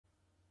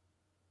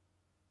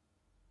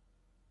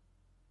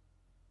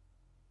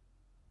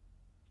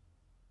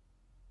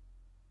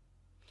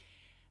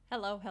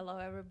Hello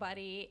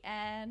everybody,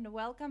 and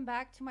welcome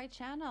back to my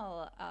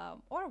channel.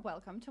 Or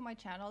welcome to my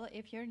channel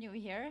if you're new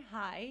here.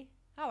 Hi,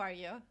 how are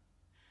you?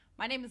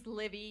 My name is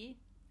Livy,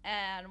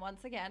 and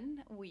once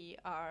again, we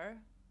are.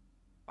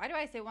 Why do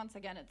I say once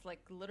again? It's like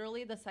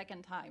literally the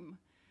second time.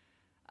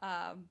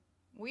 Um,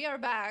 we are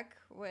back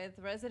with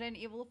Resident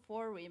Evil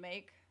 4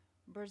 Remake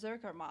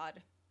Berserker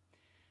mod.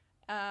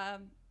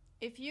 Um,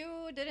 if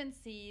you didn't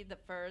see the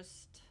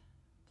first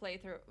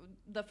playthrough,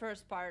 the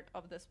first part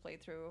of this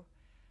playthrough,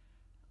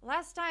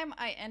 last time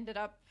I ended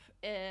up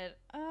a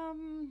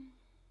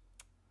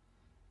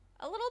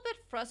little bit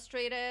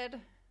frustrated,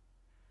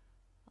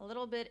 a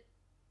little bit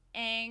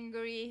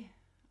angry,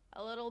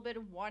 a little bit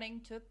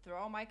wanting to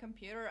throw my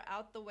computer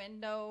out the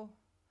window,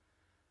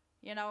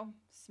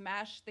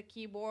 smash the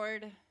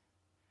keyboard,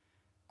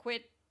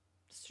 quit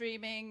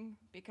streaming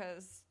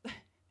because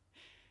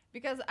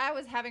because I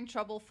was having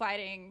trouble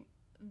fighting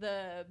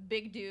the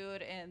big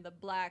dude in the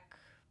black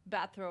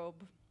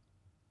bathrobe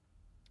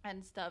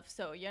and stuff.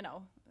 So,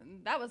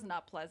 that was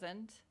not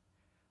pleasant.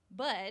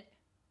 But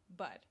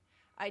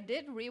I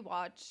did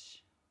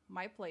rewatch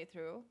my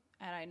playthrough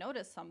and I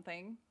noticed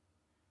something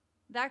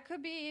that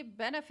could be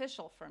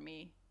beneficial for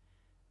me.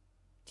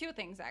 Two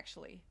things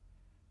actually.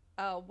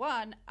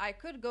 One, I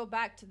could go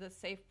back to the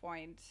save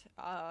point,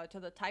 to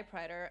the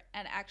typewriter,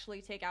 and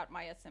actually take out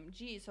my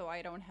SMG so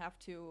I don't have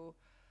to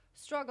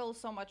struggle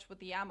so much with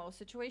the ammo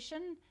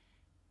situation.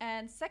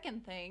 And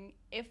second thing,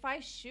 if I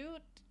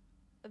shoot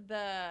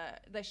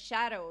the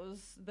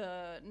shadows,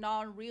 the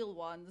non-real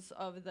ones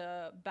of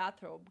the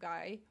bathrobe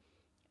guy,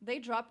 they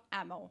drop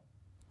ammo.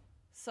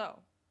 So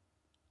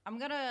I'm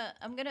gonna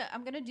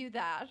do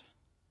that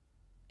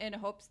in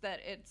hopes that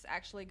it's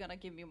actually gonna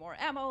give me more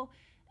ammo,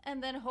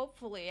 and then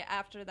hopefully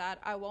after that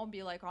I won't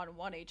be like on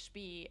 1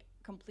 HP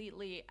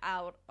completely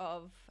out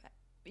of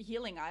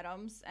healing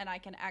items, and I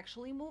can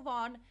actually move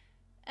on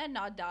and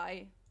not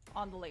die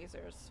on the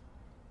lasers.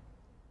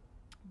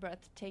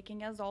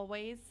 Breathtaking as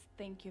always.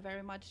 Thank you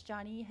very much,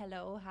 Johnny.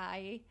 Hello,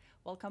 hi.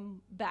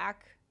 Welcome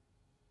back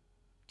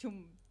to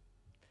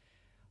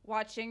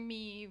watching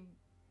me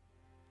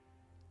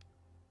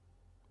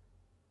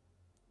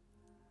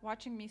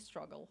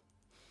struggle.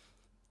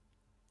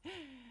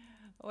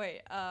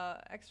 Wait,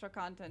 extra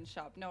content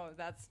shop. No,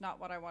 that's not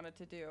what I wanted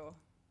to do.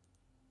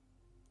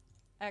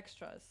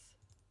 Extras.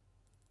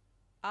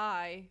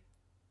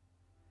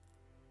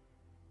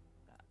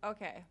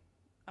 Okay.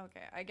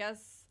 Okay, I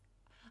guess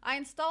I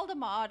installed a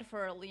mod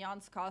for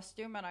Leon's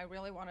costume and I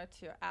really wanted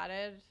to add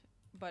it,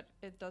 but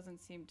it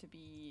doesn't seem to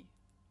be...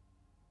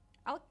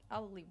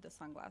 I'll leave the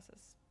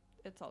sunglasses.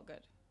 It's all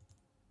good.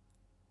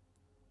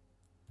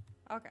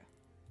 Okay.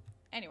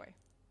 Anyway.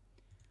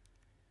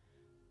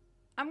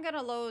 I'm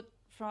gonna load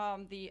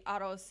from the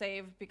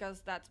autosave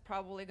because that's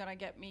probably gonna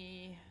get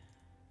me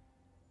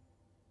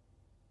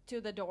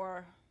to the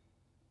door.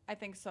 I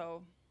think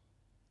so.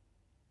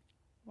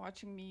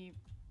 Watching me...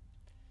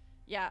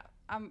 Yeah,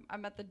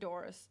 I'm at the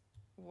doors.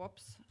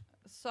 Whoops.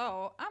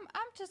 So I'm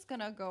just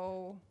gonna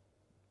go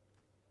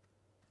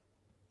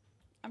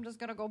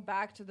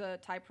back to the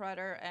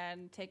typewriter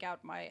and take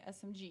out my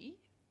SMG.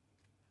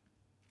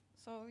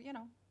 So,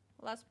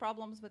 less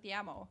problems with the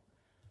ammo.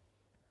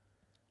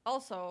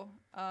 Also,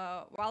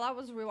 while I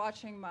was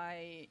rewatching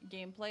my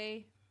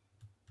gameplay,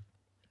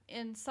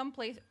 in some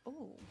places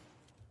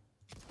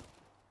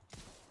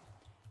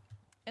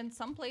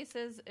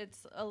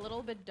it's a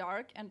little bit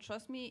dark, and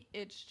trust me,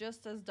 it's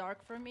just as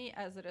dark for me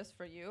as it is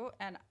for you,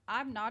 and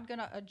I'm not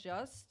gonna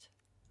adjust.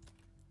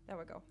 There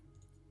we go.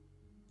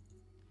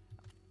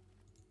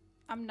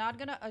 I'm not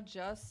gonna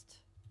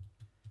adjust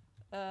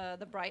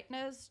the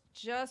brightness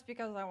just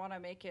because I want to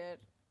make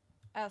it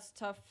as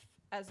tough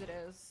as it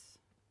is.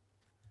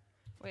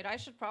 Wait, I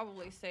should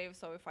probably save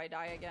so if I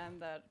die again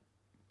that,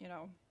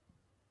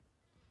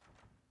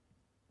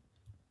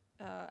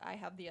 I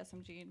have the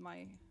SMG in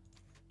my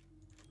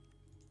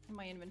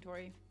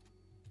inventory.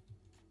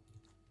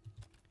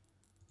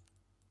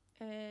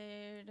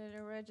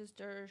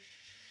 Register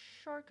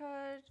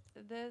shortcut.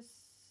 This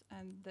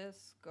and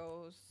this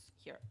goes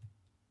here.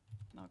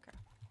 Okay.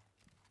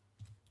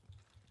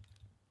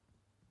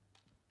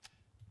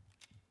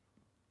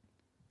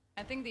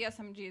 I think the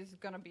SMG is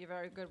gonna be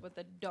very good with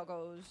the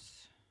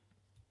doggos.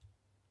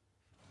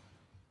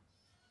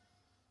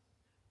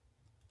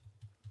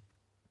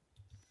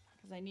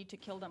 Because I need to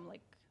kill them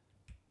like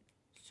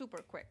super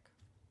quick.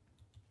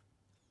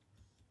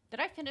 Did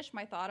I finish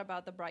my thought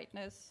about the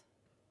brightness?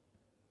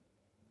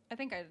 I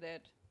think I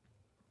did.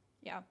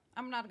 Yeah,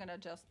 I'm not gonna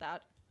adjust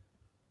that.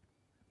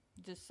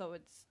 Just so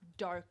it's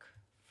dark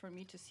for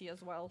me to see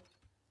as well.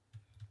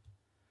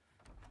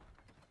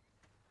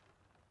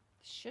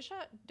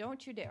 Shisha,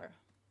 don't you dare.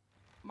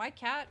 My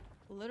cat,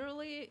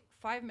 literally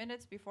 5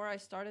 minutes before I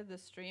started the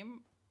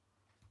stream,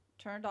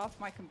 turned off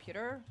my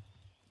computer,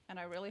 and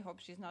I really hope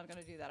she's not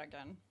gonna do that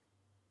again.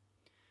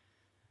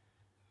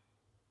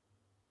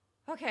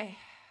 Okay.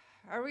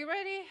 Are we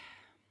ready?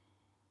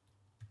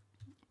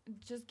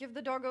 Just give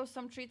the doggos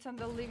some treats and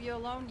they'll leave you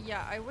alone?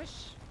 Yeah, I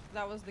wish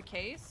that was the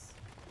case.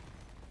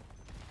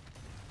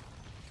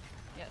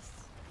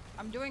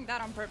 I'm doing that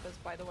on purpose,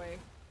 by the way.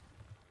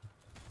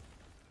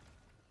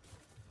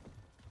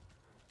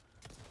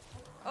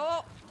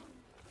 Oh!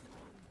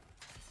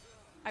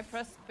 I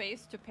pressed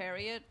space to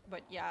parry it,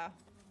 but yeah.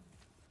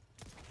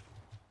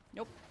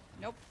 Nope.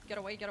 Nope. Get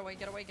away, get away,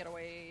 get away, get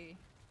away.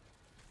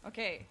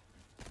 Okay.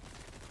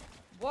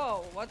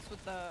 Whoa, what's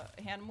with the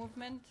hand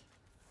movement?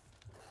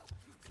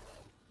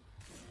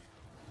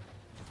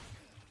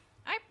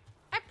 I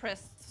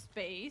pressed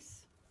space.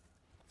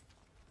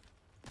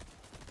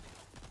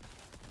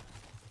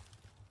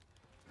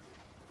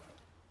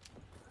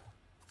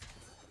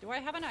 Do I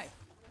have a knife?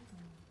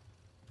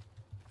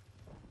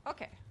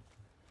 Okay.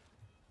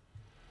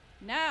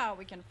 Now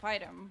we can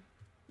fight him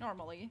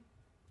normally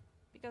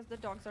because the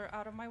dogs are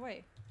out of my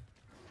way.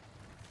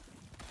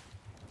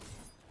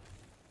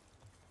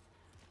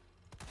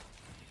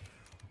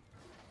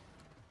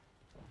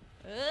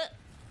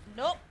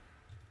 Nope.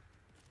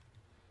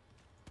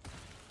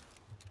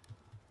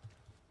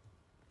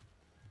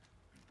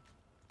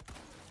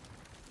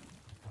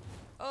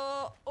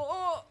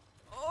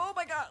 Oh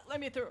my god,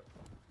 let me through.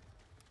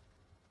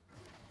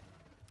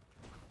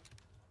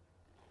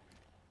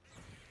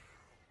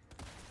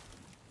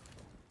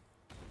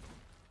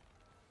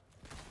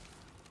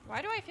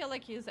 Why do I feel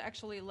like he's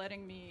actually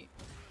letting me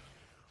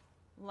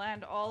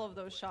land all of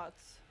those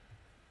shots?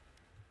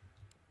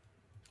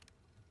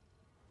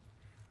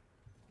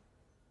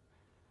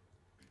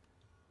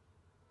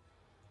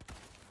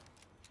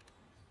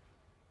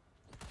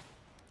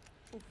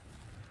 Oof.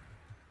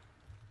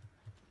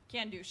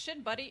 Can't do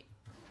shit, buddy.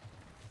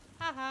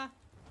 Haha.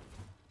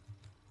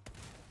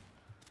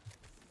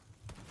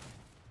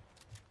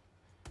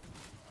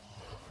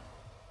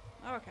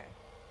 Okay.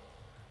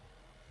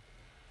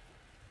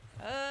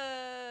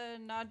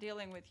 Not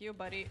dealing with you,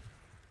 buddy.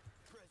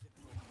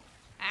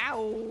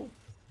 Ow!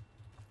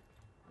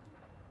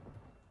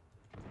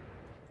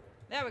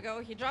 There we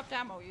go, he dropped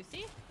ammo, you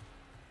see?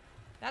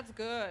 That's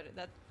good.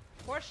 That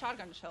 4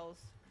 shotgun shells.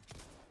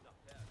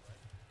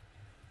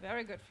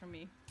 Very good for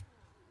me.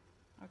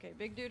 Okay,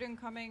 big dude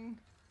incoming.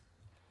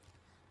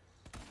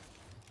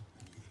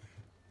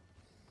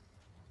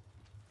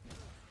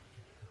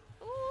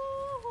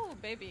 Ooh,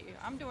 baby,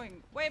 I'm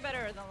doing way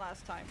better than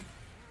last time.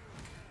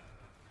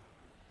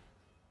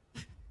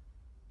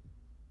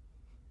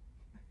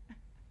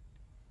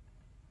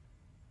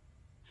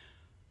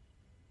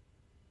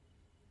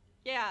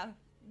 Yeah,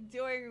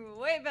 doing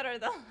way better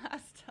than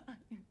last time.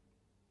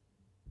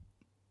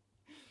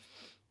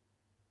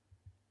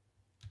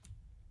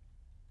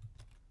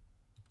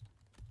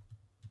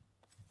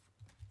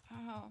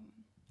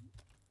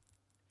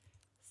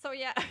 So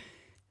yeah.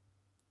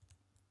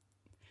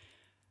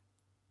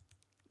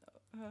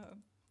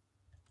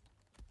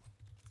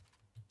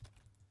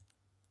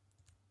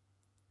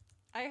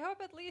 I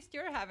hope at least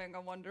you're having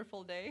a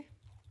wonderful day.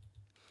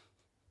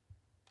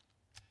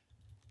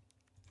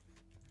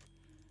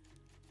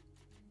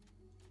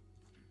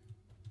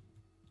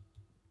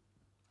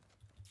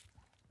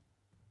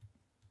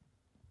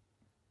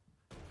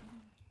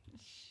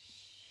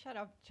 Shut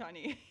up,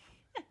 Johnny.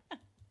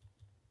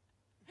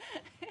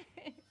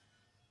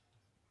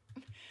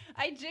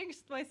 I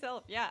jinxed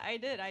myself. Yeah, I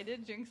did. I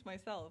did jinx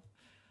myself.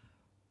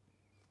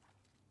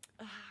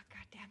 Ah,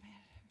 god damn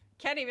it.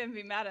 Can't even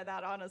be mad at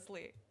that,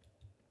 honestly.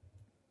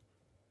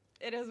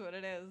 It is what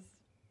it is.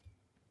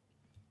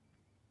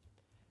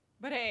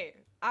 But hey,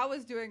 I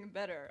was doing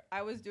better.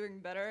 I was doing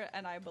better,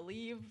 and I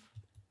believe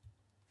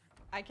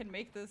I can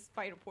make this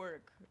fight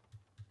work.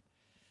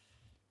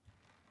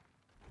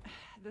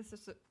 This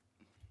is...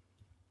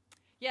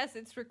 Yes,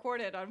 it's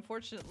recorded,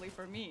 unfortunately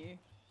for me.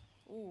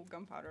 Ooh,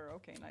 gunpowder.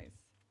 Okay, nice.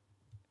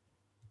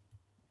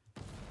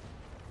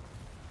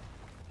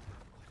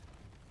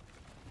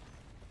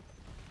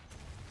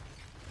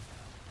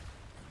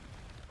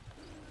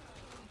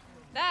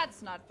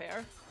 That's not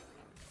fair.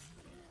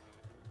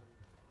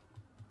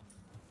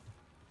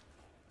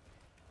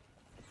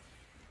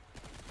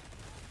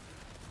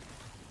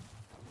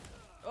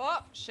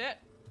 Oh, shit.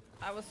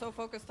 I was so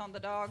focused on the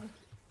dog.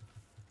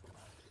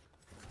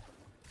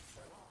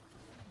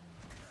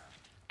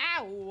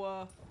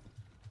 Ow!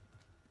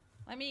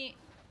 Let me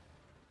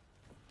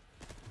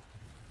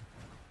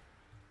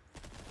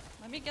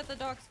get the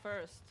dogs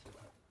first.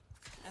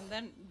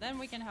 And then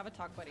we can have a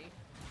talk, buddy.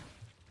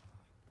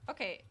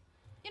 Okay.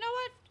 You know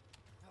what?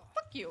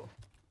 Fuck you.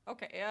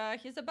 Okay,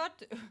 he's about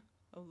to...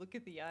 Oh, look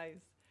at the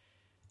eyes.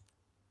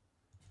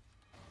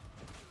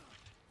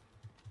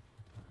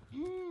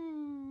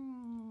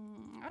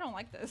 I don't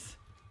like this.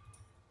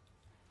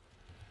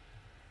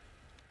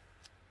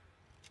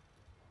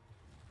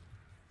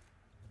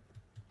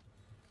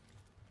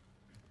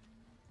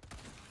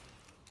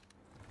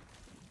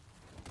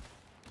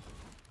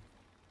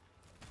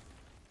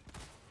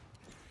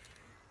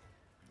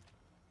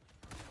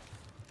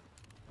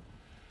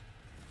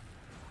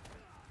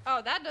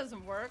 Oh, that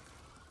doesn't work.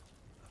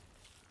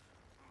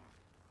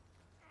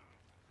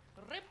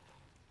 Rip.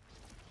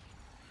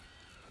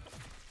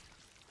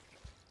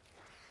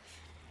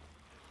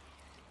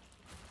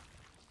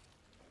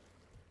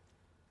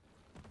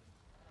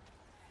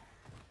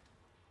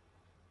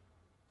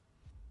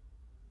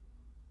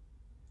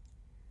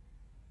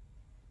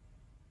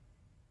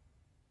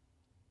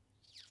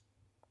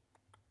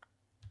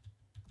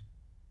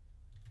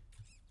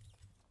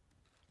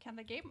 Can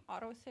the game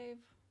autosave,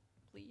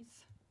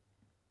 please?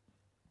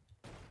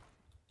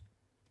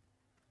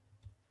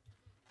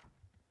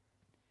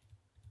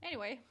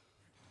 Anyway.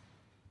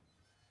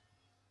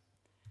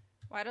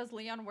 Why does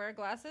Leon wear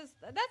glasses?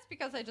 That's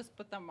because I just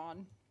put them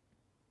on.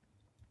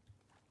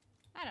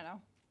 I don't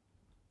know.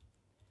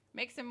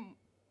 Makes him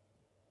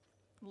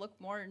look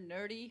more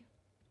nerdy.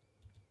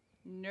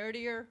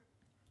 Nerdier.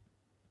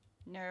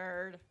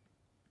 Nerd.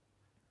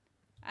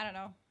 I don't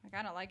know. I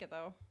kind of like it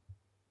though.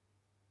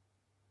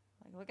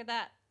 Like, look at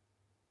that.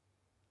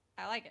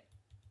 I like it.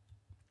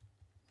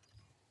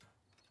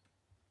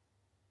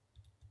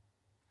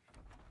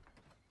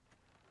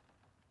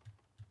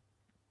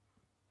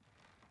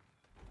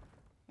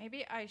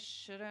 Maybe I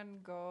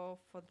shouldn't go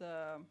for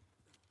the...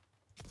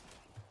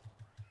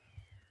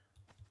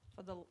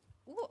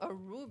 Ooh, a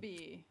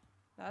ruby.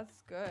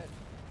 That's good.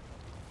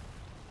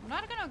 I'm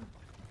not gonna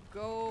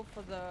go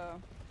for the...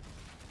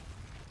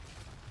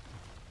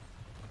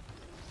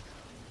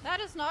 That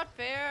is not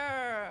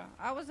fair.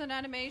 I was in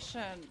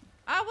animation.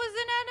 I was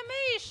in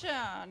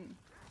animation.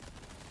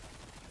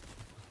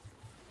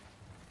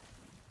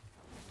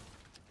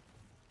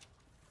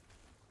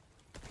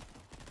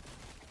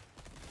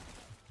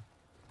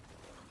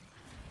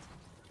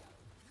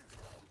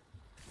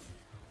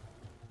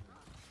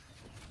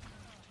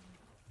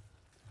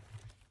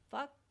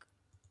 Fuck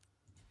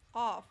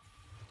off,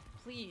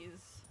 please.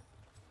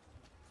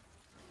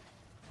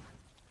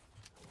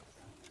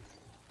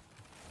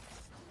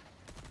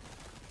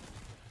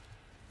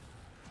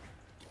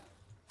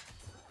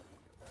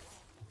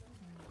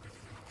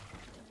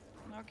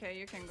 Okay,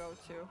 you can go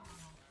too.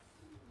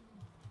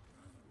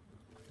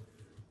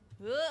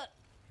 Ugh.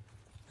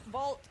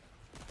 Bolt.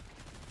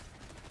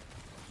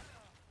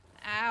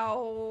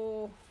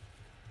 Ow.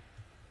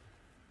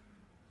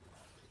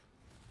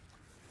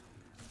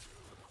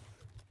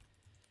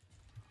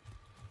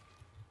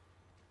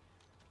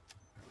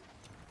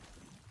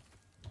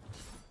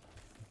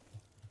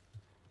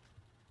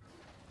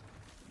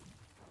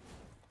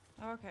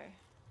 Okay.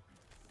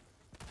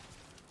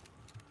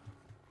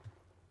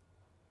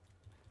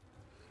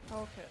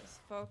 Focus,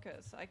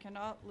 focus. I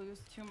cannot lose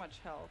too much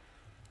health.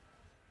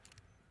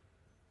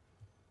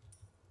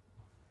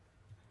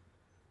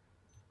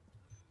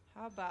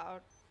 How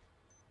about...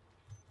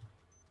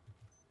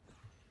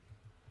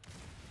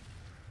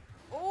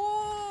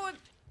 Oh!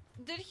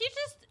 Did he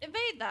just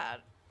evade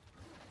that?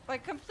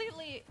 Like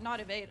completely, not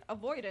evade,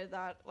 avoided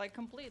that, like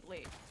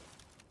completely.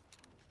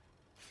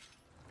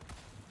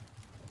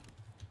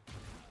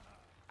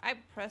 I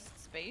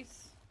pressed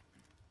space.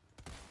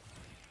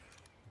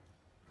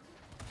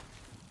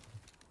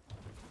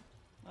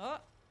 Oh.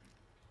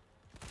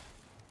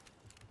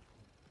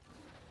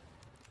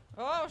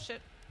 Oh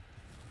shit.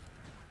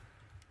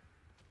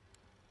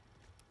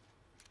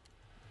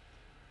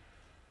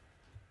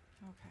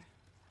 Okay.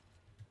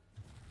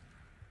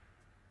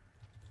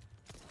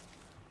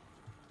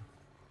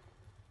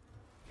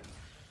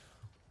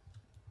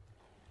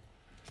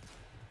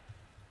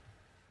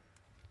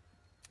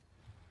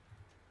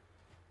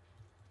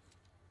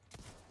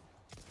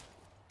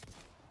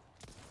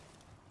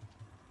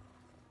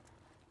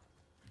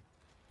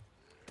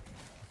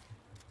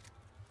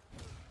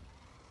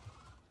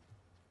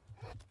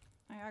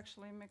 I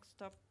actually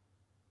mixed up.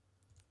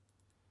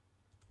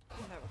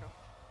 There we go.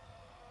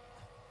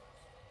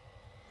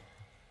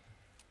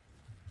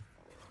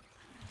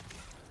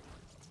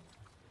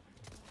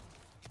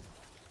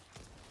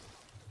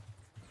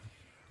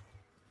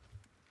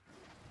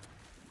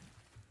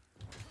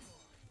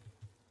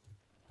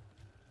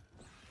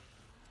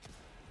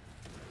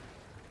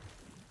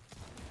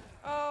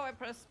 Oh, I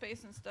pressed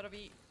space instead of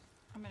E.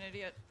 I'm an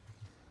idiot.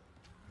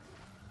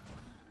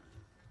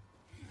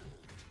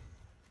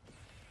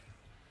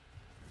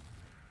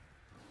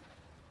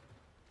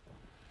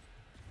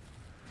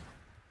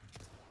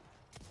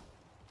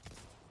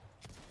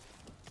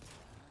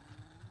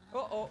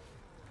 Uh-oh.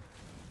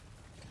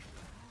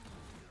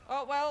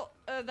 Oh, well,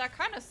 that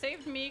kind of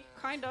saved me,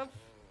 kind of.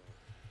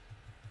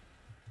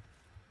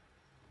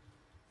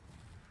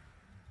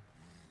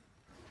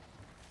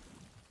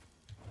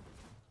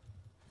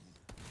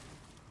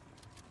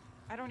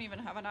 I don't even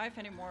have a knife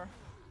anymore.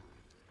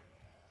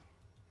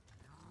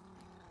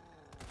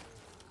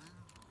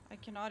 I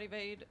cannot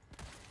evade.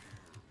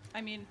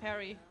 I mean,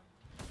 parry.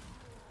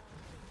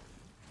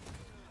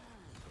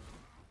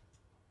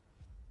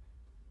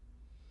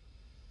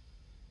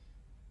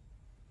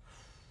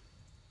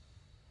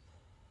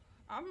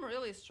 I'm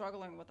really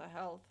struggling with the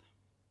health.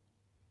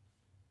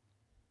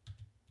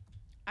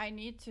 I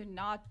need to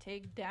not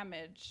take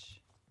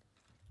damage.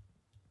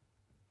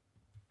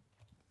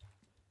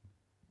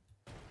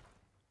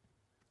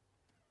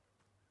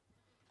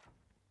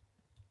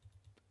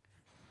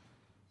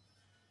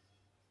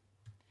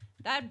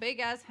 That big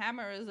ass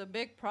hammer is a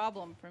big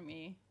problem for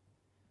me.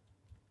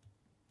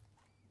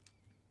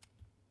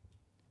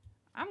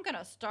 I'm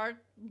gonna start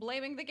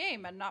blaming the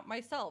game and not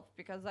myself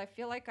because I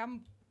feel like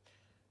I'm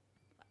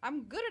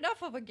good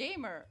enough of a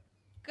gamer.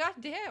 God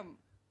damn.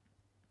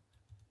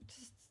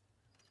 Just...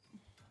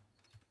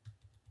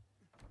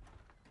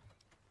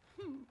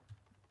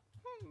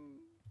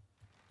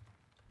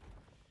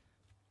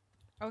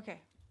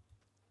 Okay.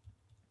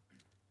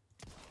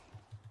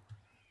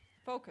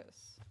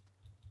 Focus.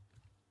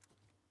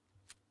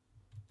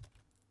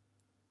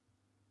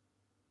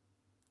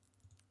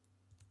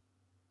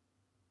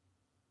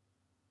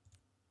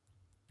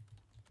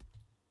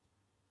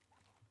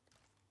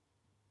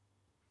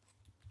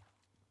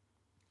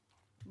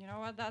 You know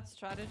what? That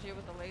strategy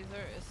with the laser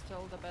is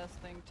still the best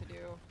thing to do.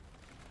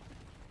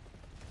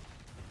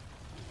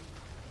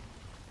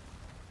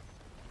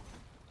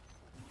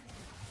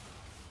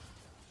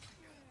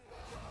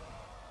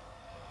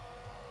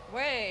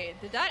 Wait,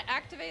 did that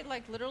activate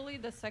like literally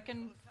the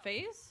second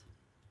phase?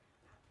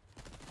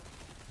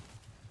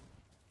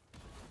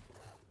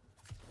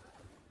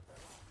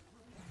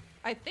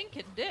 I think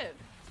it did.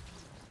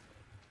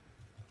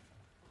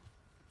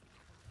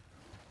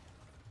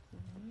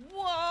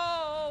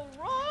 Whoa,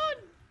 run!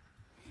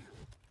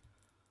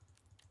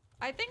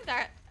 I think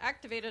that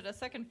activated a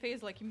second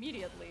phase like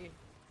immediately.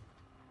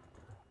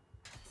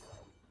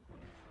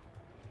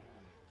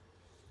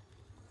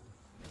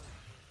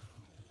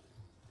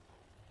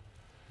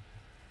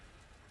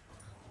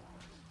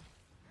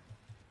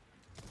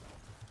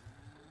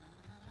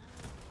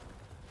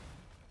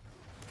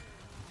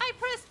 I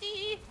pressed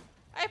E!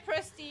 I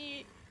pressed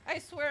E! I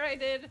swear I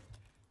did.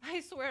 I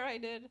swear I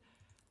did.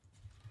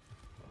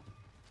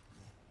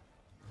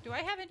 Do I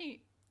have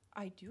any?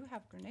 I do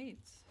have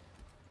grenades.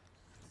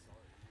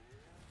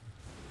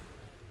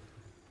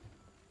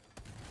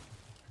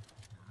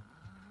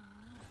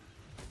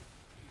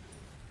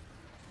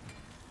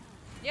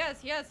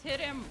 Yes, yes, hit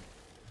him.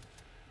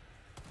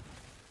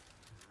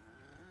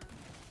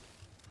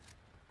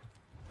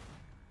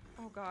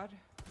 Oh god.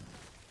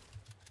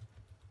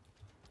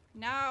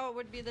 Now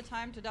would be the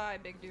time to die,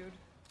 big dude.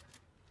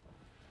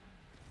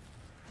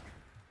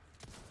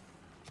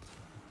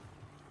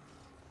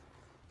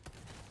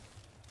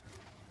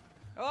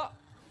 Oh!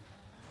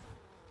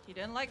 He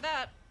didn't like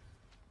that.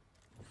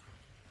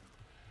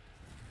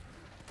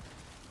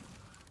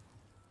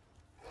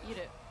 Eat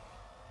it.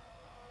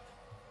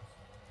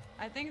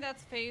 I think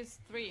that's phase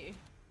 3.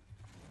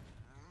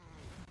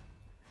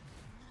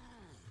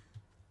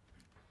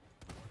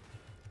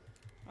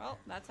 Well,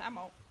 that's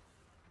ammo.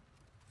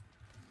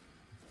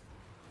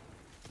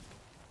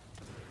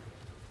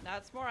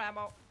 That's more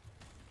ammo.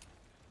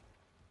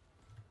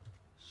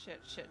 Shit,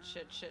 shit,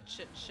 shit, shit,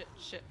 shit, shit,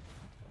 shit.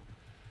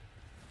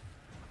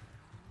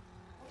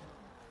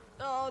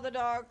 Oh, the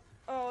dog.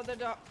 Oh, the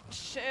dog.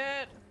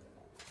 Shit.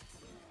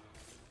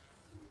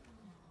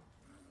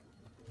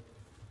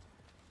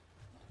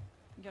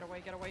 Get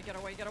away, get away, get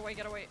away, get away,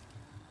 get away.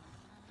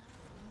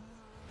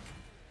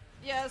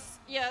 Yes,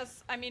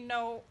 yes. I mean,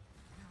 no.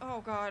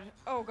 Oh, God.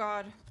 Oh,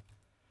 God.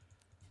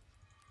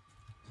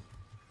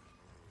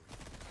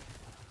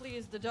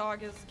 Please, the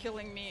dog is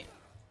killing me.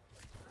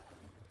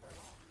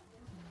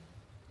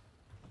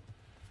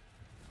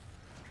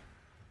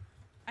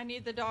 I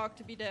need the dog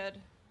to be dead.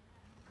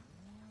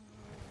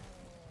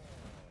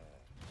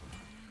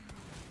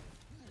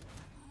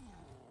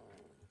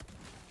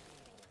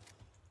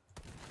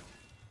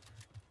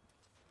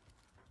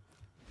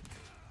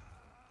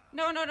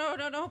 No, no, no,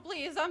 no, no,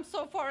 please. I'm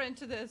so far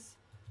into this.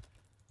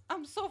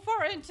 I'm so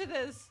far into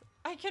this.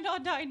 I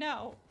cannot die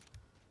now.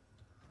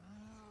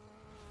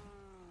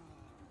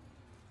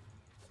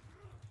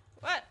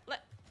 What?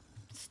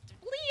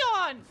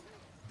 Leon!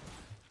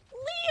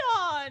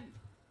 Leon!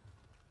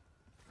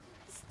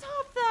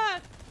 Stop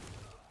that!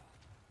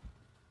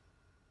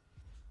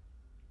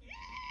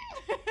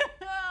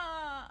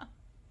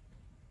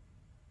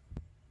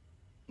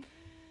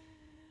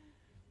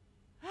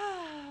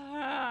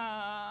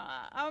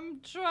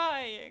 I'm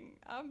trying.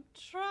 I'm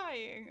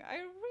trying. I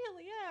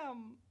really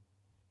am.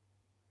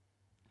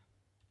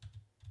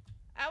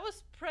 I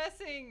was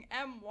pressing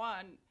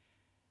M1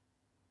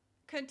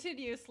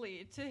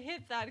 continuously to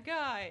hit that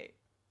guy.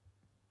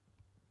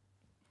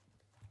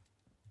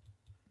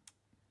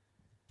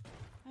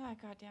 Ah,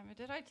 God damn it.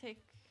 Did I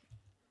take...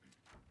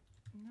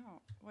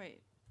 No,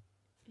 wait.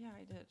 Yeah,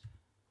 I did.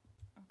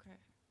 Okay.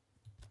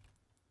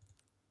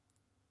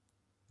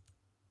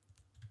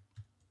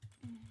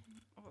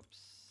 Whoops.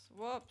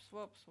 Whoops,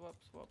 whoops,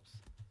 whoops, whoops.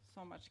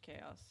 So much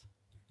chaos.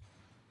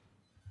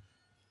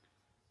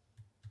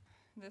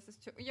 This is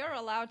too... You're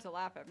allowed to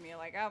laugh at me.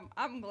 Like,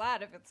 I'm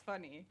glad if it's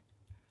funny.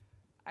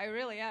 I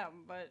really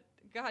am, but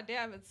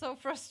goddamn, it's so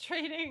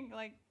frustrating.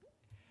 Like,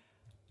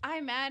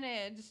 I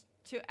managed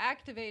to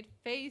activate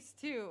phase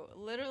 2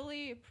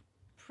 literally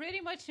pretty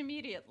much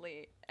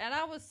immediately, and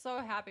I was so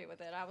happy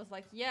with it. I was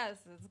like, yes,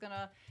 it's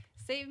gonna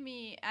save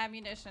me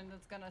ammunition,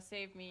 it's gonna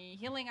save me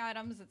healing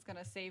items, it's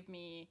gonna save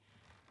me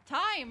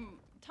time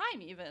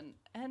even,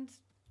 and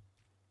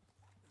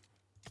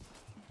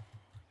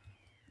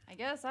I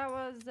guess I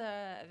was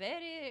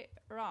very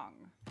wrong.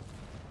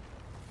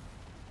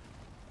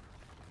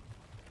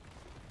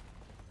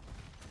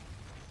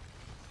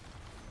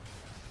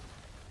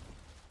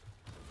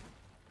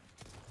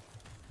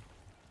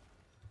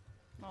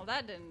 Well,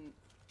 that didn't...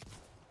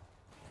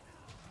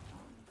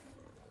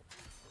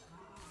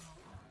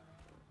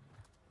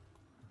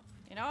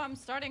 Now I'm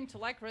starting to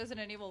like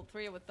Resident Evil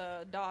 3 with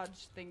the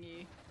dodge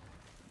thingy.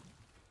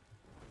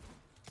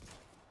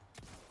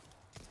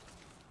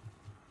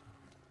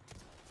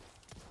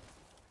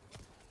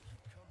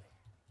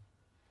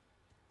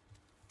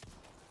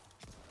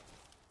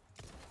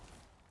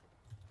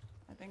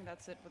 I think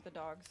that's it with the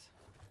dogs.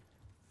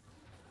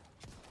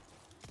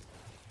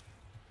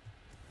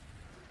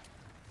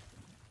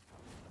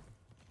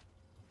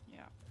 Yeah.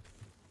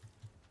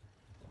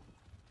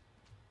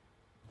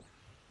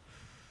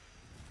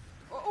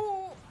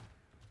 Oh!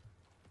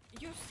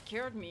 You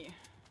scared me.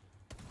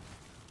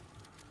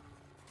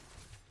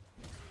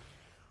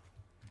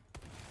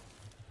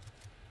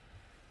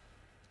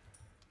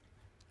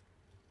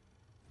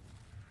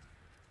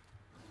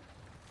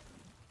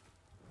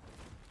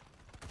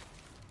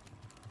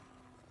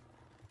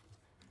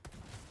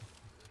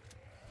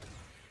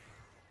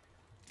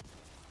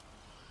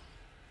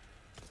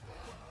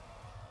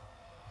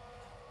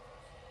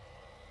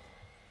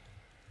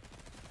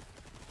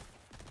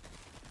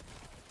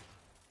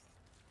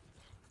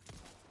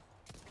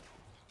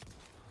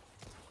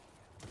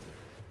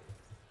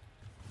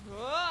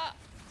 Whoa.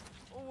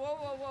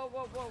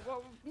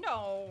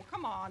 No,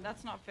 come on,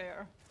 that's not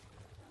fair.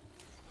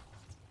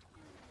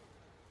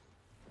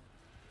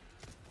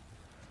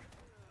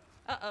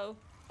 Uh-oh.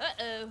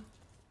 Uh-oh.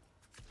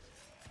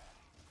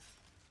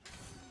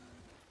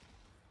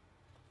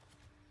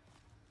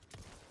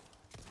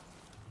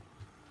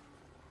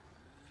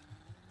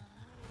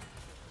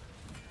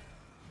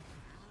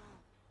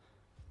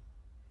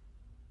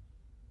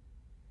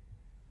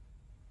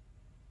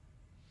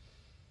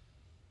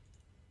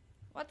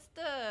 What's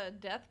the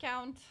death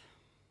count?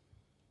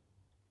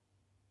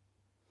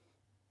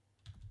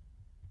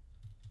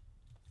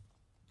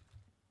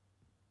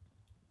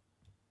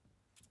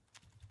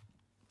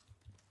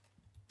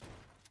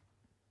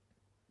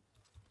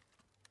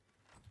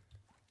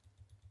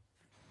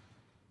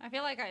 I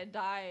feel like I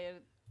died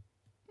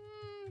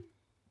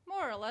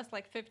more or less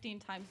like 15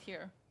 times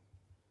here.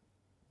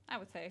 I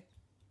would say.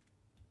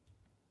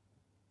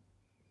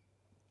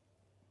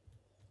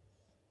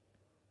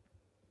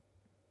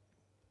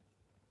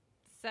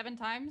 Seven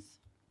times?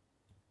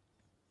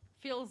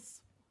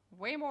 Feels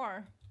way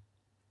more.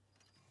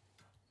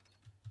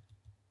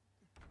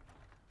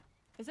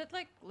 Is it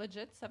like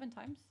legit 7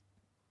 times?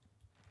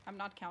 I'm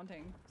not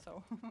counting,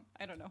 so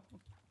I don't know.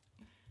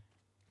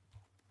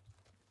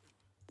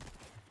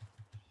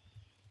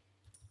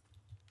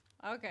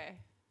 Okay.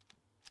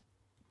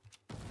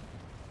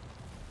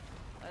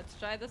 Let's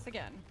try this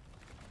again.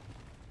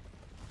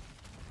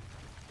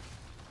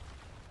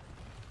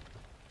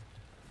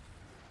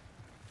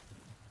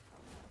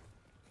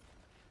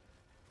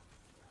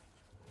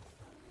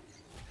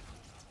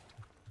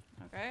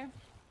 Okay.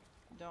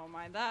 Don't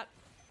mind that.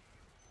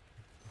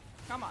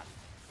 Come on.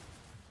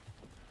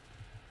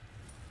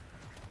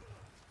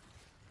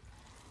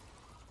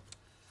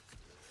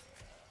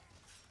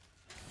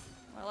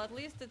 Well, at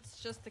least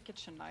it's just a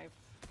kitchen knife.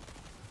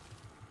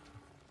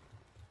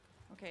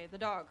 Okay, the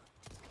dog.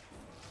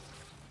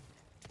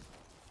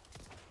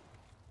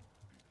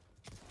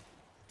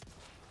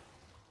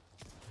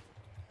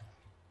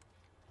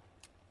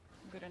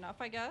 Good enough,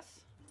 I guess.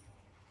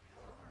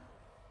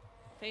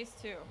 Phase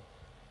 2.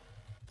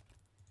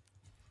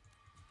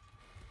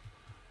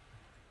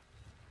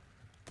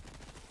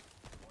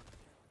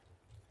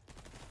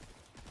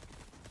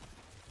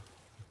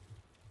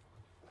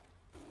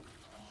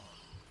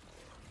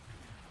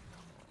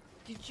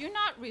 Did you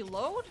not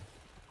reload?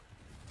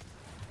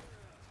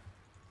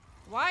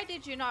 Why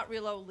did you not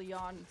reload,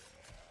 Leon?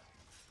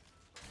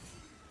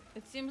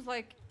 It seems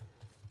like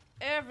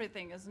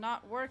everything is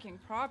not working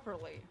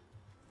properly.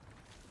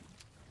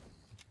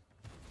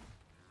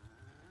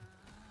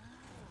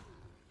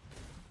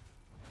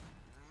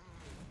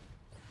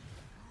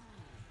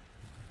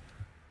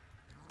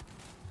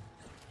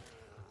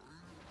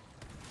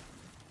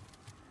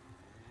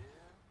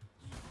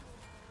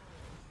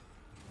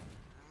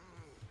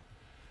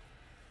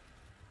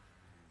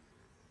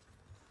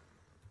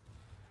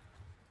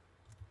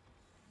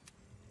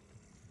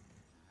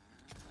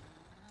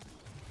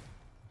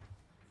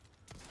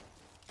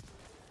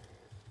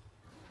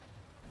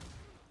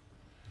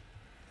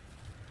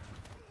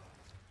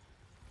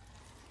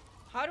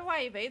 How do I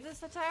evade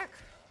this attack?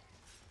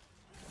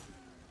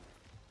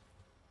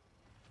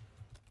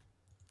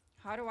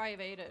 How do I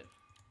evade it?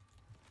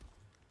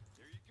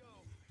 There you go.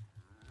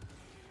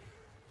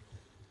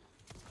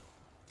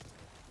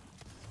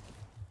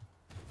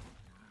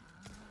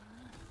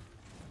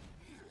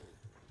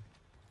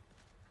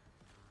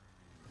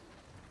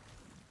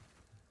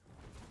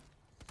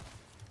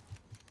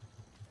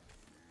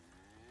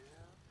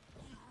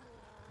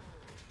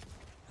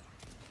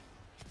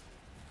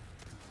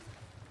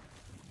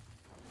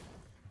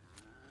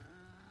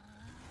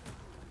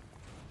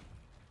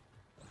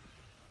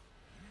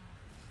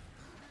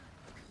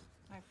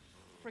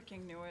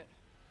 Freaking knew it.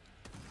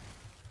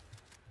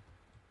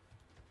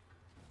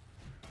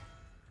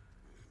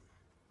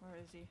 Where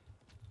is he?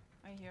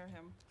 I hear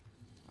him.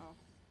 Oh.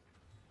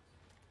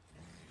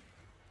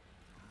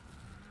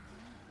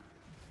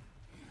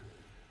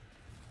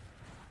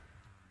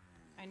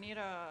 I need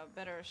a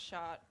better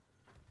shot.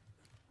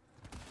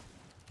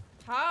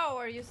 How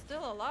are you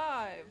still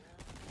alive?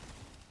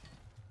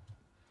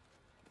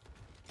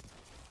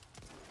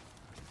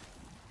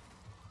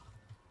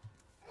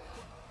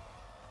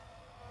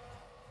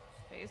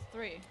 Phase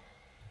 3.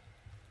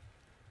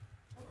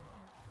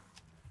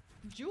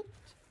 Juked.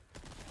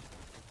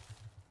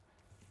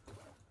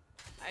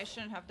 I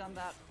shouldn't have done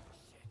that.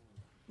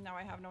 Now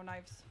I have no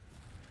knives.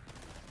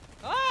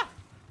 Ah!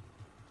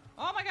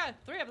 Oh my god,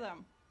 3 of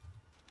them.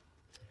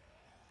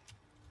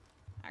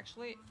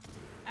 Actually,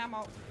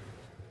 ammo.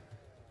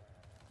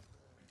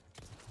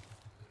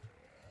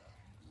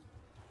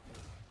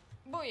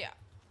 Booyah.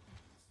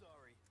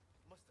 Sorry.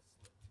 Must have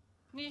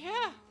slipped.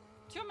 Yeah,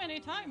 too many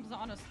times,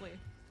 honestly.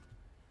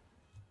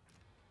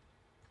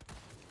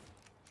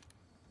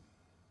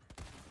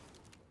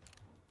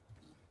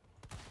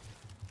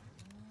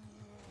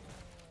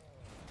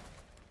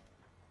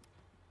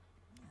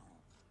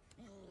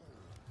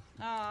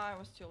 Ah, I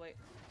was too late.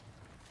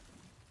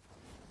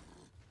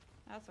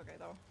 That's okay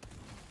though.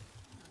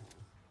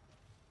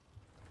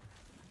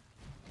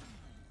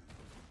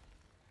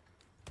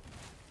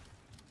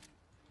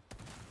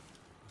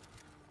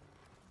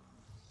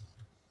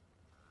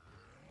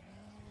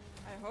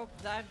 I hope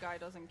that guy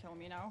doesn't kill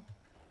me now.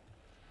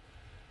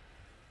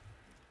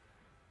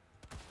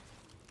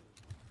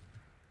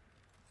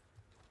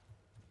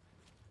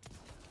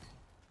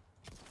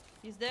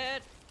 He's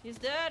dead. He's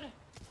dead.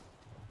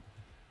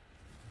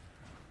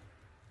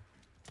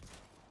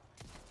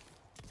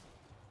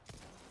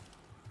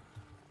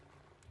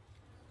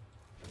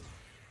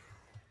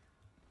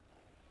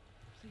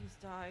 Please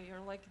die. You're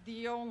like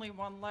the only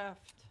one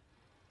left.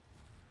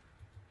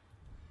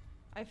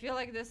 I feel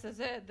like this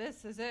is it.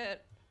 This is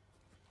it.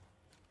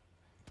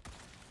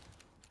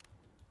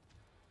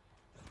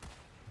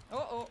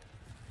 Uh-oh.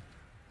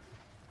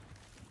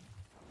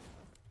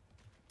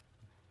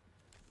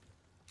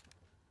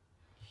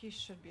 He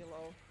should be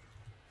low.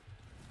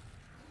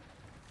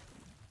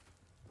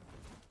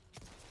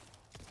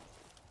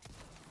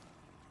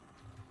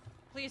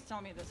 Please tell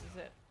me this is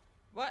it.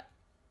 What?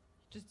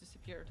 He just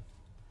disappeared.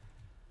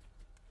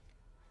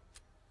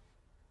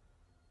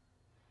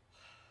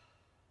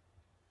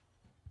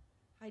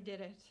 I did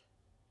it.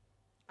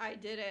 I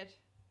did it.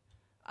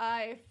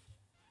 I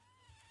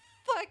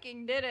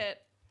fucking did it.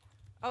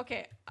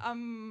 Okay,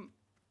 I'm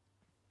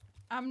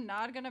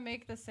not gonna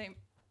make the same.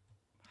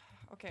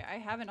 Okay, I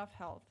have enough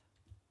health.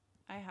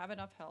 I have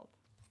enough health.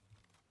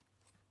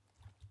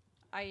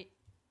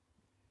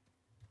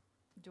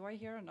 Do I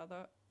hear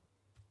another?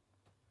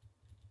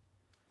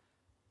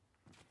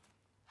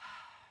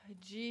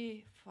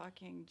 G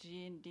fucking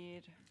G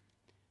indeed.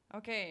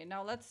 Okay,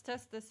 now let's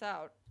test this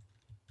out.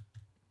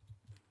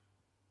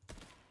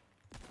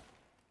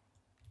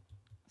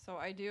 So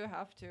I do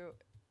have to...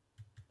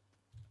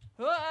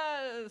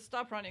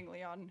 Stop running,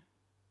 Leon.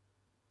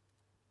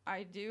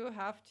 I do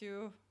have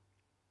to...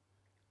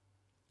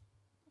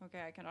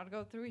 Okay, I cannot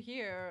go through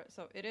here,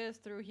 so it is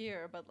through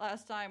here, but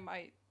last time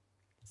I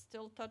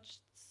still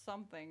touched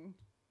something.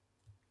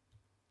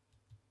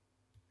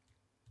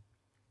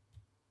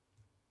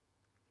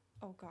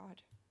 Oh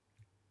god.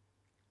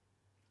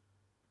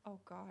 Oh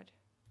god.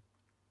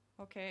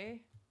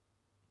 Okay.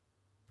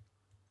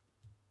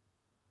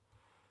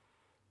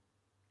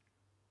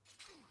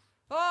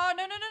 Oh,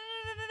 no, no, no, no,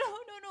 no, no, no,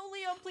 no, no,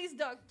 Leon, please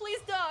duck. Please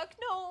duck.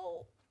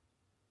 No.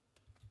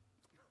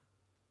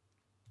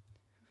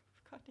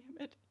 God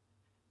damn it.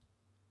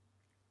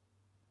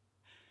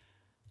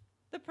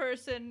 The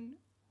person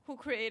who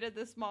created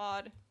this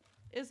mod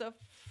is a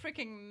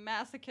freaking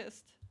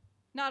masochist.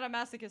 Not a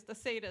masochist, a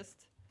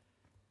sadist.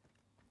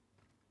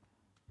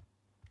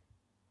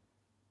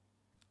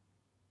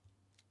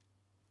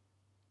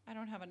 I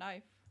don't have a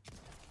knife.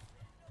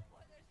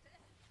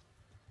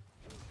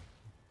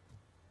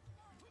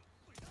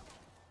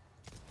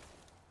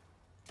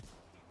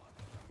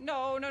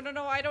 No, no, no,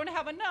 no, I don't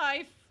have a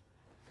knife.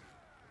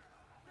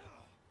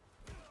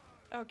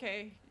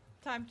 Okay,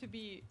 time to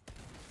be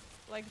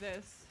like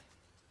this.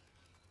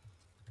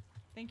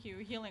 Thank you,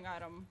 healing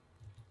item.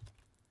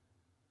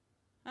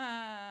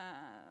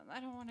 I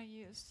don't want to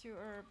use 2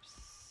 herbs.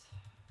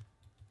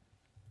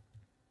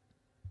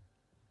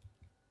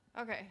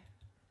 Okay,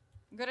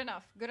 good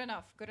enough, good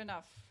enough, good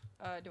enough.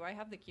 Do I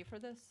have the key for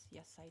this?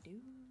 Yes, I do.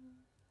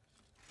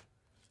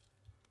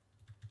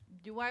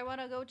 Do I want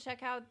to go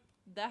check out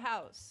the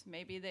house?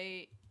 Maybe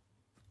they...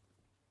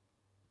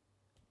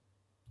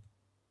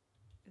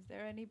 Is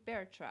there any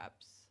bear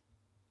traps?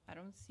 I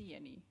don't see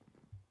any.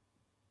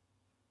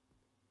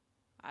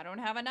 I don't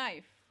have a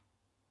knife.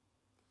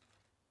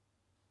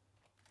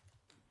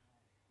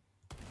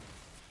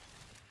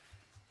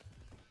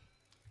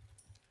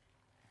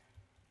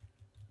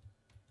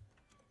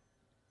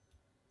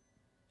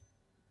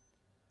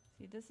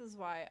 See, this is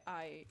why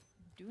I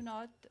do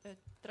not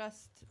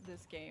trust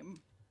this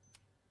game.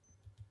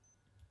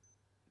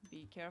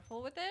 Be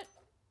careful with it.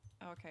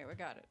 Okay, we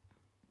got it.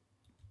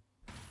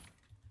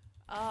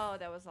 Oh,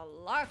 there was a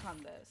lock on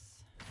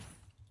this.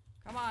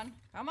 Come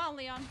on,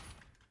 Leon.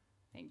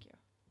 Thank you.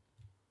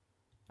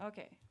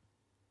 Okay.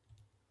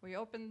 We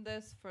opened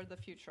this for the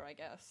future, I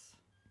guess.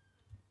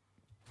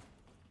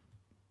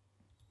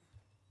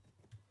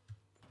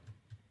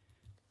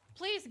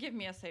 Please give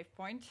me a save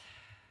point.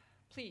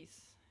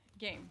 Please.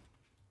 Game.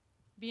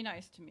 Be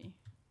nice to me.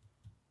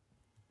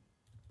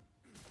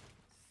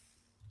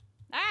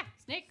 Ah!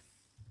 Snake!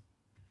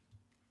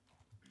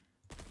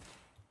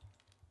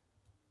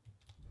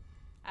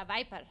 A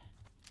viper.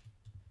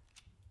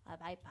 A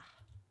viper.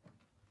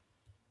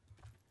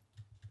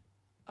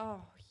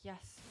 Oh,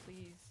 yes,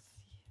 please.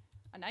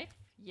 A knife?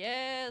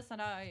 Yes, a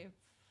knife.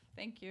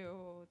 Thank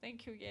you.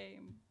 Thank you,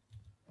 game.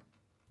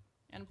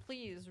 And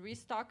please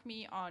restock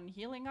me on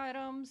healing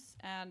items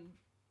and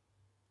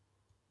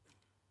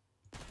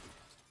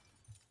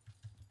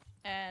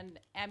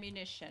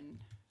ammunition.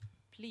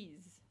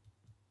 Please.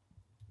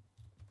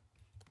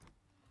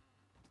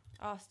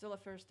 Oh, still a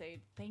first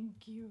aid.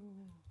 Thank you.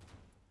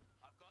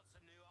 I've got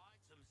some new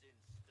items in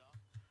stock.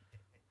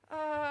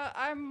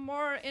 I'm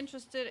more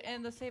interested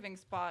in the saving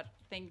spot.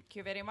 Thank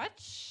you very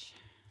much.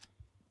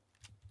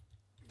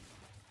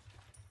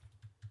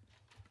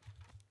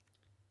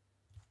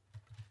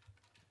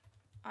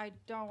 I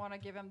don't want to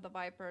give him the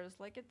vipers.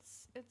 Like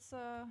it's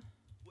Welcome.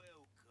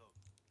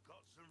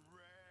 Got some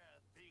rare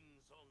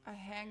things on a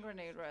hand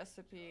grenade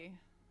recipe.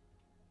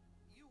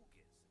 You'll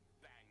get some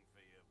bang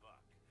for your buck.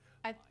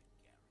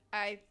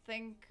 I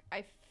guarantee.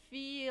 I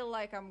feel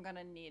like I'm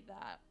gonna need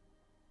that.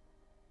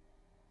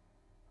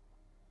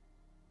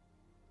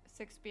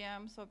 6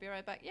 p.m. So I'll be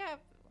right back. Yeah,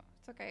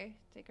 it's okay.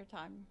 Take your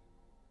time.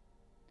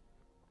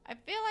 I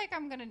feel like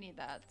I'm gonna need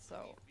that. So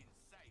We've been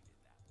saving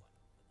that one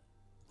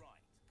for the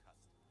right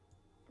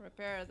customer.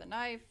 repair the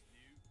knife.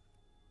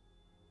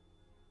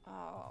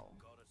 Oh,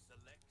 Got a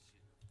selection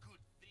of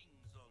good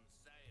things on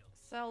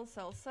sale.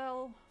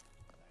 sell.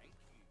 Thank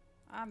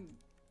you.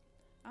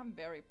 I'm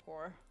very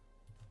poor.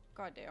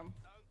 Goddamn.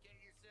 Don't get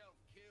yourself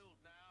killed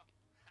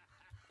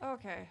now.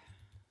 Okay.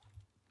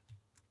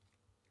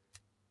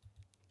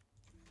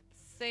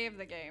 Save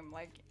the game,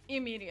 like,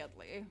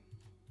 immediately.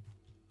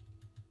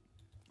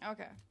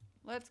 Okay,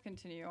 let's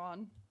continue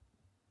on.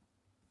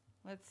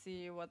 Let's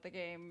see what the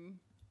game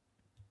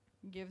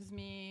gives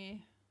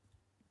me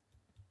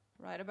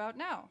right about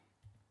now.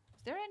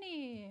 Is there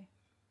any...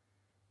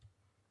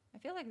 I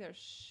feel like there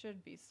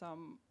should be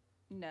some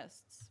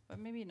nests, but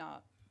maybe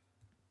not.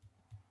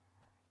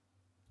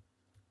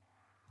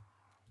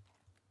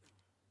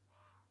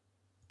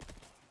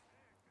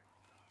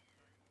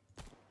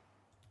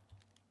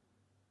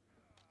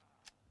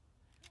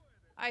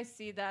 I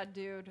see that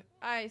dude.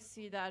 I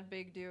see that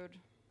big dude.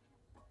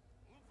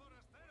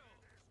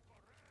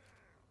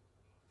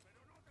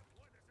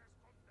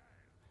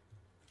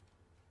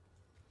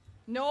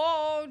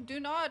 No, do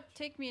not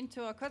take me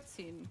into a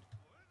cutscene.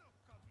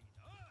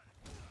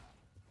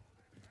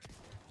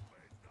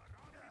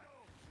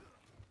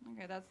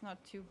 Okay, that's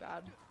not too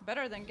bad.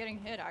 Better than getting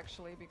hit,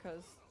 actually,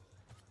 because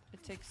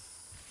it takes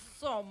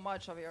so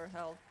much of your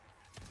health.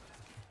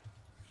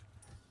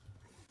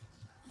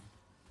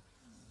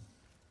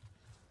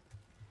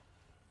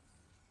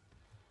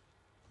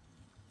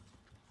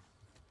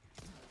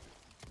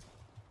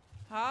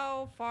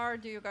 How far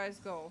do you guys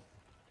go?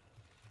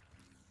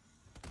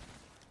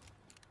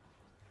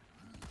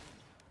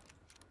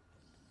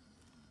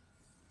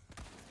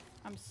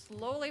 I'm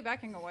slowly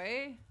backing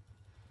away.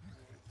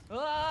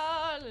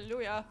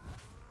 Hallelujah.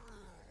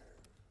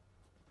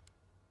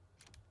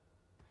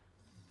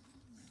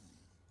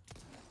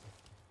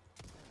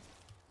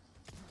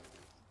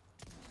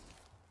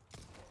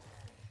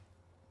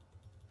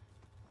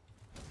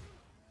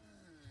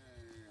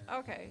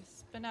 Okay,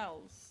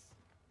 spinels.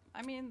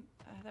 I mean,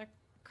 they're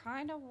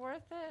kind of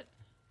worth it.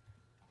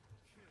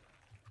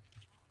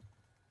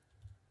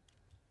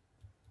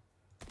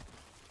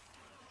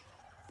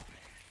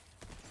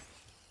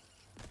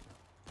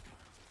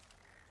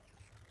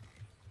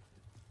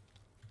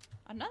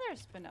 Another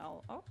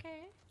spinel,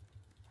 okay.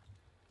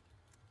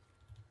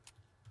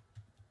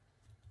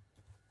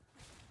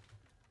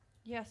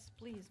 Yes,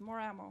 please, more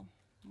ammo.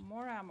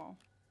 More ammo.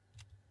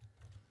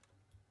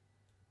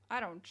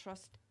 I don't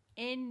trust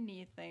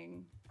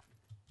anything.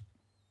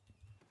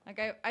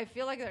 Like, I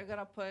feel like they're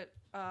gonna put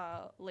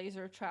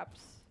laser traps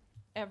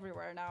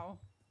everywhere now.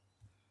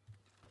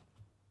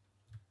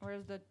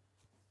 Where's the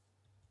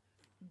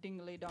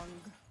dingly dong?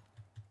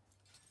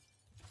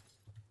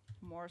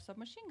 More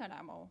submachine gun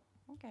ammo.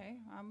 Okay,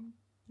 I'm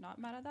not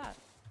mad at that.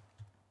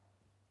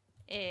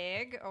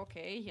 Egg,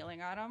 okay,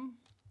 healing item.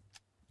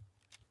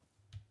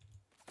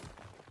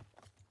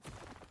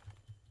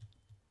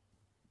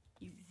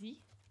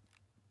 Easy.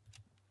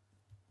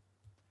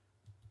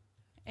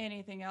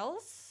 Anything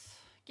else?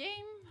 Game?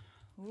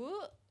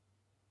 Ooh.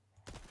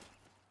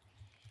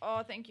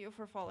 Oh, thank you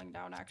for falling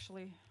down,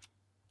 actually.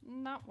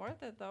 Not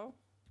worth it, though.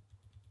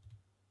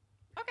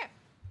 Okay.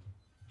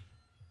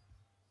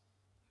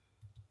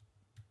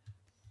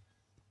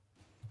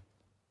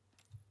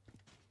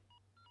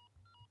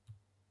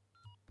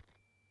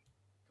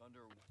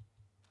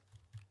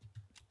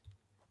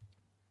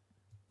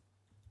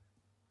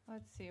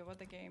 Let's see what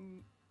the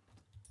game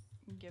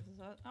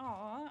Gives us.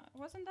 Oh,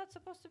 wasn't that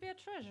supposed to be a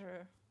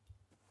treasure?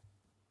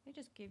 They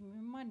just gave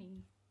me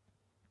money.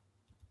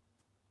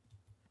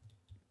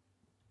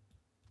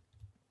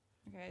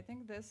 Okay, I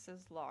think this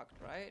is locked,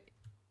 right?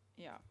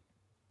 Yeah.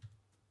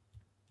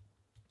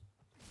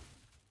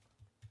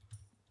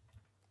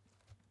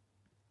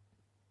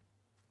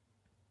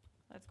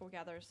 Let's go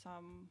gather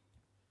some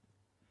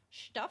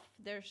stuff.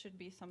 There should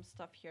be some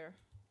stuff here.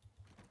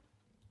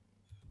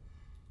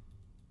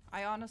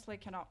 I honestly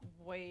cannot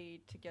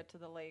wait to get to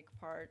the lake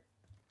part.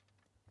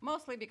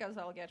 Mostly because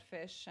I'll get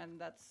fish,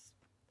 and that's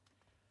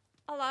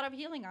a lot of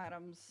healing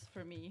items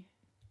for me.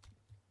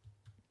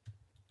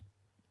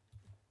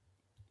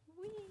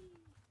 Whee!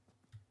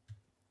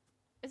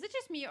 Is it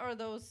just me, or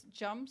those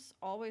jumps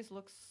always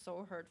look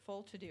so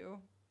hurtful to do?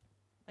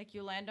 Like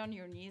you land on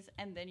your knees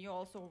and then you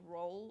also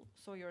roll,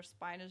 so your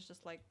spine is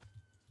just like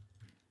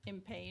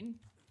in pain.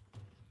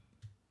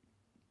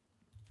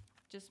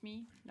 Just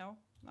me? No?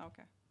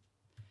 Okay.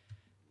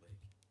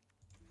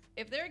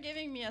 If they're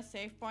giving me a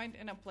save point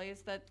in a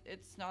place that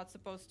it's not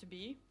supposed to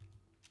be,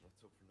 Let's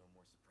hope for no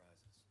more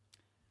surprises.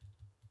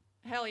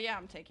 hell yeah,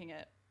 I'm taking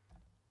it.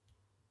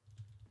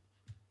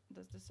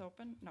 Does this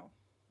open? No.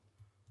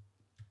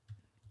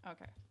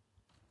 Okay.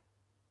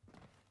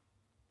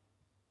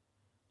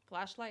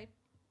 Flashlight?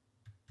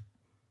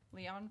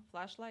 Leon,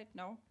 flashlight?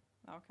 No?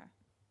 Okay.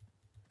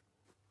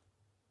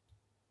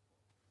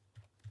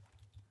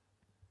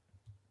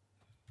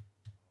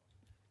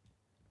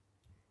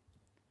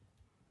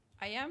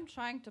 I am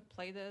trying to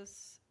play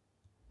this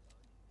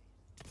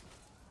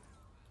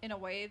in a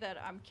way that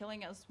I'm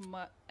killing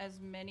as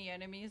many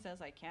enemies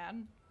as I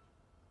can.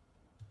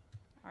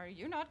 Are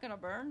you not gonna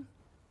burn?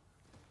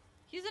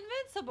 He's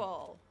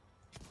invincible!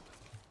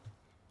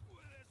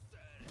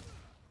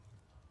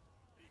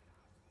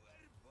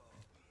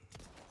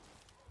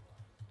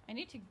 I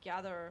need to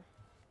gather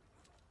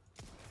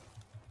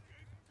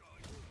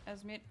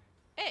as many.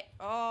 Hey!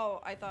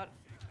 Oh, I thought.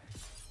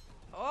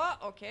 Oh,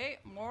 okay.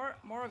 More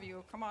of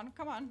you. Come on,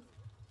 come on.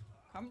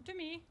 Come to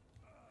me.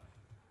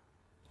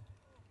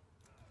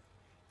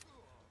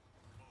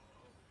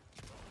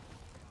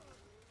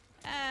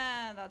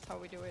 And that's how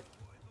we do it.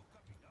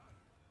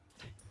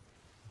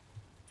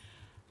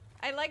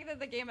 I like that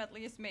the game at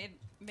least made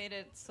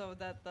it so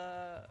that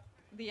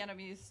the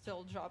enemies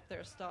still drop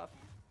their stuff,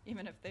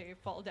 even if they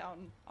fall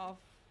down off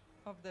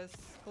of this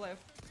cliff.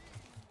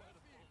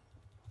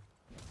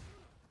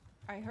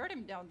 I heard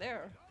him down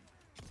there.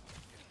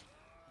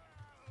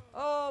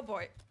 Oh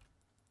boy.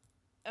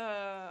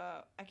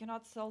 I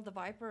cannot sell the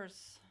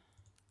vipers,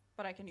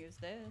 but I can use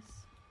this.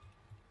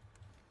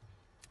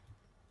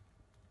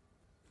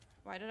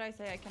 Why did I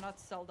say I cannot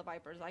sell the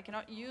vipers? I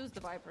cannot use the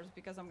vipers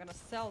because I'm gonna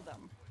sell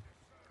them.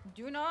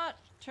 Do not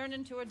turn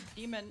into a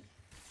demon.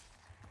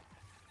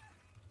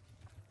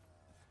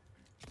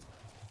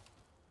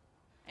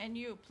 And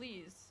you,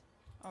 please.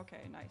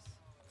 Okay, nice.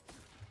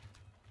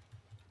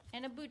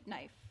 And a boot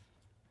knife.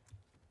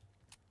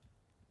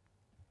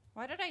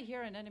 Why did I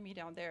hear an enemy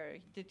down there?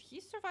 Did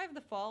he survive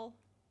the fall?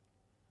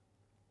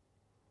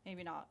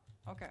 Maybe not.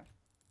 Okay.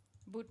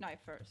 Boot knife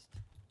first.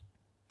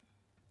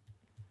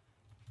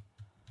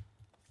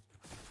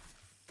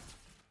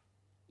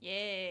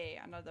 Yay,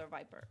 another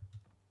viper.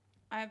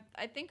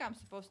 I think I'm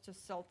supposed to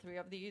sell 3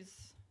 of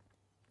these.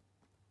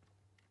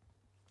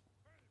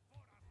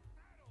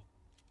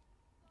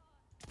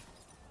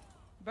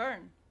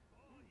 Burn.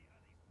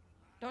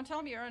 Don't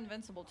tell me you're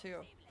invincible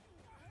too.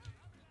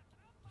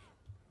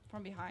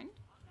 From behind?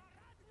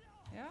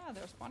 Yeah,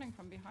 they're spawning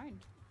from behind.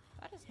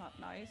 That is not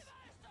nice.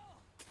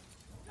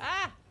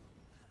 Ah!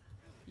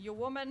 You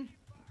woman.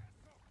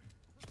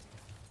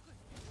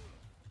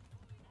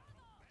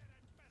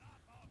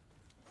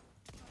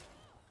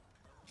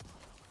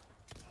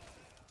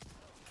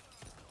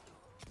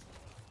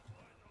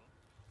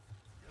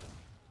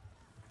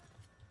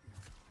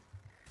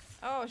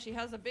 Oh, she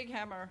has a big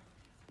hammer.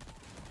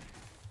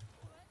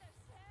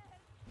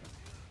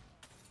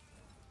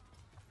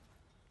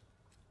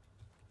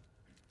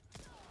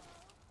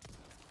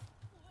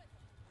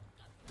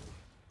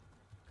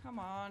 Come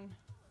on.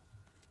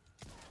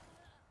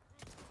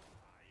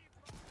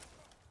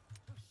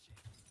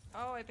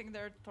 Oh, I think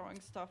they're throwing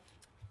stuff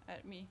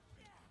at me.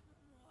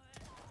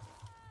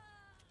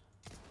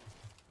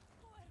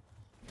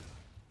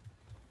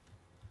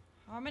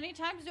 How many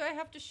times do I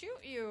have to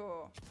shoot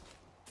you?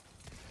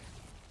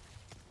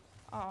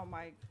 Oh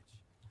my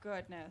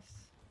goodness.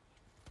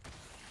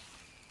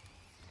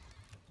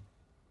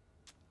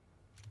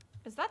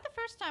 Is that the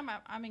first time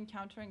I'm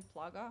encountering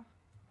Plaga?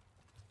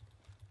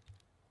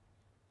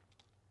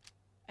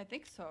 I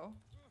think so.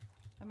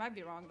 I might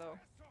be wrong though.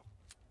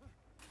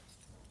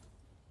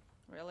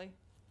 Really?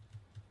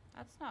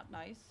 That's not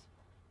nice.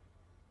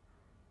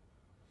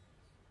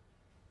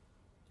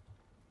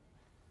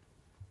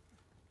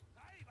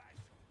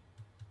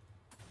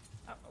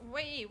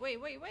 Wait.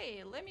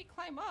 Let me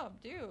climb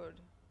up, dude.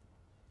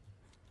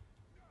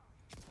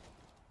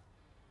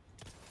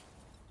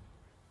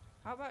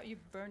 How about you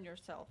burn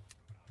yourself?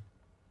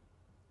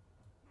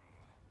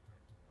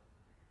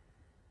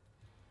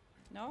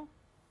 No?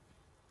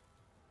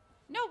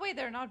 No way,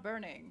 they're not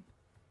burning.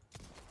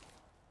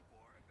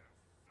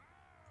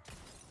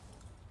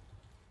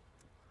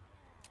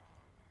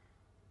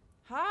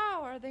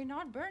 How are they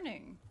not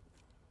burning?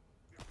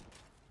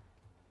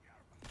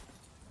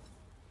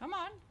 Come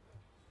on.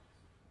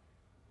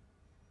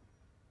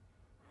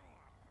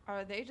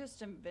 Are they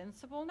just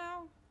invincible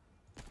now?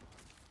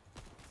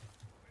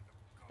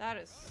 That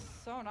is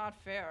so not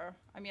fair.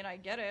 I mean, I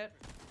get it.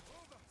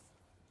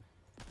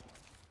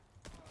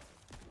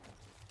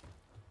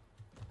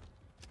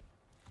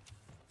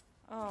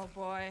 Oh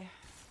boy.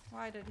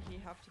 Why did he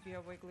have to be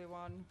a wiggly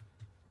one?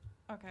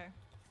 Okay.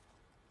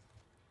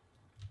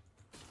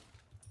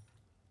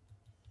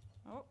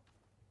 Oh.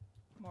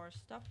 More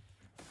stuff.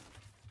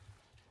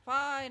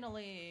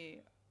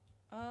 Finally!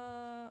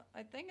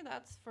 I think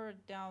that's for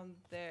down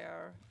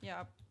there.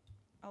 Yeah.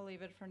 I'll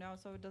leave it for now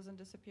so it doesn't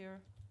disappear.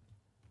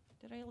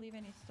 Did I leave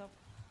any stuff?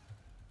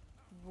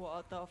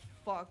 What the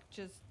fuck?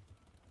 Just...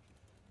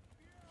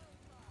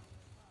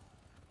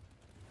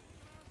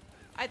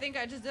 I think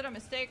I just did a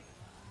mistake.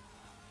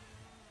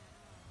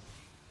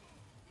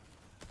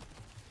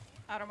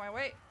 Out of my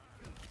way.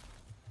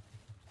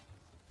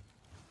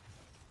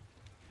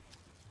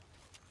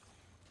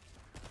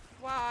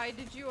 Why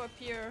did you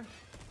appear?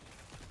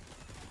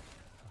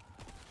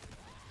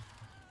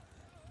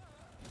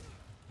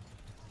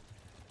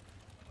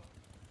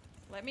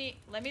 Let me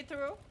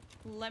through.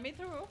 Let me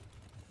through.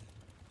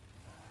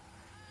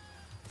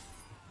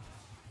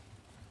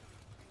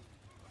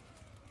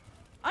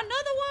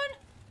 Another one?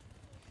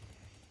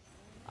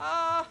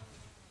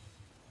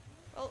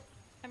 Well,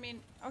 I mean,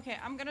 okay,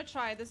 I'm gonna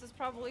try. This is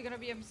probably gonna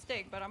be a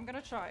mistake, but I'm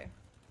gonna try.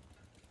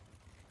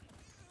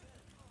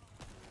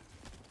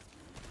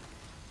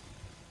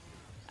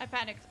 I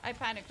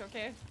panicked,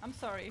 okay? I'm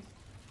sorry.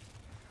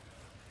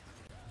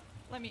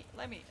 Let me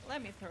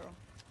through.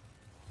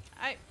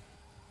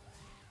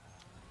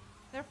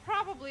 They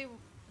probably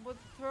would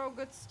throw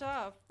good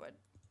stuff, but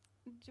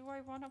do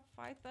I want to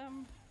fight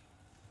them?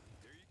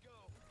 There you go.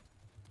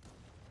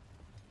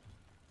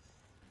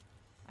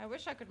 I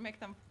wish I could make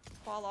them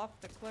fall off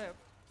the cliff.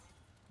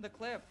 The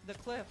cliff.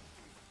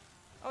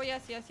 Oh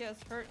yes, yes, yes,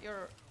 hurt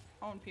your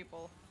own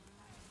people.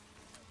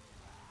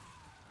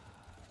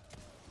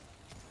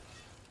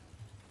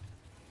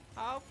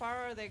 How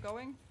far are they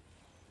going?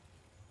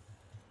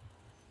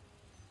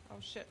 Oh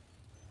shit.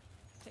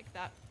 Take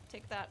that,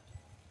 take that.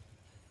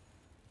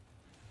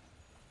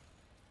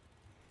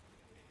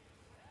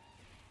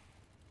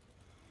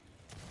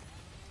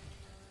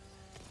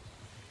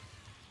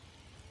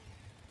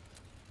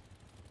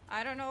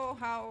 I don't know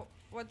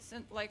what's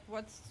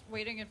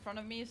waiting in front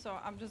of me, so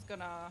I'm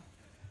gonna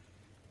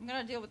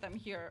deal with them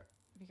here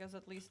because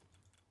at least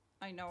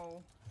I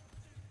know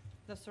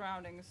the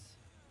surroundings.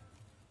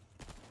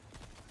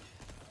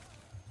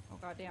 Oh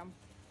goddamn.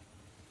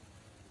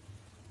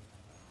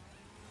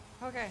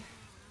 Okay.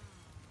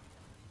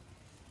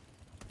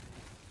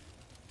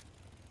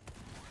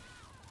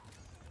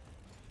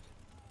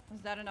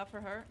 Is that enough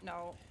for her?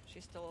 No,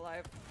 she's still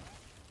alive.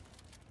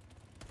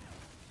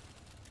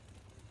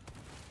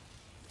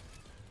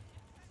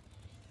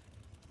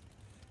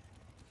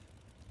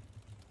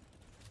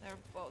 They're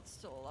both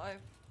still alive.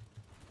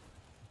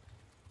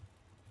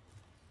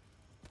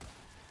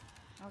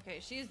 Okay,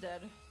 she's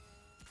dead.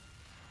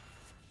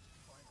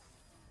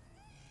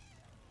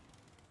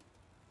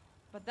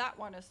 But that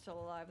one is still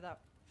alive.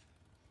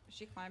 Is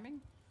she climbing?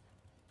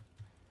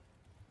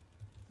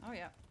 Oh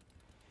yeah.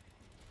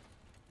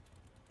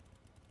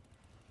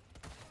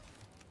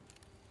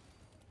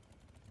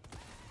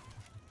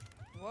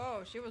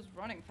 Whoa, she was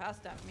running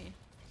fast at me.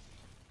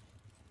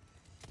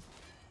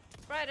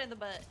 Right in the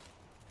butt.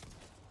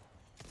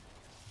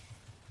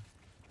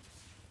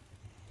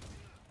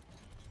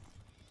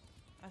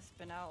 A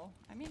spinel.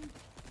 I mean,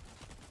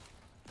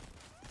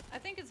 I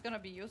think it's gonna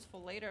be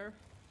useful later.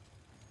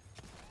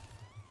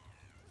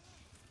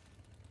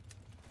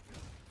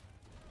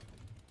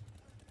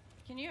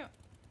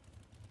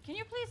 Can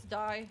you please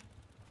die?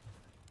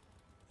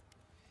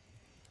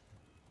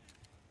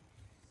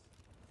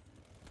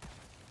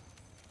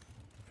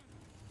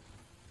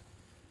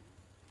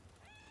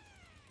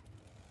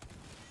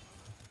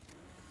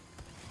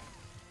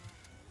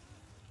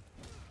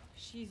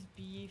 She's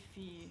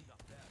beefy. Not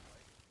bad,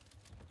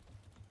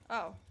 right?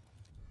 Oh,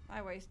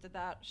 I wasted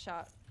that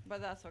shot,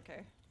 but that's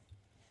okay.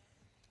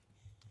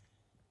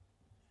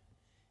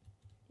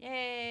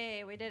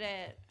 Yay, we did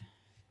it.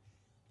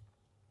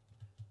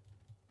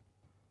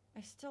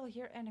 I still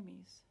hear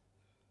enemies.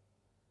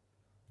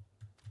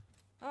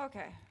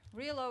 Okay,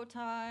 reload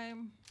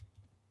time.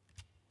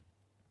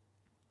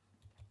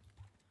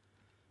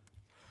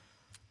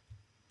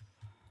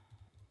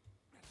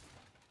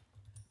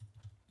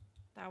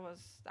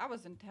 That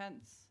was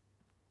intense.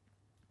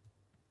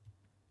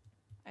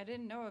 I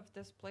didn't know if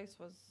this place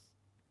was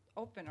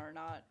open or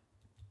not.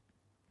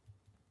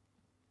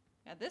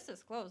 Yeah, this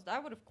is closed. I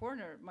would have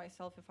cornered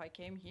myself if I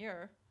came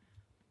here.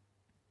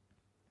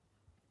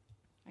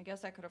 I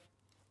guess I could have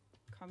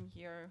come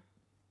here.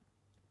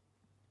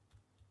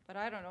 But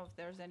I don't know if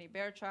there's any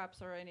bear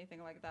traps or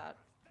anything like that.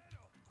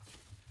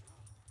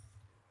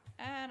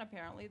 And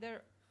apparently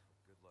there...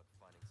 Good luck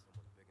finding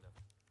someone big enough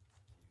to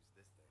use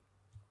this thing.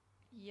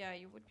 Yeah,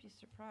 you would be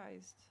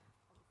surprised.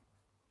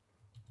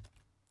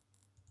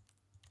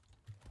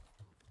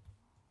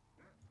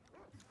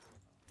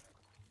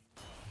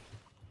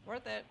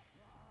 Worth it.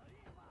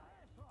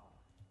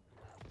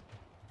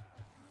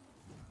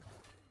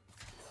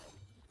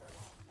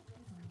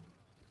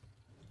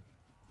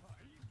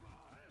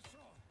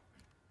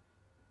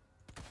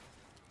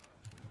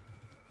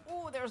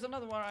 Oh, there's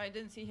another one. I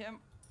didn't see him.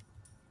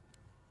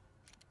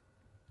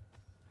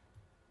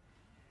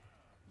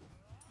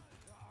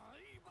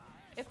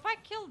 If I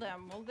kill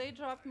them, will they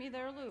drop me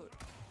their loot?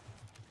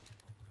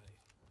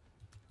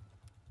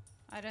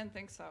 I didn't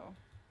think so.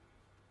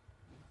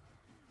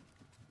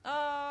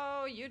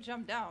 Oh, you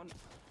jumped down.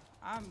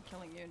 I'm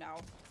killing you now.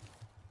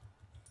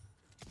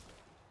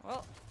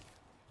 Well,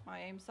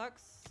 my aim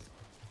sucks.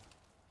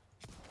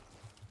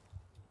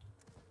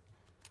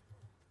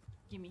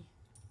 Gimme.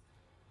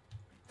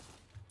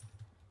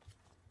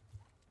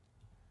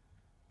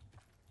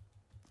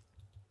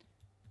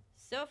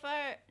 So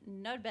far,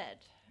 not bad.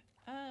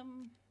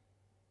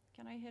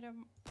 Can I hit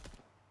him?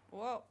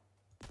 Whoa.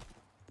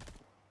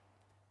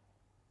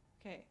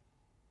 Okay.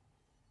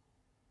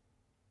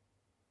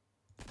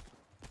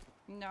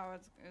 No,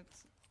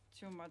 it's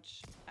too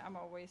much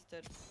ammo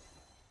wasted.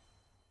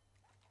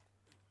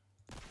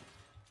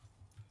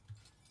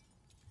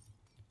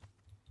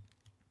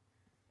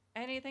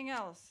 Anything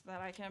else that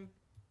I can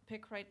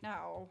pick right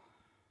now?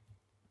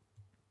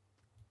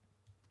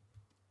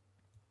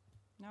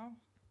 No?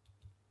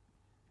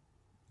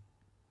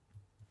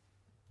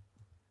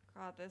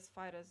 God, this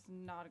fight is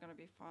not gonna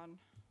be fun.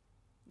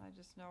 I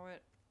just know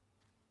it.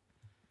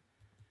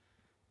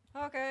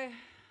 Okay.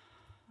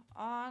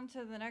 On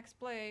to the next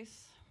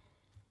place.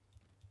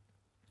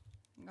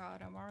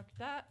 Gotta mark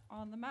that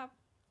on the map.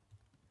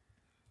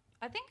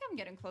 I think I'm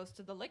getting close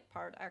to the lake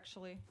part,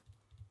 actually.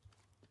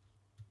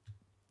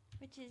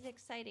 Which is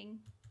exciting.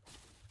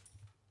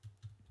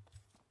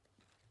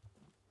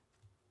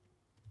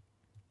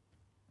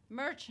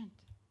 Merchant.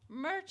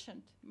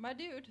 Merchant. My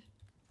dude.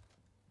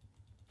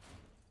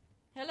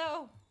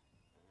 Hello.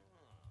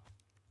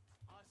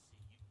 I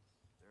see you.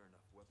 There are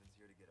enough weapons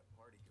here to get a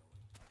party going.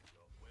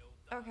 Well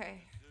done.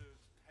 Okay.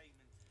 Deserves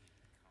payment in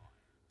kind.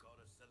 Got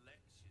a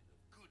selection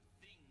of good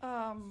things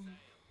on sale.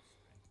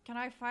 Can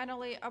I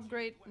finally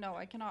upgrade? No,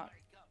 I cannot.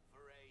 Make up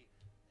for a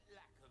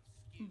lack of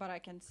skill. But I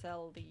can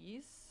sell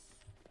these.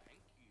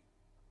 Thank you.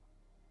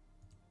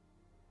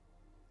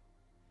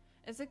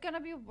 Is it gonna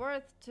be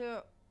worth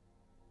to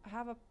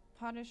have a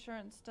Punisher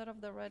instead of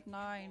the Red 9?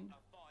 Want a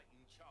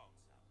fighting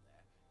chance out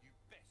there, you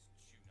best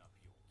tune up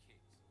your kit.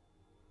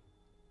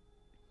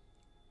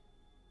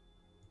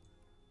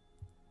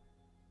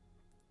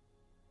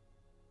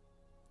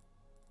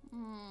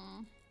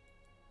 Hmm.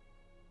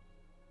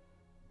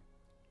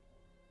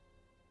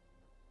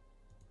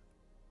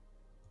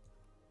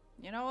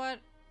 You know what?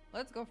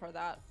 Let's go for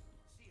that.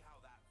 See how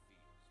that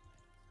feels, mate.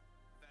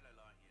 A fella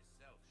like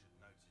yourself should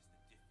notice the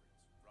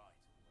difference right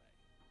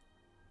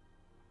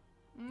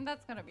away.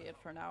 That's gonna be it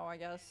for now, I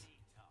guess.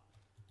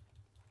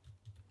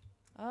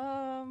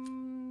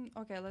 Anytime.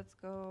 Okay, let's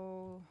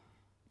go.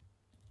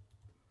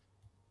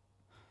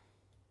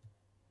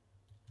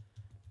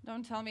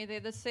 Don't tell me they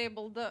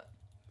disabled the...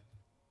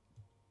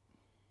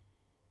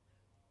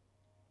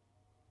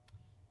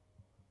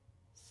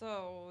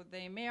 So,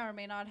 they may or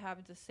may not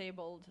have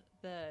disabled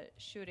the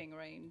shooting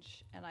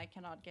range, and I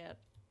cannot get...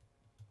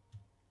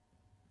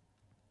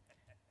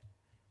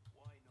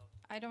 Why not?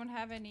 I don't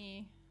have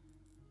any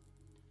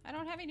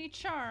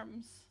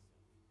charms.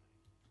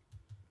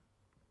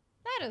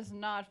 That is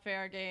not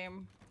fair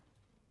game.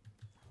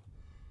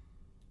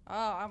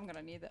 Oh, I'm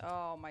gonna need the...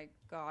 Oh my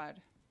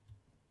god.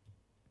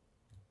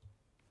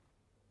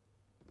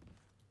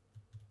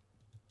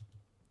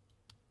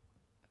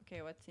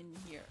 Okay, what's in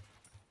here?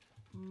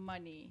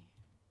 Money.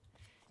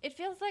 It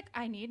feels like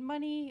I need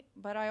money,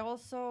 but I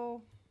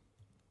also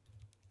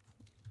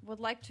would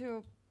like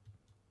to...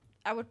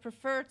 I would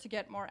prefer to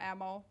get more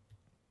ammo.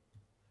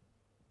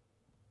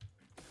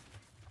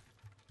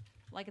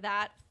 Like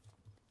that.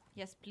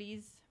 Yes,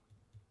 please.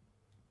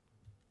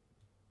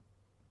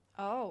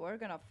 Oh, we're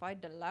gonna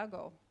fight the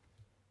Lago.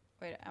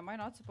 Wait, am I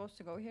not supposed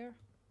to go here?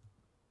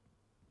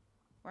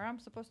 Where am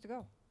I supposed to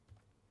go?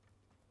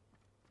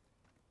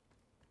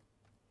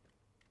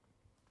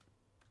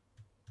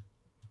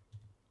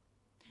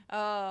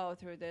 Oh,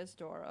 through this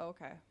door.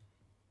 Okay.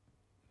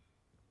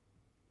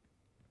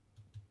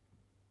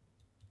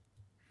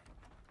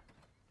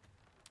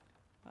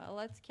 Well,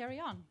 let's carry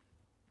on.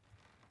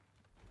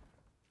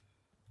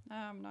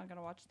 I'm not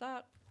gonna watch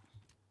that.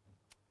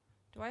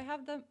 Do I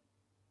have the...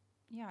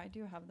 Yeah, I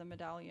do have the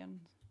medallion.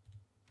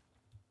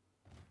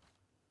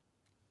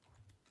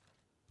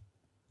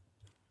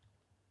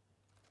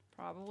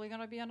 Probably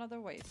gonna be another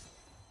waste.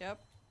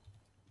 Yep.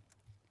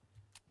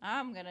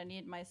 I'm gonna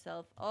need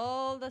myself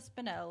all the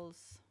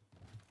spinels.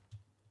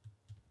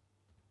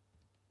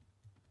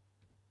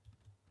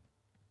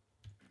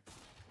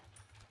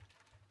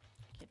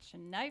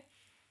 Fashion knife.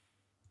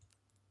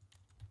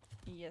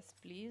 Yes,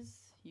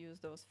 please. Use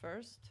those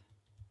first.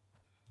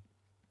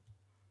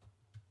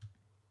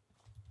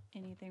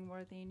 Anything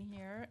worthy in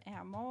here?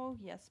 Ammo?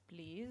 Yes,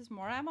 please.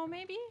 More ammo,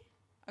 maybe?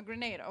 A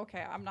grenade.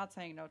 Okay, I'm not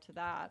saying no to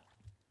that.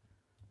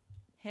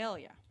 Hell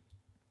yeah.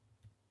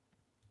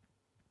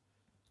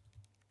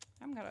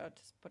 I'm gonna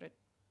just put it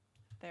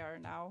there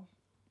now.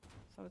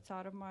 So it's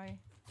out of my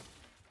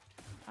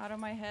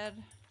head.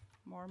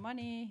 More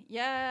money.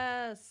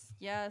 Yes!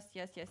 Yes,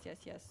 yes, yes, yes,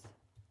 yes.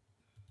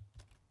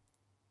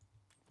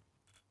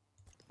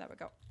 There we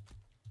go.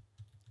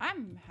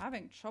 I'm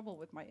having trouble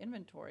with my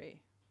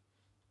inventory.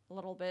 A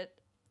little bit.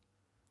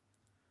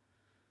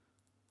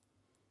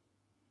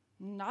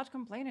 Not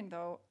complaining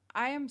though.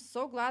 I am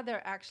so glad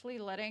they're actually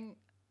letting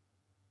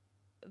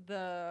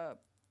the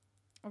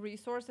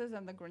resources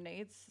and the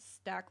grenades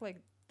stack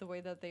like the way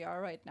that they are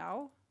right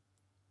now.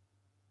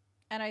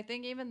 And I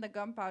think even the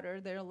gunpowder,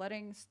 they're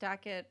letting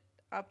stack it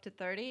up to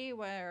 30,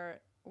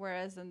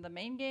 whereas in the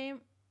main game,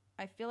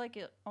 I feel like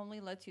it only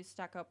lets you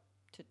stack up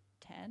to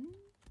 10,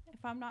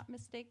 if I'm not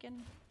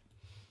mistaken.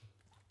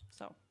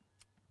 So,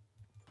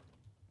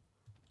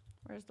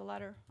 where's the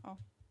ladder? Oh.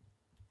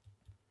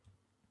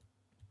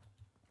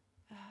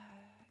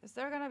 Is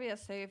there gonna be a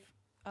save,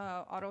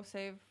 auto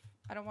save?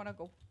 I don't want to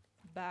go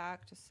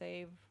back to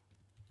save.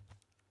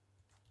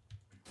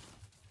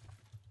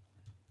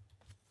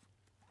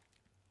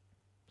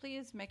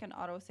 Please make an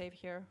auto save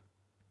here.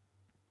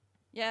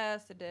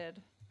 Yes, it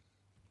did.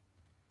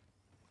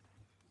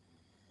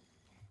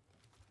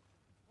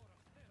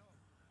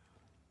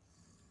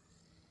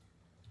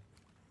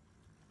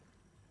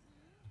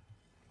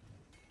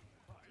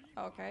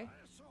 Okay.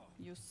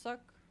 You suck.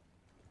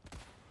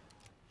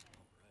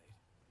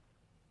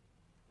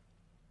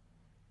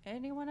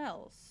 Anyone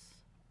else?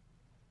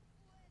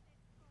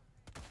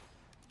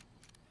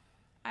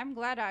 I'm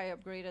glad I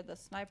upgraded the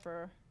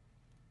sniper.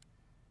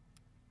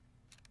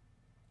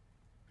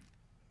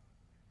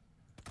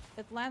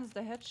 It lands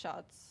the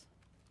headshots.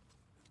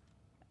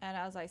 And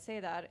as I say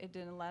that, it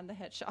didn't land the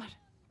headshot.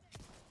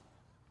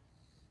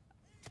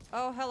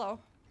 Oh, hello.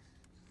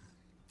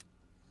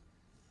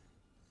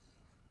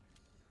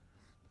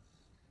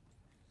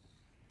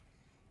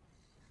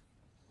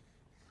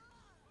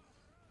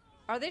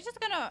 Are they just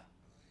gonna...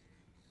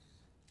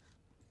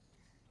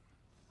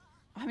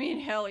 I mean,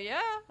 hell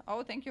yeah.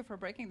 Oh, thank you for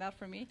breaking that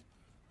for me.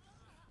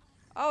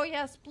 Oh,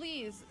 yes,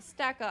 please.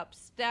 Stack up,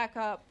 stack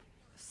up,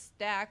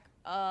 stack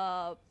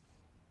up.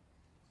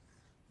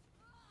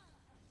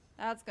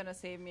 That's gonna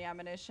save me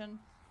ammunition.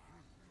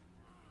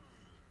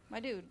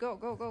 My dude, go,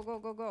 go, go, go,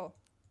 go, go.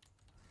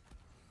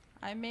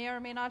 I may or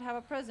may not have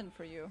a present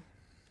for you.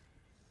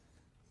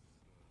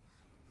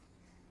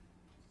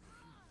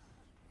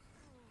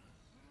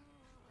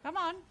 Come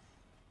on.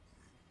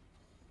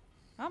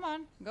 Come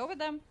on, go with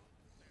them.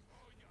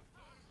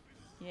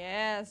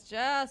 Yes,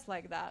 just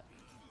like that.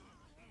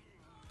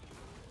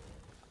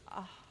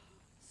 Ah,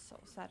 so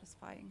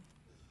satisfying.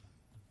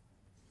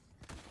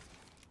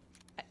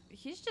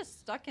 He's just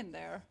stuck in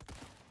there.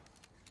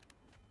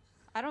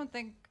 I don't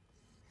think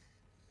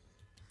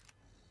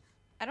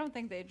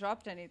they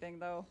dropped anything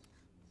though.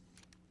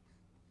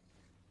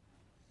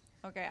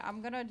 Okay,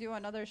 I'm gonna do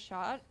another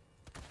shot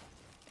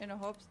in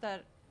hopes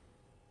that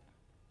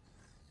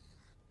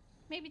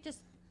maybe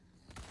just...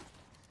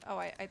 Oh,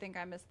 I think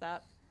I missed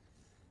that.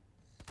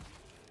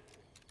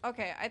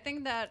 Okay, I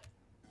think that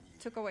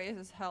took away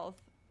his health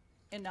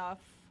enough.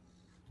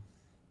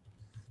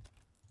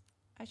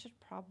 I should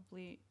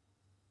probably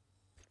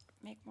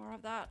make more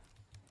of that.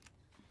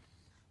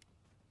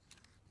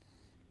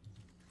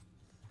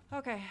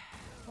 Okay,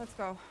 let's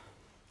go.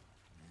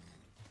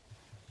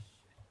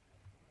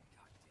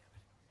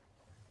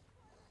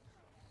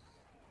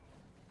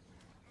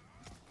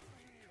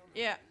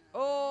 Yeah.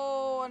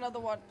 Oh, another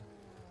one.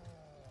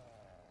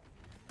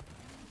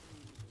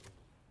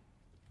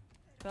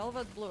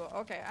 Velvet blue.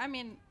 Okay, I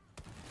mean,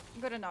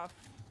 good enough.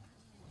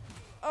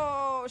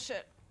 Oh,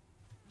 shit.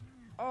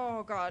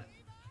 Oh, God.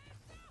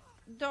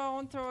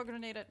 Don't throw a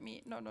grenade at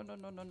me. No, no, no,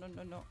 no, no, no,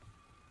 no, no.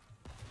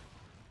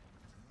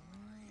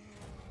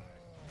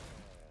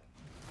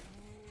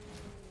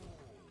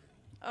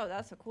 Oh,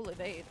 that's a cool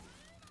evade.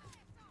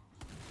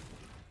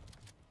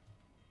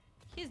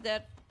 He's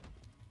dead.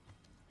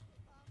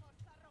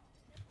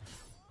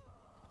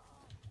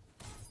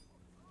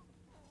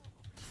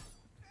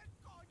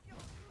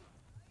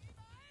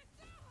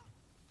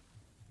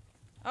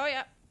 Oh,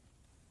 yeah.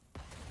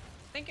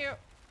 Thank you.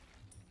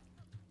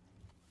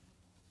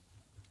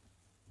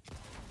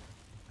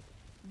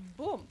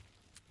 Boom.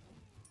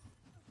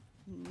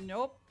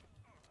 Nope.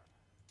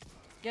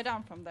 Get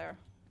down from there.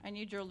 I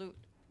need your loot.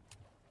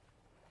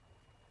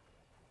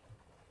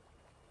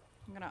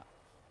 I'm gonna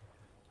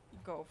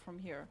go from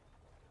here.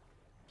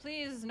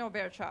 Please, no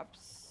bear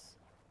traps.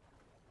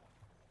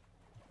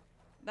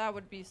 That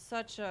would be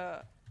such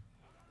a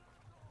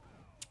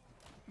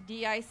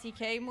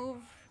DICK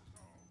move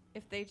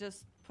if they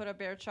just put a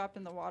bear trap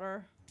in the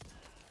water.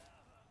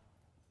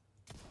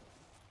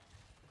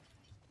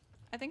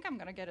 I think I'm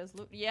gonna get his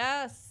loot.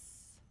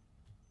 Yes!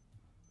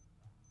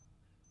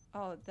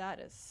 Oh, that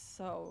is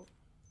so...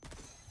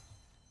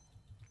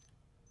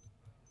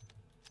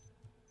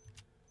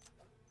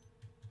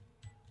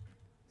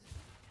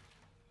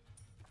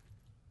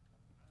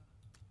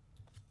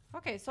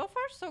 Okay, so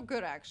far so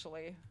good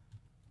actually.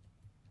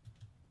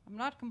 I'm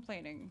not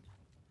complaining.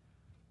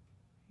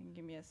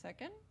 Give me a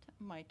second.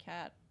 My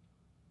cat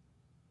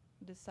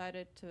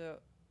decided to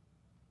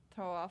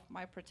throw off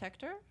my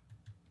protector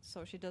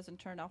so she doesn't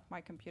turn off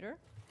my computer.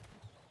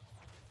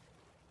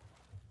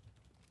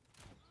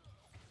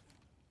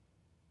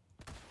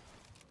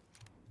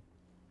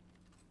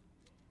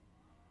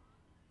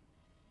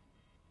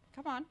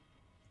 Come on.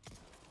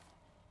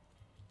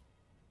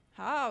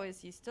 How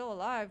is he still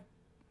alive?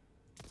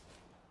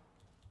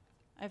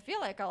 I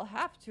feel like I'll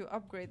have to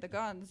upgrade the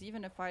guns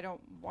even if I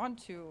don't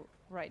want to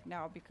right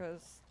now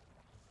because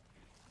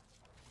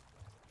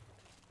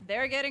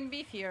they're getting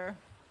beefier.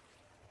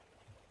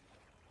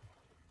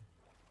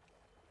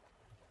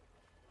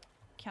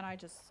 Can I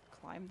just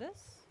climb this?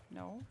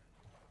 No.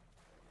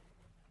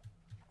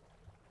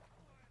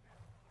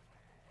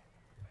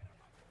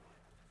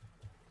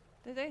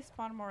 Did they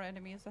spawn more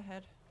enemies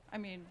ahead? I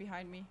mean,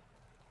 behind me.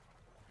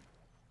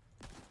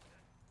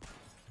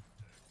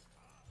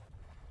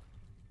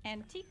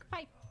 Antique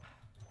pipe.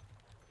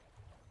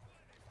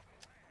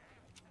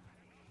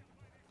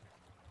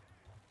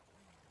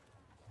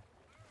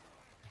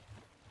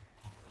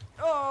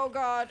 Oh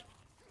god.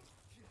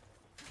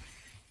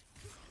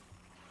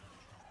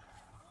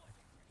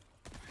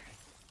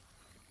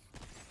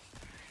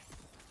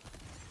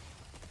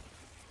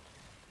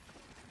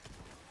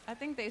 I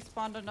think they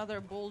spawned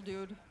another bull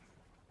dude.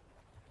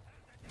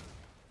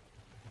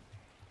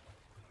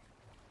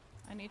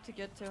 I need to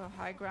get to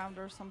high ground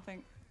or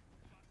something.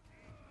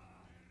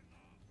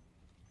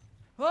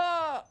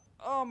 Oh!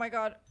 Oh my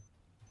god.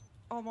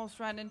 Almost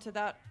ran into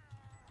that.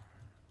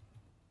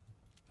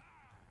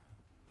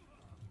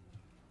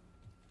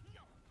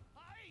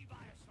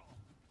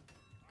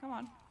 Come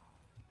on.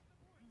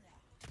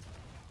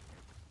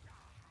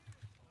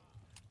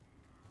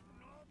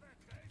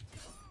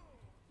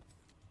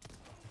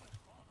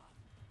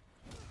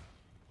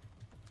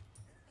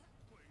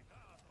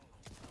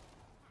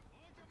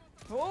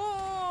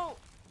 Oh!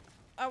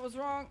 I was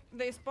wrong.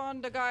 They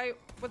spawned the guy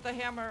with the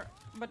hammer,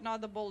 but not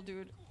the bull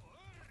dude.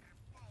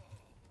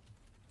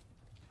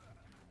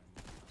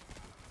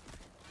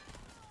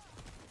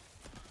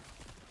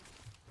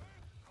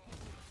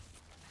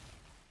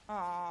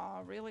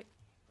 Aw, really?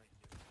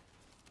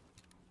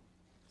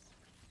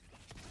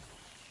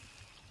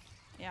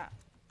 Yeah.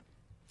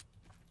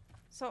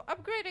 So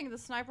upgrading the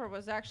sniper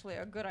was actually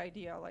a good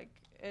idea. Like,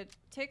 it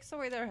takes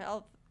away their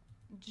health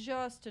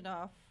just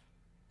enough.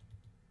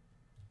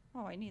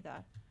 Oh, I need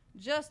that.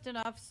 Just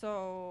enough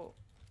so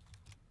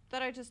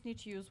that I just need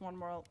to use one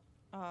more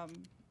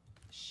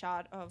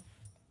shot of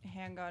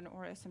handgun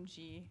or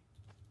SMG.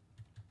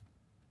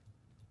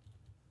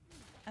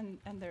 And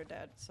they're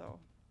dead, so.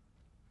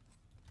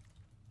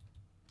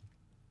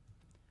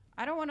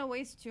 I don't want to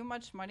waste too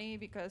much money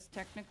because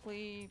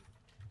technically,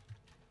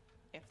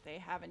 if they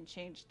haven't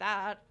changed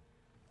that,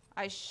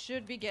 I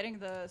should be getting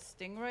the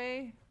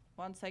Stingray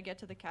once I get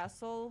to the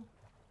castle.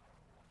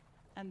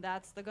 And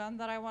that's the gun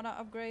that I want to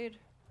upgrade,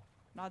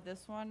 not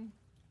this one.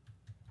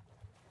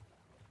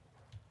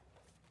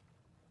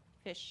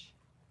 Fish.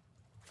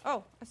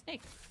 Oh, a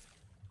snake.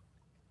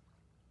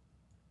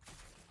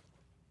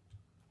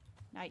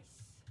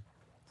 Nice.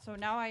 So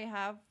now I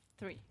have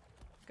 3.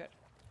 Good.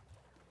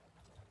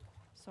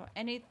 So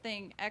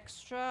anything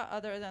extra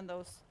other than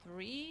those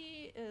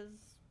 3 is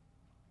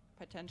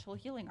potential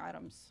healing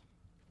items.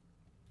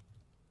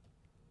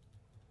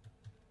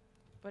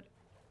 But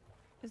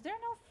is there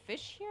no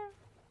fish here?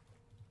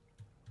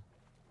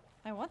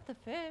 I want the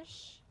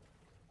fish.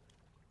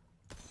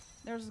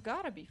 There's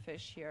gotta be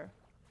fish here.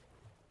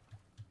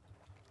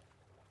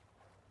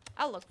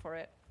 I'll look for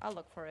it. I'll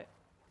look for it.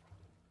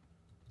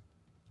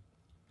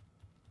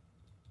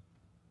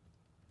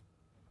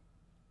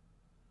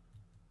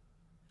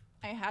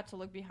 I had to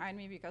look behind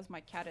me because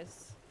my cat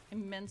is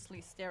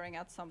immensely staring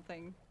at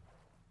something.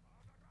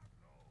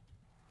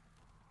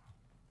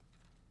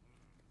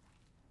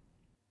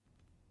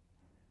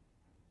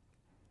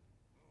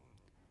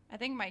 I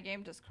think my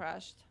game just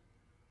crashed.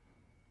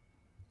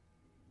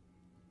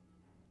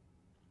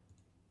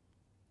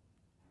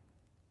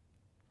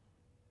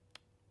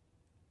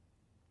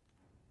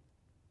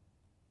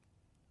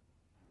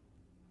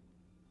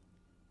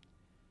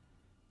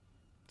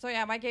 So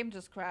yeah, my game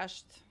just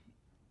crashed.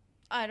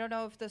 I don't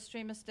know if the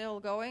stream is still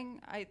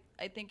going. I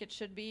think it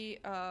should be,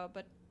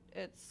 but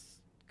it's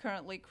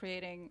currently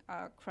creating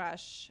a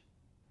crash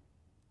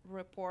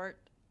report,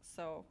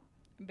 so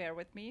bear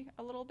with me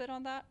a little bit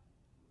on that.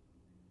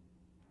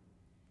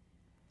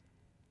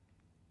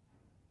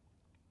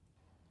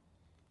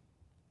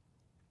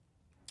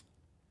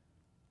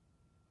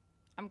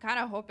 I'm kind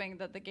of hoping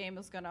that the game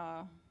is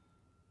gonna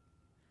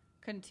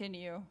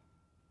continue,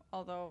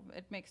 although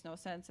it makes no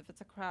sense. If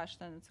it's a crash,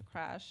 then it's a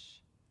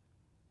crash.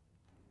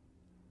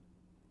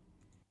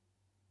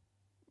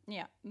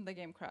 Yeah, the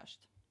game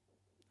crashed.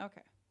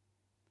 Okay.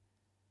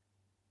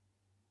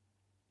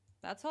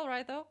 That's all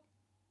right though.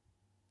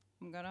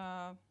 I'm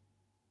gonna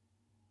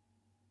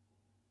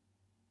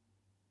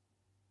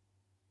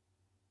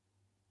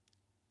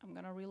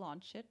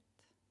relaunch it.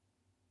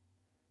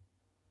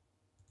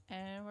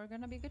 And we're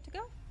gonna be good to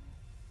go.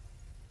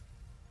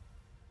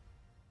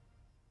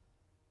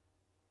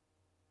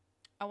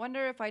 I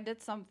wonder if I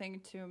did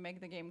something to make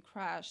the game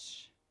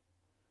crash.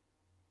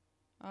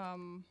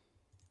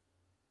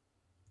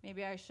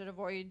 Maybe I should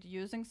avoid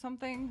using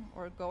something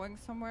or going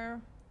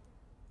somewhere.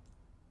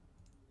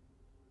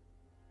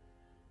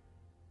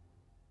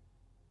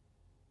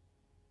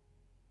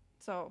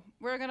 So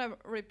we're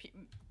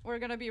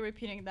gonna be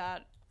repeating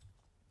that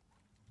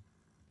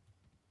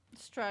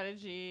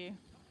strategy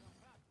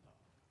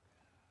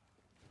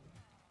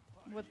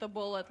with the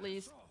bull at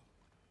least.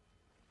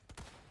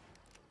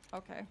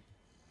 Okay.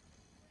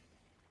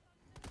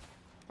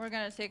 We're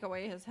gonna take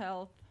away his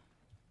health.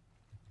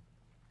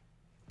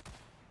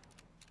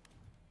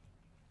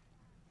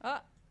 Oh,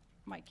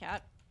 my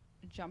cat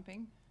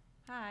jumping.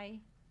 Hi.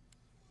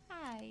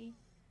 Hi.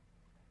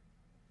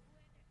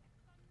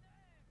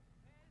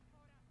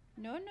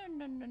 No, no,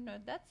 no, no, no.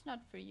 That's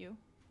not for you.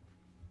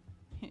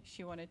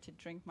 She wanted to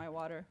drink my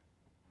water.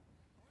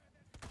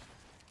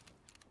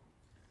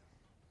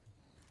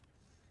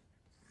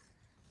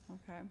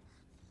 Okay.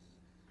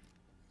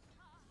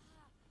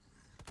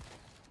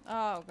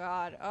 Oh,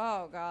 God.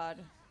 Oh,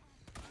 God.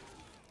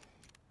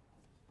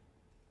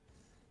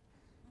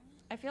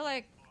 I feel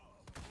like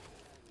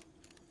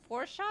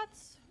 4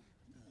 shots?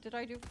 Did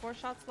I do 4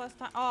 shots last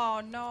time?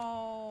 Oh,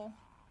 no.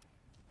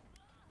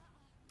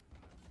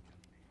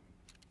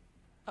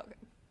 Okay.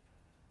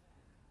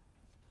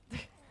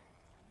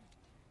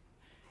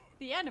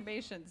 The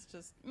animation's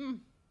just...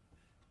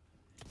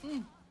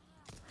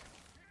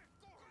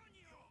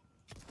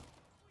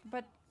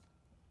 But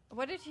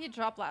what did he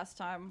drop last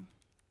time?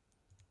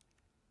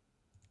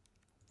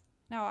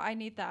 No, I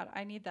need that.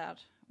 I need that.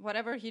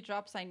 Whatever he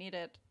drops, I need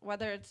it.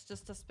 Whether it's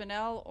just a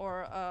spinel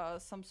or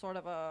some sort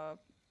of a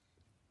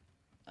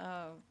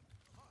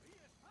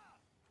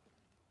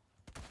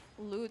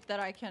loot that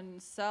I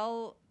can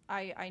sell,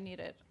 I need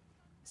it.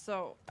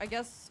 So I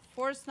guess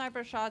 4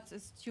 sniper shots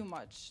is too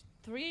much.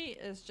 3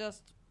 is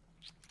just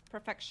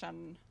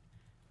perfection.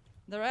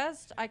 The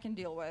rest I can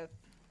deal with.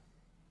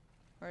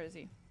 Where is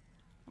he?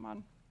 Come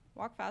on,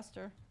 walk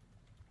faster.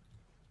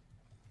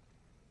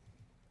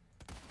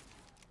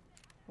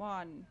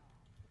 1,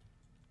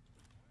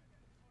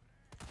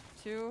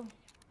 2,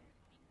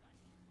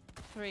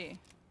 3.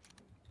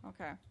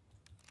 Okay.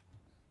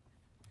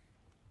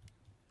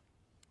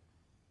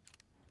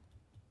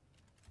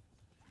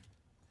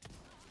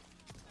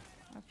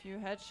 A few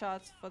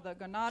headshots for the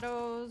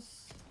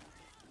Ganados.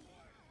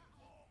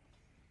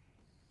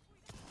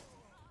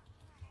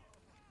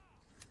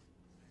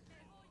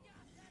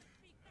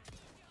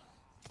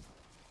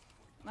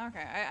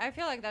 Okay, I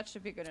feel like that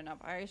should be good enough.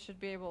 I should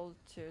be able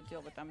to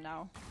deal with them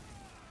now.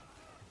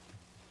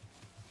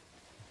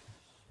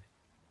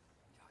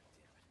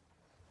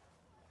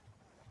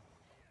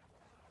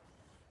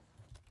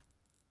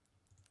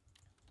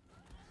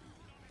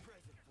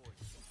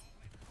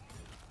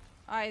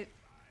 I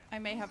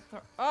may have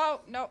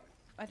oh, no.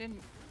 I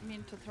didn't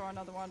mean to throw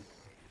another one.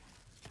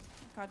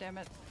 God damn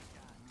it.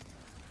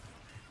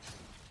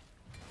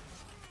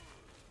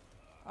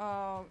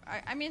 Oh,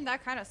 I mean,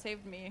 that kind of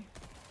saved me.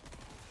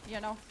 You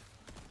know?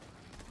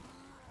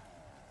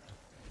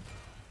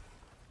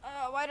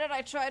 Why did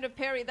I try to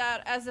parry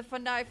that as if a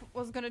knife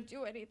was gonna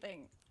do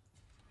anything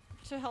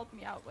to help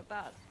me out with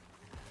that?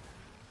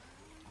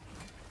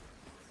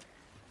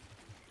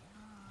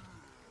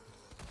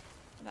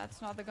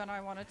 That's not the gun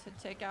I wanted to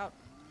take out.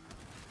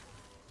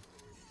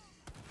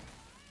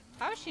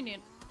 How is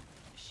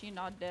she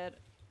not dead?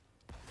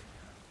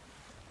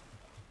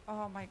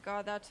 Oh my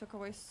god, that took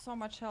away so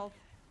much health.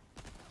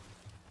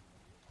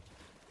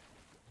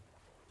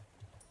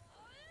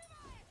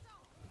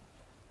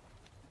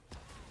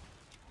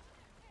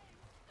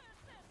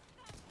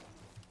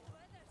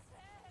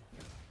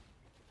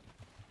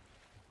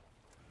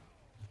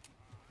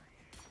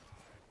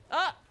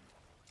 Ah!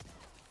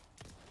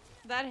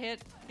 That hit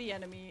the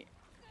enemy.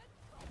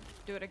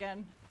 Do it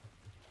again.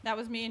 That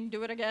was mean.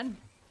 Do it again.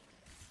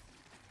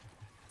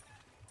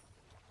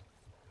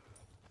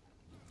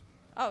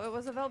 Oh, it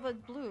was a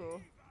velvet blue.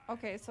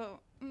 Okay, so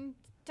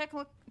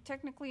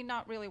technically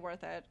not really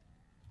worth it.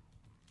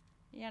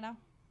 You know?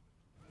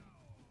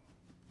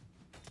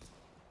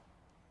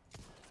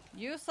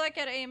 You suck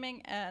at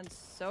aiming, and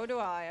so do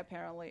I,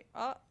 apparently.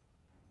 Oh.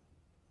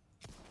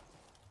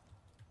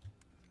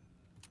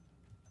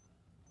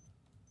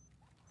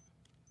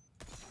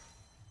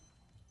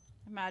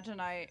 Imagine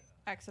I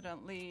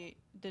accidentally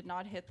did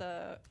not hit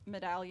the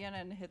medallion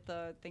and hit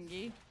the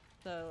thingy,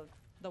 the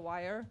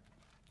wire,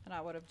 and I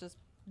would have just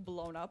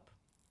blown up.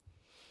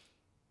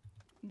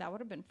 That would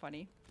have been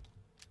funny.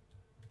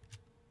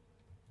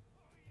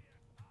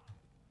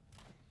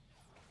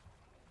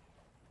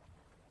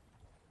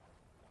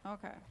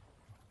 Okay.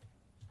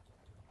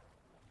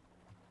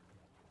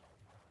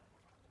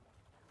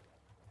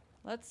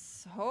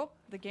 Let's hope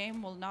the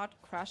game will not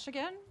crash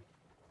again.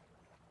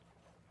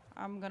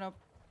 I'm gonna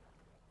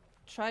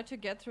try to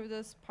get through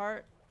this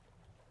part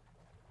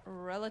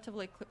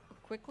relatively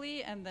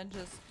quickly and then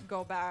just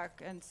go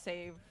back and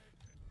save.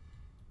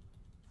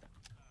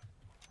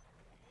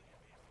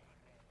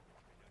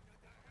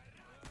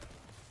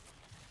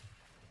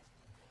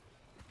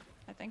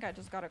 I think I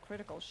just got a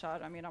critical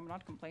shot. I mean, I'm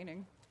not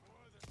complaining.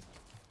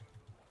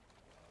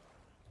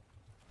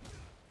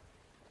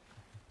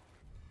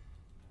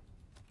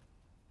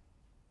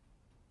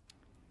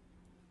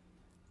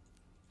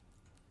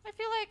 I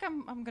feel like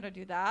I'm gonna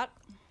do that.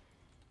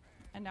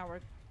 And now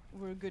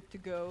we're good to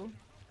go.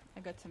 I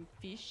got some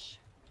fish.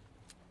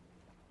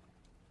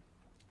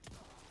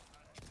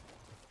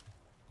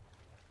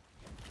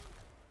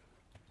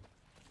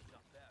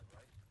 Not bad,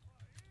 right?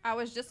 I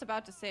was just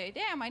about to say,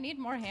 damn, I need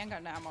more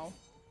handgun ammo.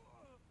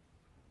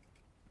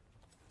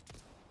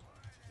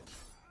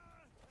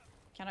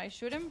 Can I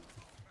shoot him?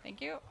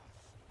 Thank you.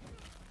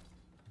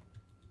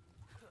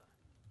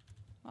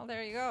 Well,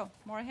 there you go.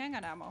 More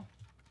handgun ammo.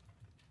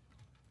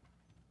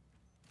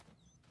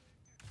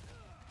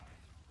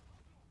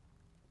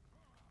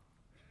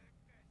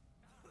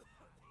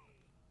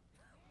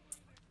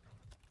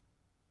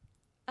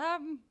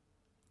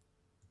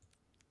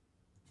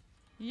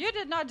 You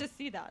did not just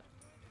see that.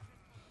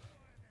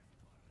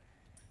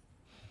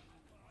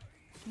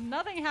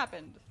 Nothing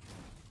happened.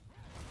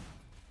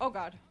 Oh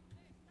God.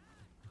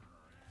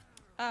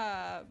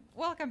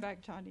 Welcome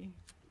back, Johnny.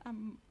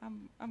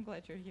 I'm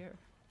glad you're here.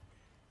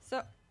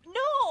 So no,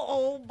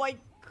 oh my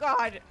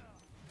God.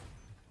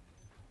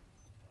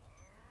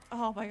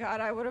 Oh my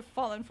God, I would have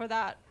fallen for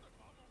that.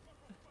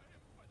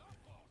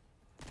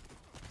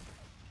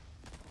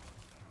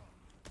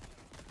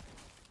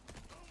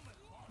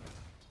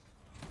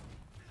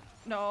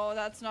 No,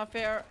 that's not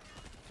fair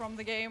from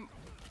the game.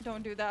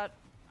 Don't do that.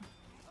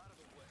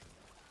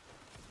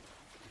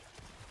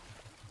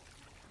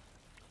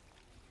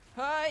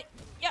 Hi.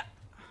 Yeah.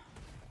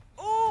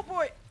 Oh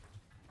boy.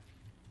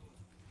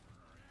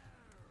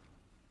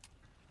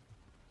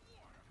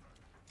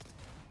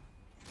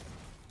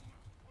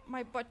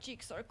 My butt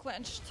cheeks are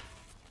clenched.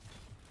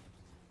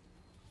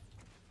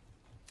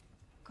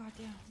 God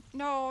damn.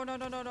 No, no,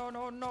 no, no, no,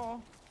 no,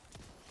 no.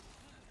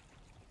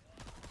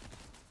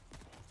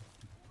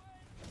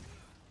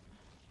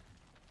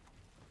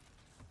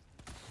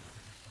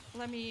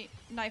 Let me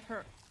knife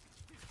her.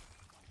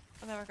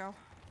 Oh, there we go.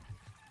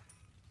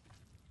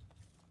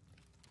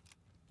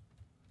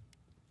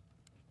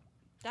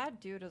 That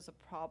dude is a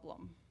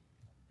problem.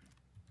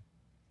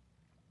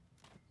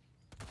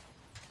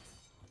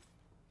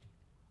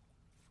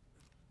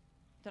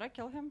 Did I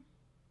kill him?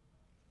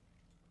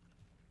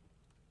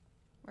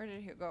 Where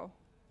did he go?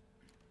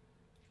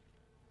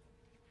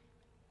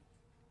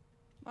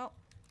 Well,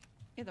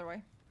 either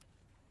way.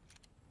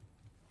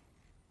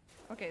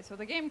 Okay, so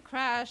the game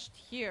crashed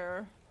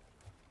here.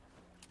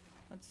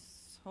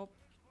 Let's hope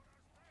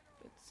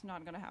it's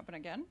not gonna happen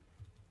again.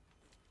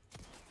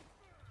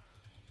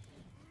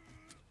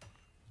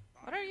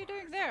 What are you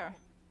doing there?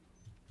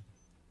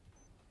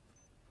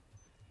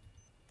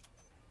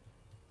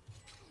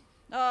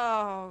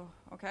 Oh,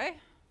 okay.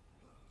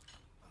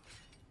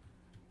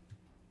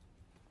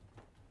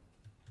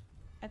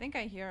 I think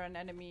I hear an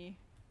enemy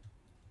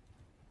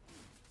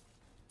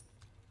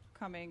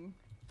coming.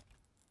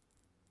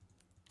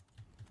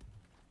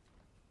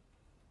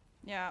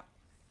 Yeah,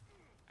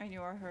 I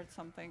knew I heard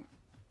something.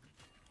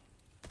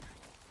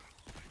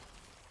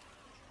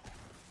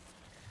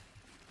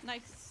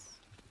 Nice.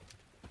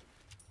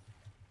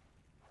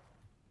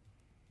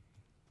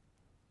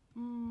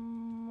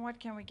 What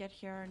can we get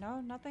here? No,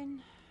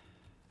 nothing.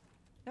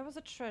 There was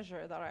a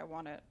treasure that I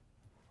wanted.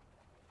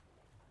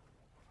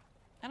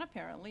 And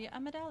apparently a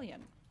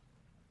medallion.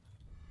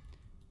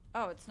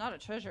 Oh, it's not a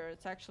treasure.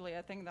 It's actually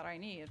a thing that I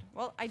need.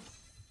 Well,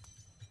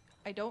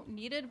 I don't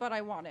need it, but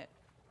I want it.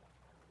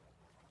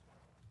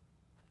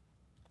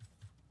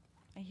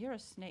 I hear a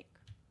snake.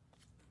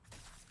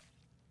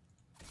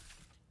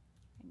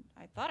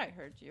 I thought I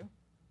heard you.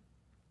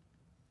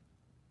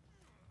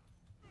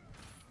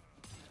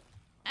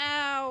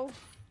 Ow!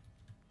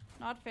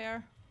 Not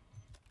fair.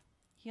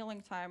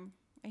 Healing time.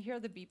 I hear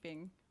the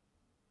beeping.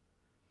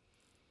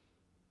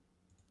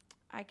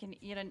 I can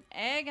eat an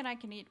egg and I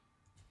can eat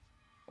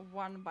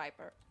one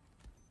viper.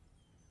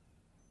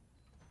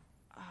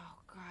 Oh,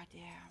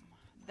 goddamn.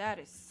 That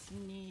is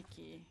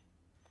sneaky.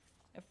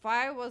 If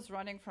I was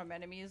running from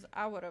enemies,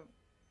 I would have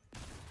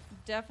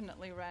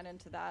definitely ran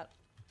into that.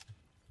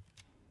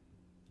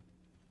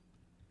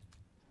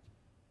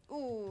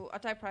 Ooh, a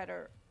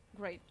typewriter.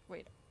 Great.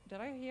 Wait, did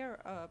I hear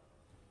a...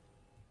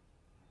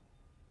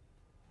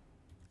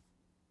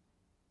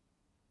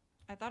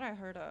 I thought I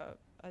heard a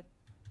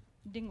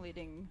dingly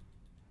ding.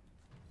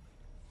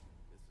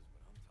 This is what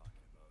I'm talking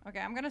about. Okay,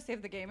 I'm gonna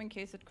save the game in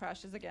case it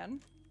crashes again.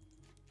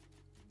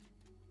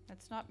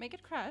 Let's not make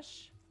it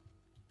crash.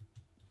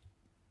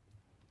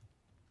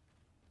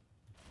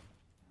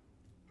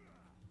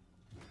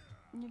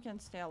 You can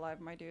stay alive,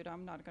 my dude.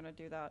 I'm not gonna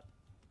do that.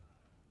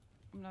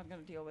 I'm not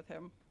gonna deal with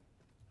him.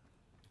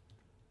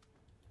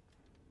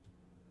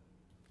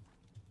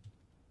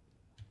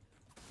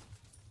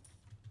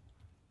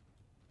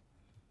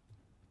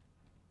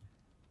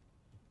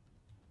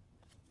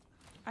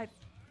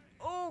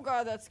 Oh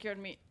god, that scared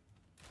me.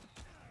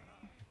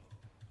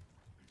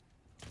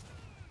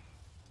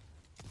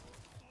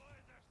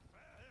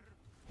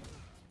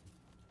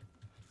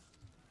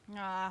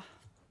 Ah.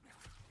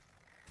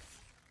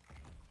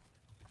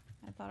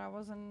 I thought I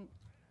wasn't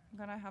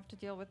gonna have to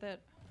deal with it.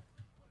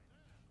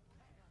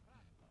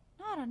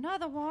 Not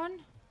another one.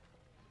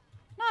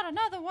 Not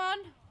another one.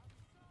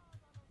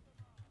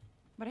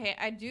 But hey,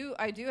 I do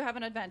have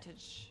an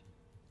advantage.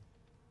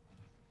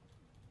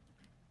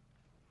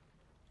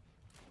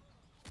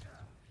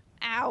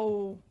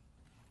 Ow.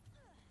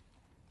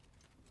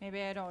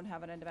 Maybe I don't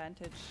have an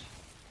advantage.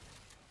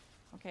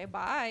 Okay,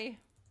 bye.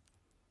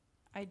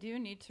 I do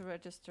need to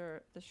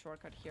register the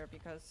shortcut here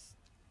because...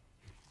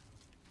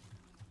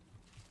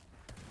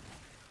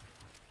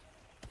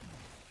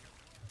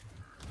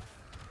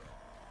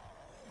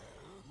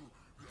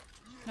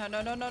 No,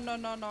 no, no, no, no,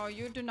 no, no.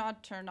 You do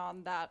not turn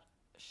on that.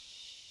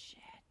 Shit.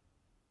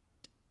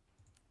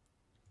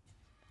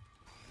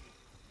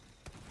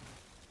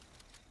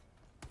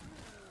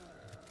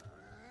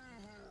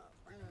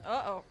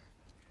 Uh-oh.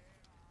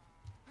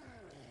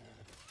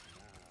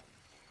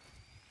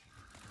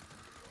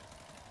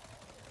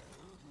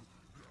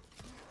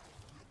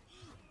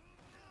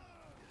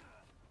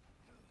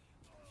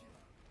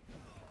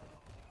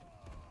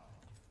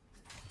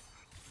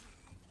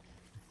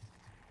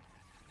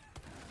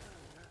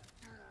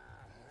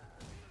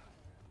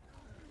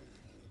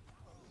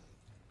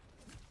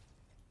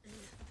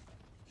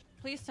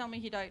 Please tell me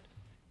he died.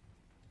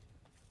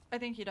 I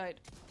think he died.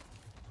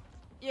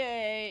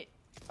 Yay.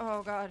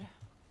 Oh, God.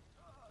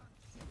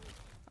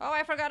 Oh,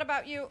 I forgot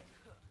about you.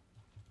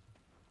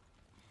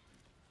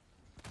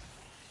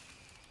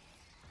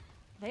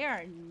 They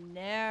are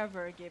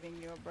never giving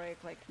you a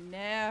break. Like,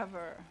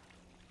 never.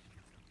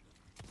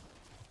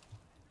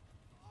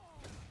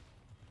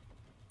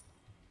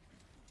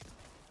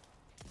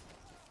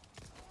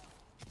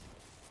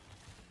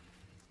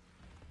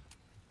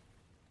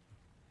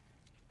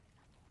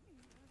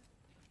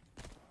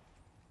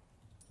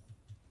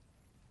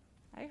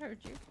 I heard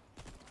you.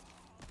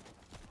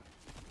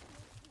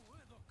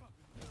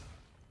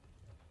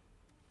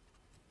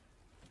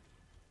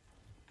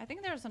 I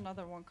think there's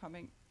another one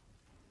coming.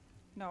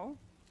 No?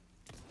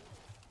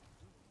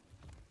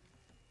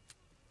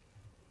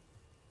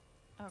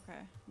 Okay,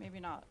 maybe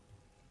not.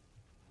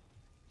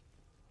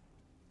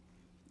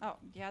 Oh,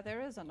 yeah,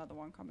 there is another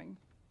one coming.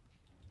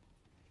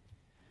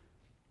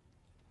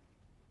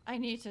 I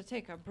need to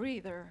take a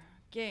breather.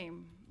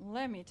 Game,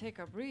 let me take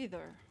a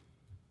breather.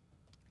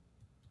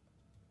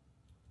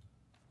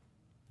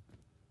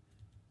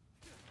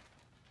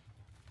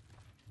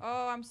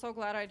 Oh, I'm so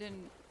glad I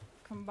didn't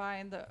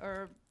combine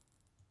the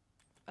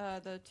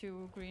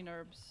two green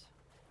herbs.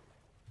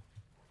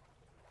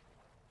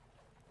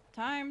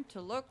 Time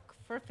to look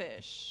for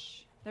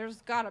fish.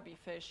 There's gotta be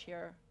fish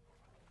here.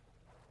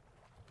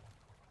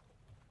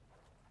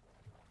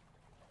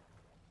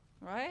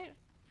 Right?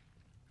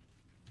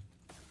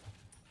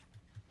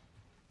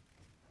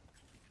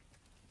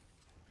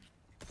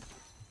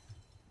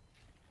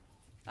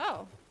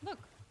 Oh, look.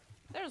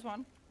 There's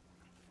one.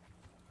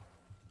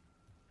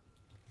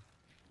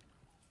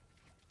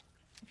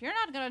 If you're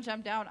not gonna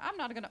jump down, I'm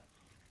not gonna...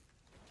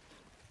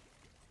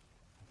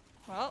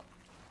 Well,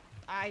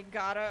 I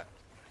gotta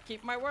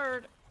keep my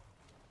word.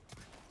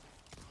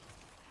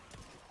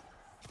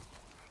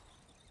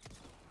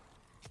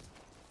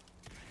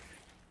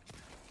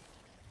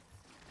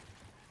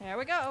 There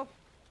we go.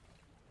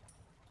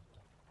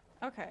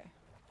 Okay.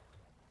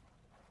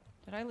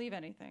 Did I leave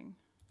anything?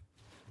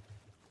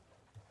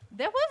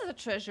 There was a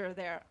treasure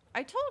there.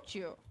 I told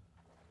you.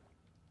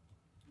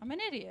 I'm an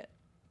idiot.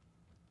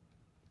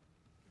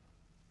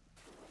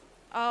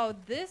 Oh,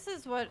 this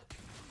is what...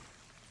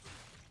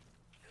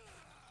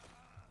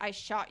 I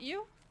shot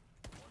you?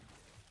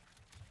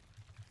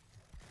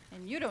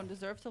 And you don't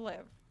deserve to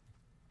live.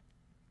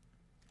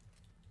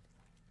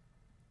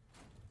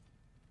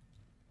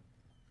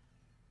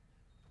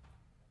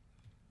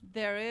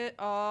 There is...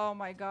 Oh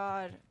my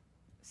god.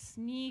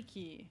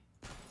 Sneaky.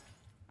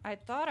 I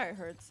thought I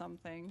heard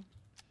something.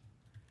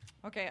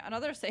 Okay,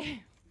 another save.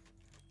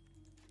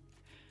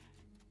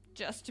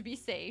 Just to be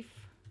safe.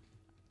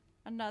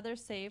 Another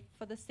save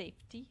for the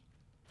safety.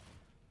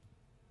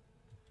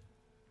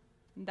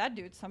 And that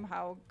dude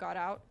somehow got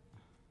out.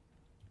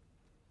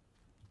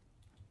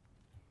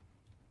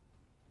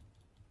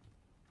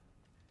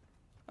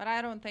 But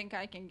I don't think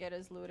I can get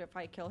his loot if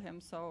I kill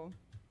him, so...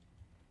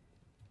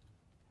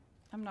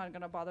 I'm not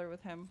gonna bother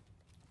with him.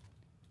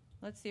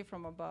 Let's see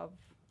from above.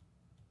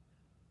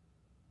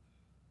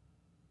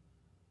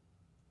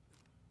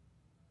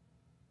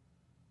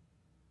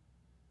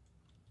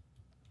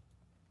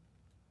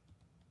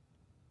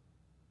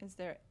 Is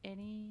there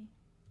any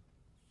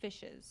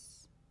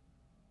fishes?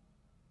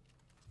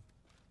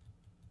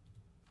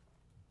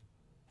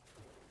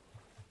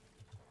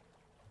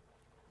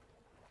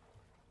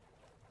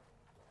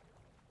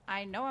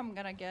 I know I'm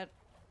gonna get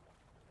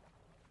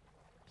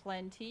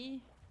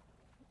plenty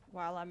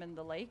while I'm in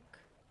the lake.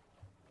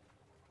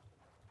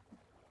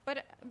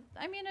 But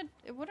I mean,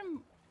 it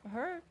wouldn't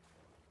hurt.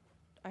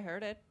 I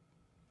heard it.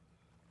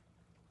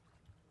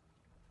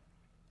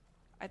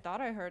 I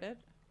thought I heard it.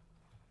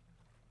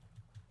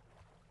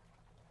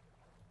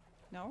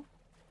 No?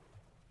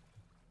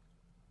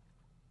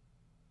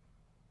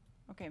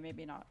 Okay,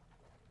 maybe not.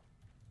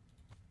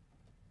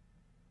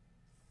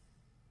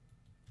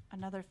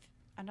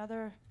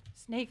 Another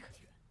snake.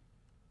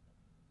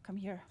 Come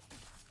here.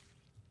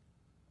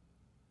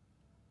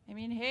 I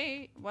mean,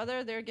 hey,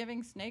 whether they're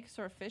giving snakes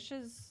or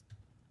fishes,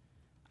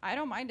 I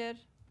don't mind it.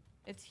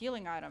 It's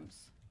healing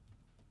items.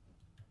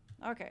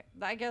 Okay,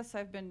 I guess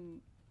I've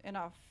been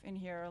enough in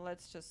here.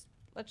 Let's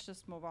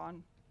just move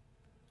on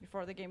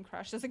before the game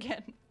crashes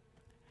again.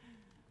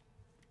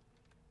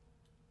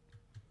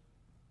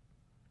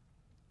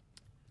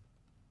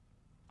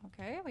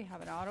 Okay, we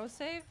have an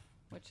autosave,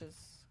 which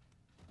is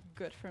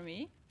good for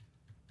me.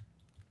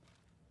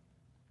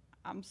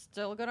 I'm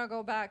still gonna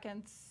go back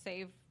and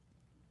save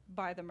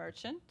by the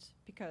merchant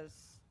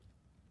because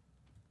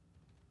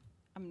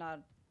I'm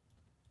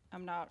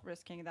not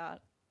risking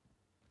that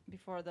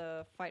before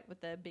the fight with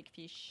the big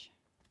fish.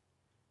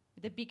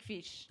 The big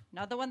fish,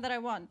 not the one that I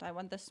want. I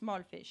want the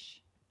small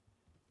fish.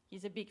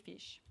 He's a big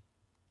fish.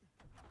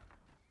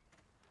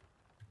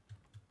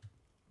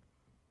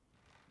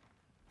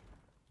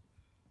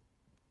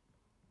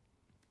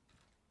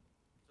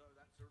 So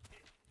that's a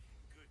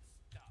good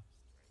stuff,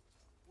 stranger.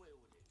 Well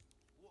then,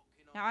 what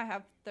can Now I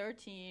have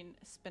 13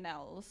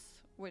 spinels,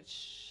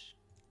 which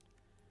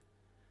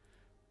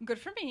good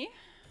for me.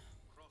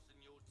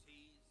 Crossing your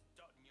T's,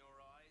 dotting your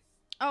I's.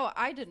 Oh,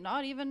 I did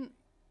not even.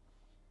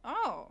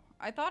 Oh,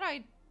 I thought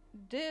I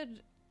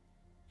did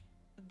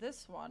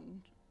this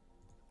one.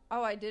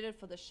 Oh, I did it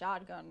for the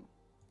shotgun.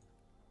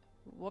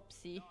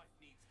 Whoopsie. Life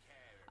needs care.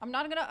 I'm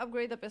not gonna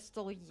upgrade the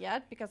pistol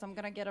yet because I'm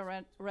gonna get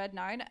a red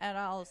 9 and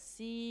I'll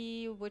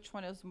see which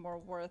one is more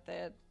worth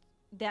it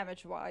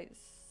damage wise.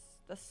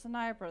 The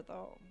sniper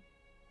though.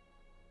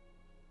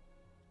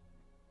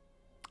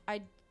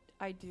 I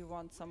do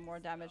want some more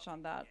damage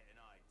on that. Get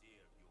an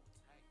idea of your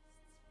tastes,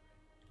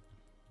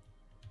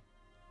 friend.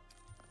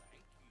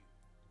 Thank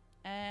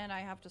you. And I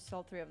have to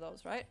sell 3 of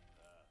those, right? Perfect.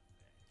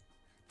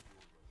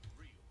 You're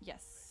a real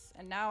Yes.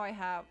 And now I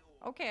have...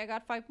 Okay, I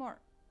got 5 more.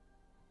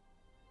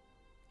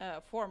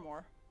 4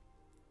 more.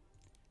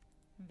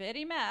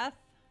 Very math.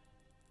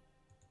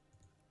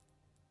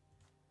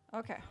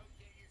 Okay. Don't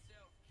get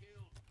yourself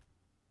killed.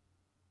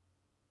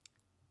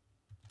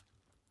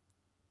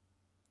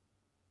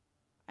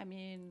 I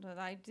mean,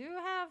 I do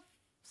have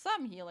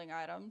some healing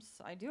items.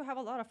 I do have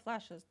a lot of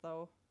flashes,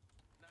 though.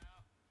 Now,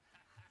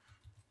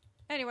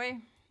 Anyway,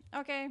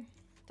 okay.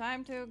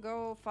 Time to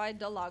go fight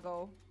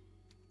Delago.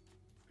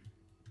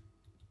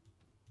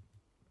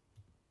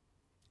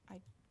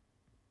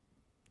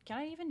 Can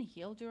I even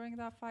heal during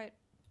that fight?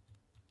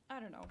 I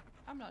don't know.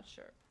 I'm not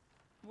sure.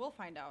 We'll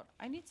find out.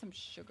 I need some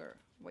sugar.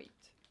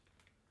 Wait.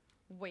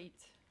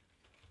 Wait.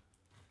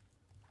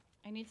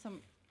 I need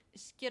some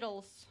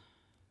Skittles.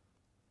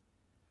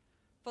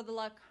 For the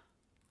luck.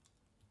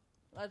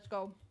 Let's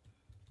go.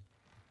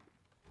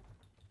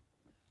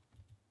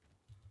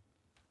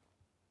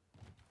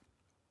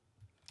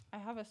 I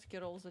have a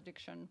Skittles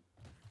addiction.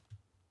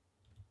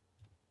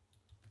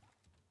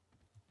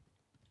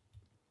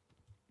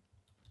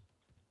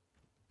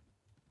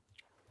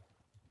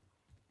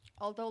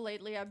 Although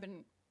lately I've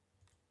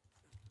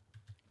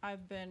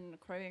been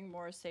craving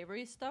more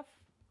savory stuff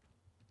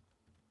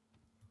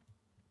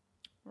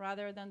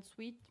rather than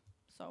sweet,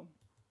 so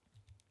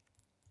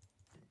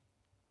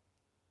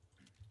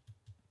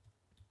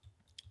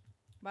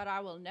but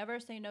I will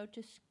never say no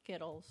to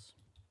Skittles.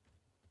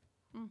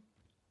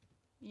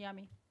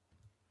 Yummy.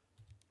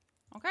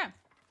 Okay.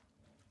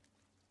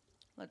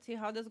 Let's see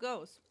how this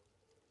goes.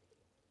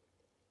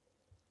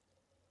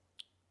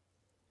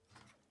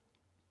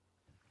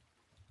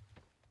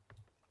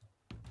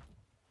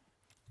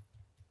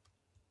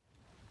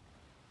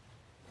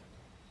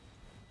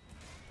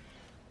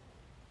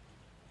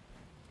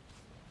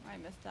 I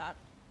missed that.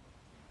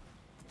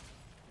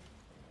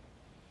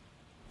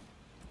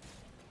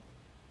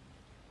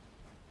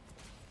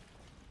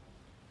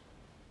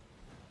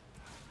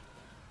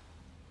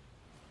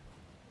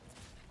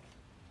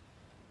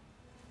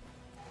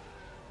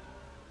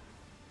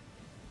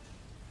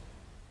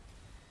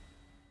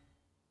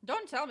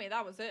 Don't tell me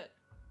that was it.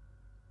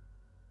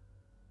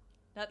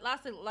 That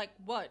lasted like,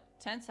 what,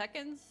 10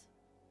 seconds?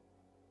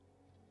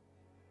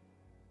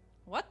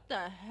 What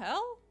the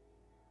hell?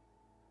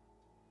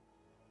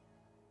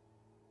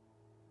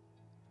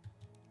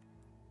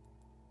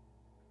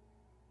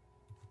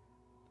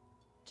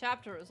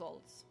 Chapter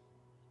results.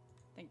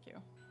 Thank you.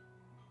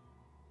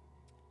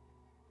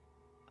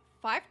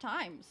 5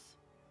 times.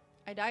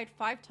 I died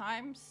 5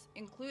 times,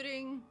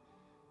 including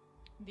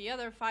the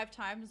other 5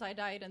 times I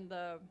died in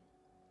the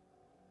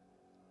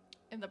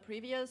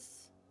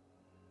previous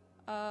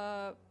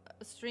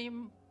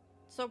stream.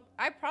 So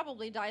I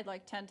probably died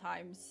like 10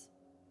 times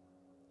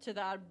to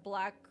that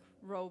black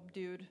robe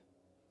dude.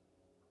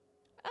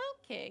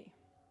 Okay.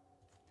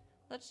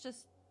 Let's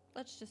just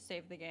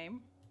save the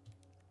game.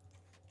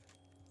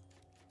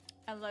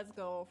 And let's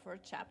go for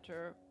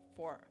chapter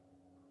 4.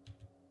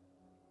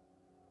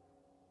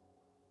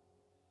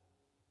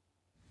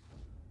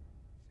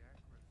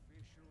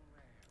 Sacrificial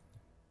lamb.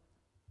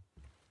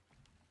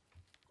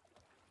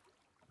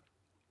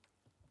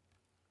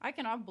 I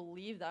cannot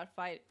believe that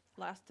fight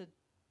lasted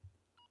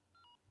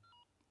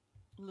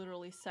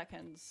literally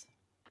seconds.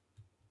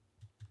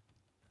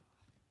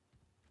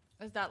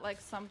 Is that like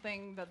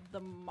something that the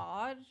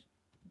mod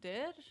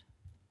did?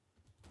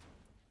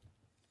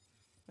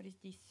 What is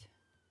this?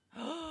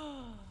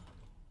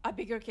 A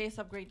bigger case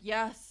upgrade.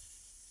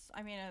 Yes.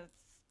 I mean, it's...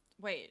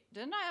 Wait,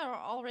 didn't I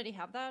already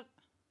have that?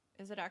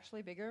 Is it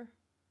actually bigger?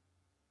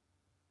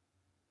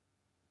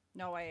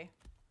 No way.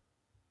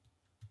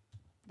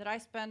 Did I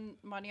spend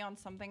money on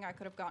something I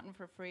could have gotten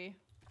for free?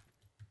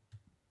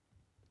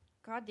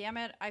 God damn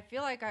it. I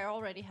feel like I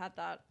already had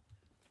that.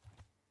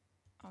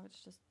 Oh, it's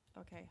just...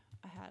 Okay,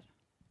 I had.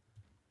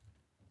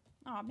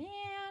 Oh man.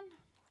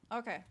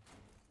 Okay.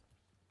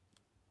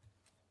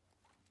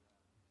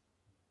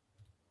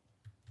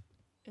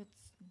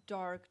 It's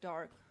dark,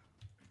 dark.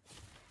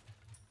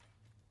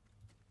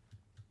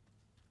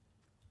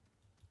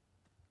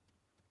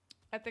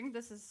 I think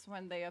this is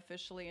when they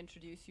officially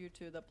introduce you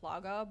to the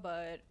Plaga,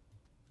 but...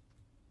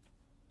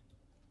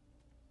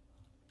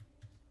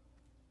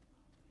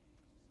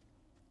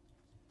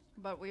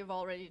 But we've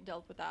already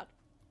dealt with that.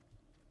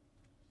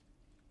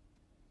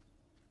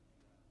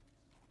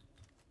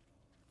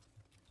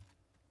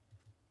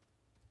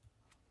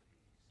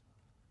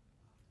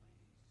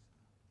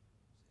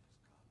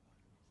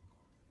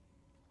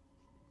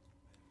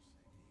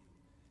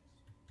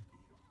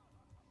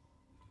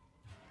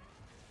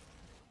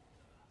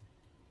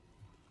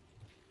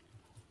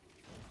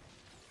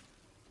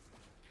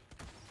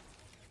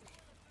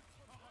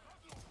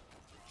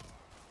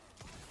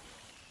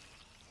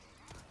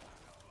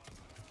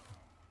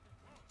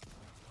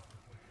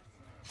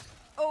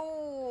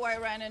 Oh, I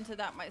ran into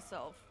that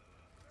myself.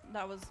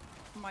 That was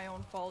my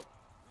own fault.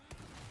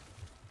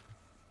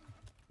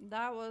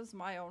 That was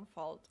my own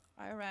fault.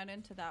 I ran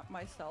into that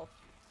myself.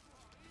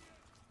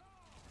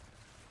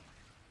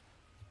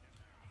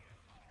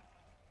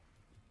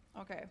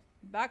 Okay,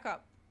 back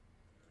up.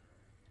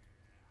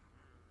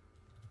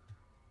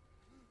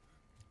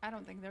 I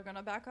don't think they're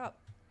gonna back up.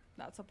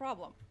 That's a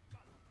problem.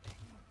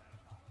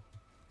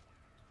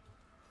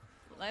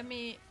 Let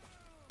me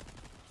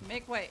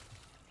make way.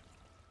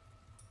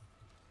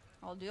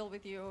 I'll deal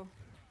with you.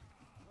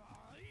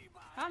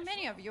 How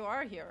many of you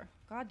are here?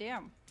 God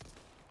damn.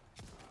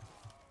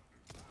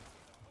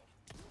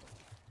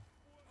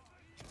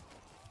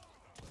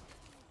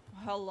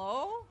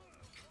 Hello?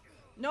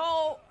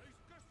 No!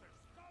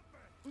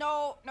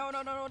 No, no,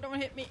 no, no, no,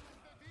 don't hit me.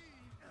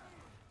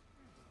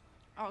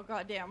 Oh,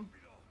 god damn.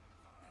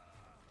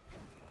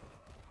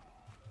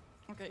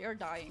 Okay, you're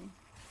dying.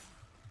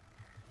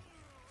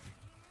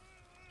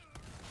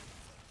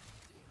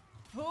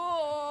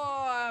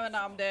 Oh, and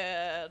I'm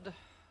dead.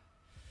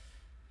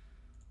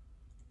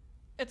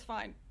 It's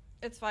fine.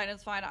 It's fine,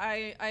 it's fine.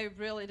 I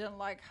really didn't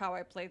like how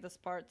I played this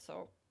part,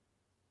 so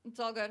it's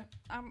all good.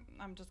 I'm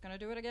just gonna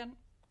do it again.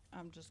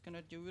 I'm just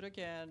gonna do it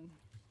again.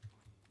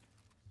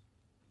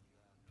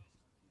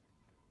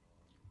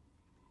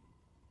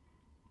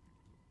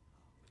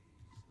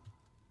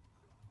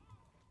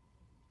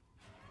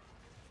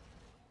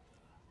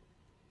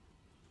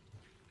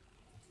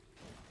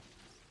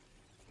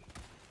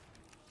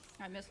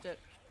 I missed it.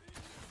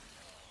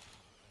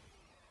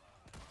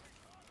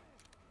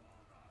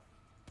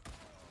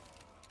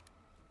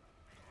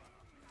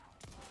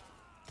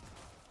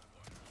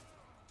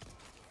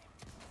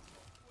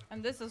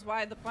 And this is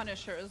why the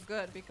Punisher is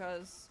good,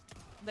 because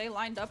they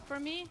lined up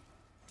for me.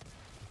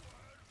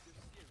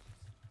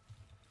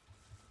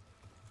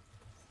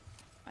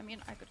 I mean,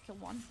 I could kill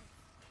one.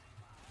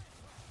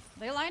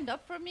 They lined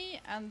up for me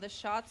and the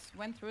shots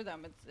went through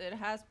them. It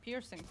has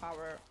piercing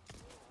power.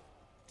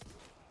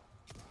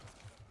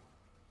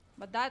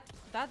 But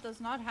that does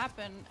not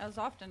happen as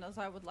often as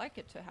I would like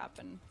it to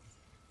happen.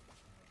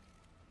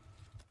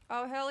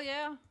 Oh, hell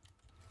yeah.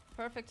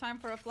 Perfect time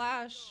for a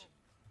flash.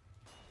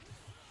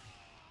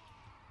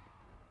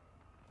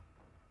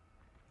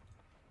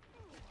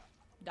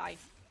 Die.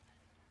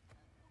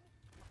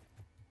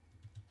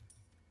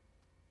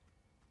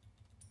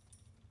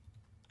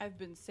 I've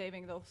been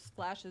saving those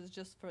flashes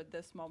just for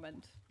this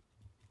moment.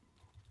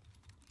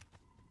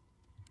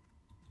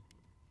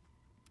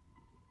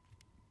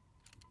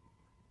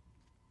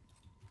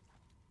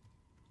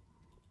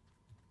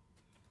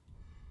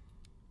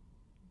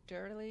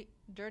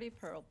 Dirty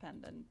pearl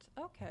pendant.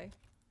 Okay.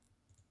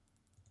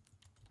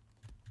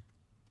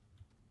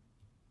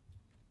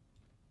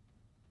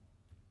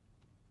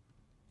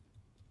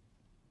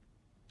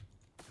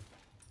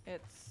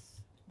 It's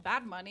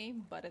bad money,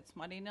 but it's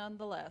money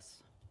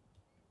nonetheless.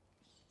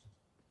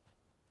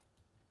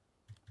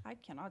 I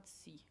cannot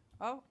see.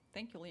 Oh,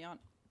 thank you, Leon.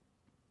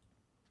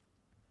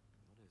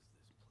 What is this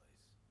place?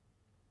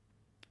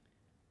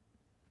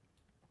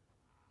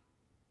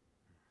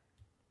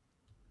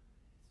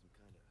 Some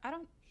kind of I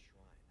don't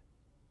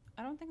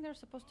shrine. think there's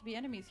supposed to be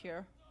enemies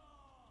here.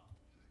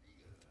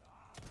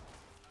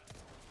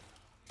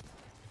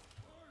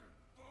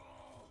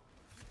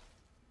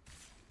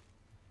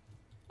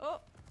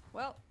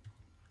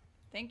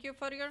 Thank you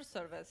for your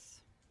service.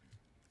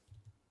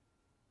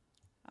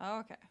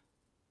 Okay.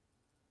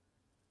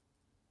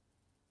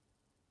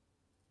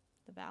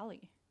 The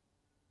valley.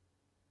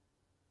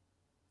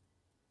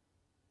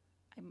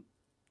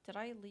 Did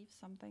I leave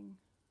something?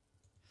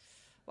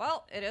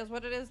 Well, it is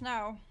what it is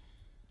now.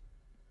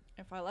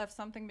 If I left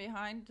something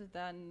behind,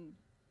 then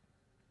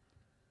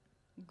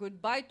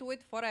goodbye to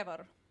it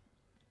forever.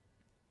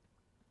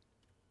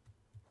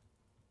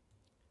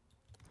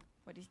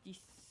 What is this?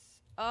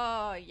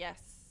 Oh, yes.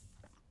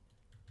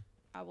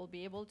 I will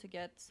be able to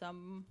get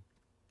some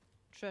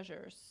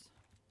treasures.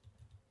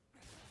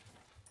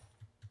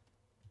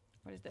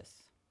 What is this?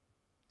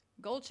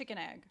 Gold chicken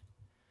egg.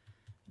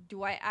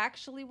 Do I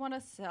actually want to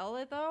sell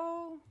it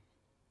though?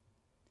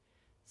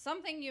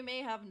 Something you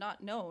may have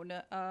not known.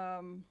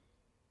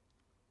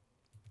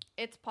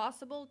 It's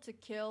possible to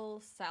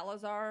kill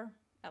Salazar,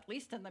 at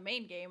least in the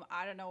main game.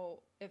 I don't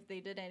know if they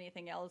did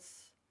anything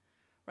else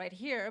right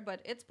here,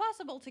 but it's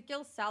possible to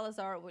kill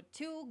Salazar with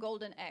 2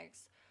 golden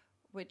eggs,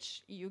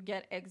 which you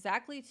get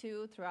exactly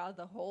 2 throughout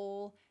the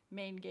whole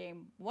main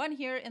game. 1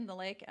 here in the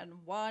lake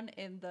and 1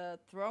 in the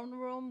throne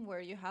room where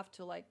you have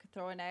to like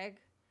throw an egg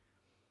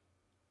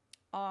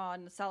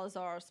on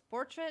Salazar's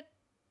portrait,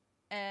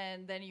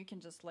 and then you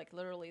can just like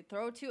literally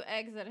throw 2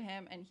 eggs at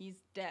him and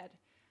he's dead.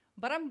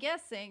 But I'm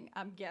guessing,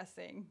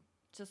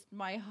 just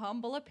my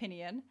humble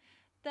opinion,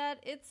 that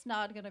it's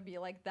not gonna be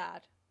like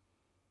that.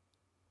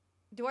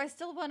 Do I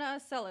still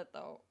wanna sell it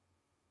though?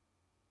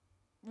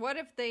 What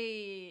if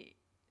they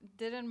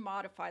didn't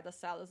modify the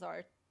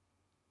Salazar?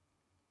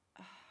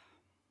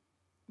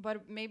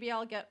 But maybe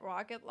I'll get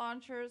rocket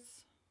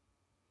launchers.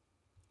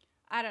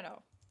 I don't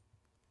know.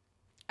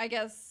 I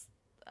guess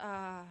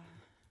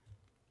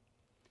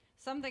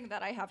something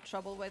that I have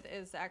trouble with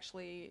is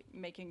actually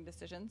making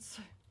decisions.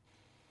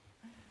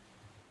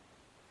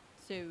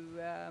 So,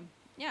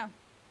 yeah.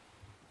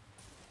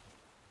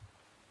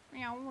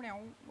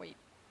 Wait.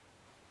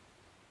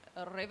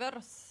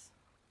 Reverse.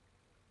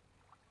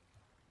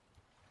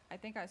 I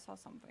think I saw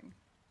something.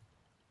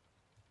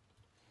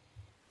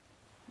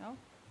 No?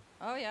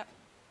 Oh, yeah.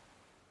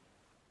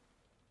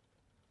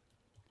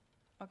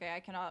 Okay, I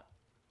cannot.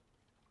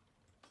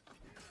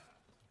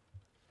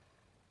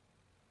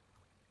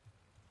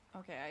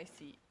 Okay, I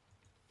see.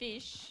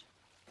 Fish.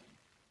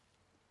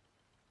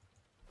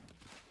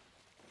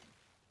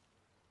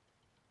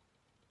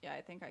 Yeah,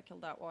 I think I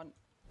killed that one.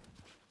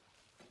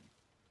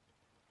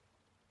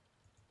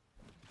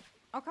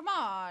 Oh, come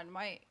on!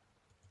 My...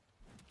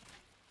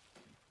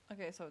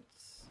 Okay, so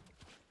it's...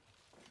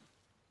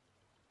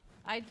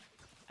 I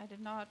did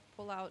not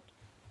pull out...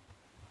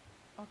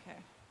 Okay.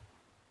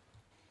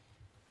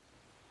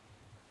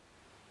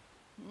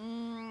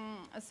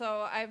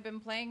 So I've been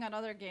playing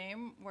another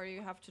game where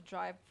you have to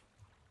drive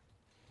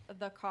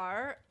the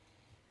car,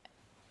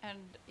 and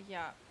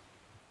yeah,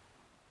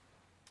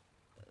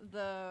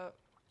 the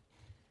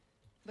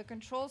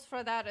controls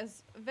for that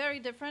is very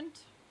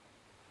different.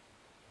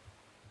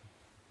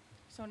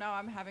 So now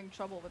I'm having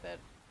trouble with it.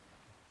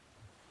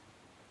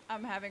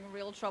 I'm having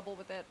real trouble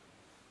with it.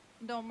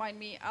 Don't mind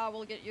me, I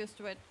will get used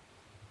to it.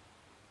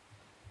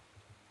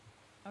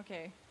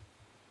 Okay.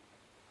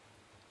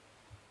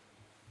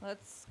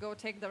 Let's go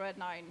take the red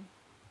 9.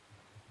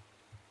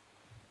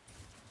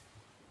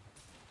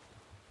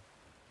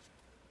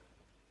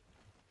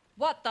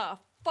 What the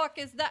fuck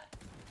is that?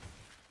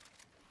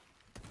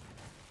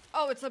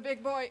 Oh, it's a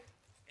big boy.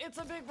 It's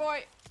a big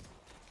boy.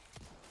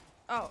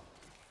 Oh.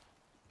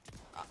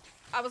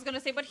 I was gonna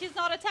say, but he's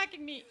not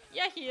attacking me.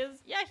 Yeah, he is.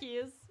 Yeah, he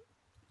is.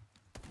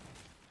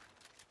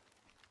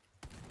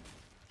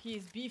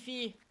 He's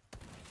beefy.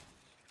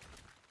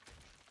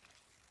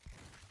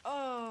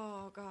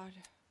 Oh, God.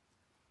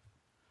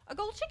 A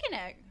gold chicken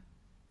egg.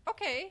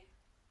 Okay.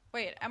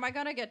 Wait, am I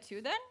gonna get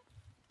 2 then?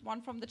 One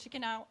from the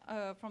chicken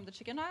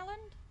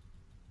island?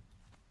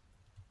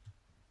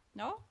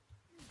 No?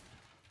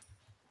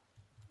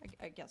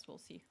 I guess we'll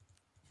see.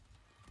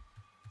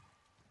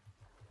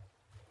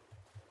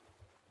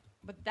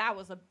 But that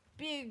was a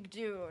big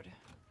dude.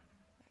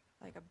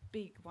 Like a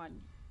big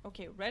one.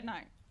 Okay, red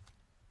 9.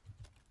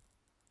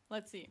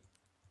 Let's see.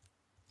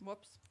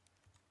 Whoops.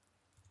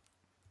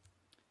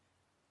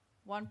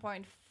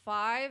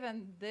 1.5,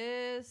 and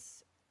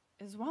this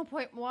is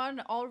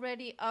 1.1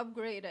 already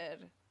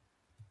upgraded.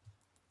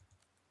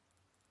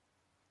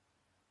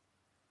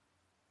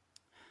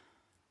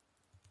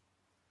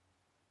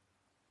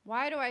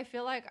 Why do I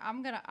feel like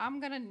I'm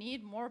gonna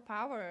need more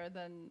power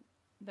than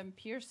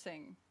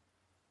piercing?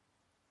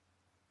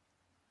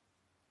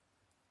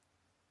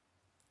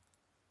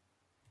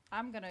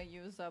 I'm gonna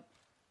use up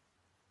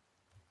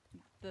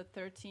the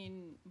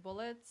 13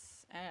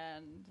 bullets,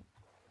 and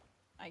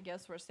I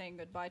guess we're saying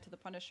goodbye to the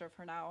Punisher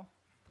for now.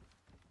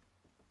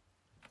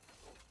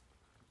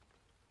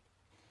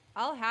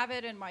 I'll have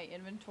it in my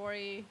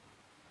inventory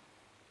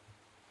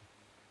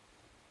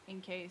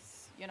in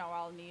case, you know,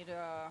 I'll need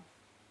a...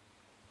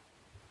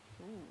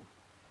 Ooh.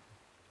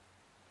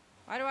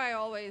 Why do I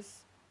always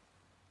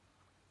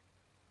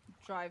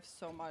drive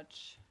so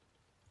much?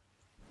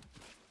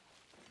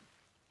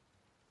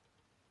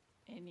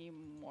 Any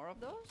more of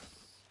those?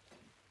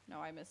 No,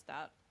 I missed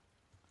that.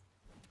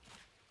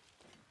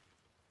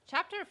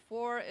 Chapter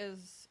 4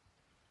 is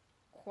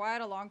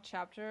quite a long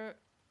chapter,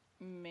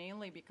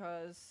 mainly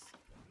because...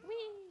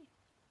 Whee!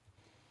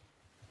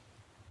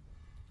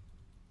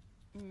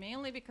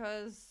 Mainly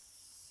because...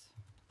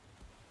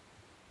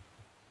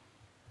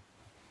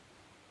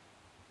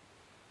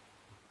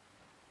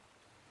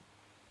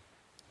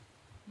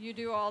 you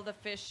do all the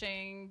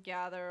fishing,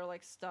 gather,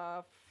 like,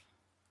 stuff.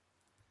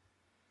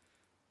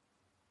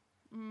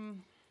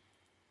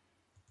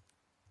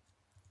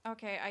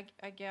 Okay,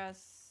 I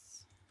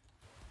guess...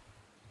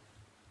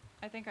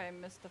 I think I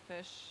missed the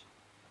fish.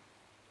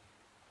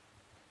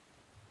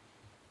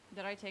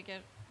 Did I take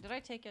it? Did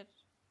I take it?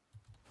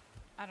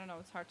 I don't know,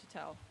 it's hard to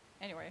tell.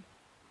 Anyway.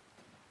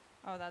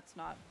 Oh, that's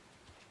not.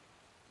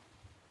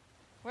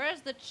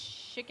 Where's the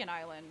chicken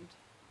island?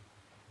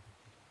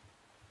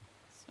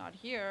 It's not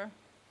here.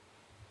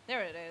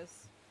 There it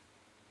is.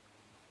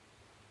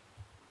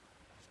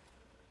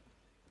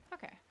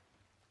 Okay.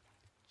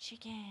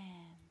 Chickens.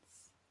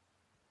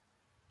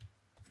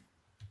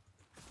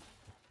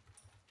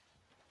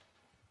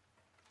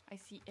 I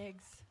see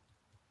eggs.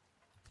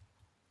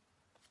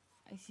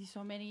 I see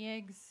so many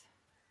eggs.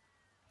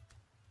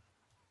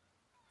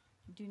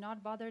 Do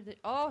not bother the...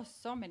 Oh,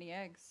 so many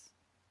eggs.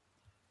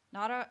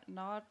 Not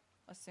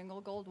a single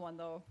gold one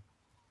though.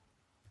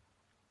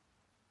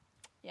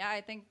 Yeah,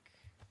 I think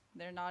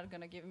they're not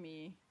gonna give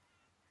me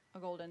a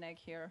golden egg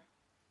here.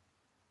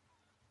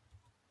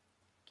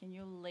 Can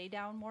you lay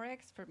down more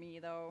eggs for me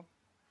though?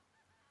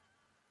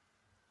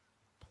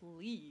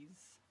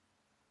 Please.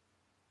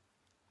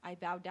 I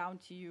bow down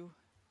to you.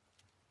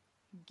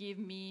 Give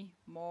me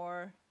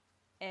more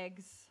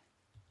eggs.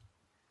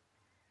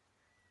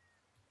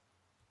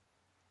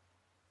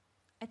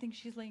 I think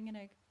she's laying an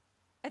egg.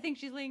 I think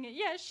she's laying it.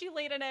 Yes, she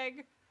laid an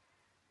egg.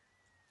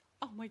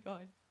 Oh my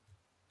god.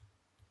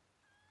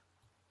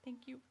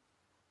 Thank you.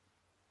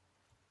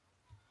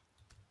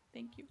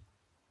 Thank you.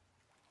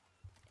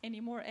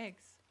 Any more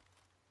eggs?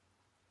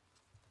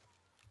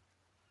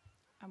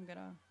 I'm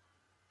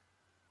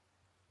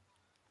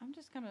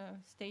just gonna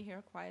stay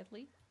here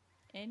quietly.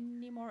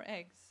 Any more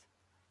eggs?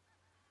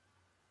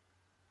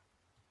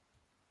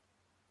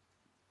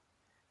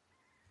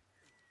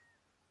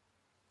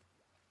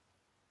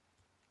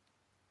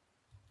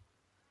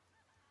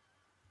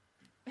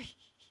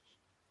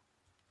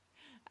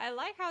 I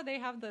like how they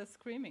have the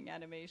screaming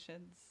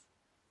animations.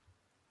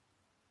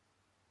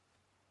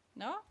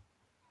 No?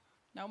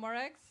 No more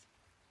eggs?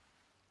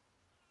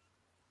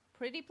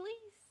 Pretty please?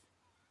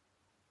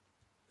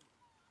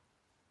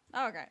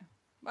 Okay.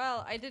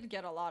 Well, I did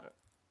get a lot of...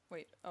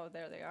 Wait, oh,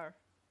 there they are.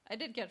 I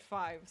did get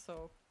 5,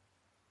 so...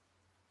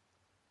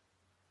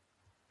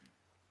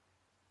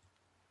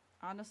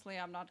 Honestly,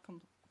 I'm not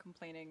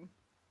complaining.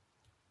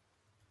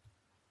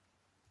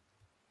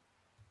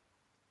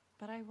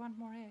 But I want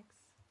more eggs.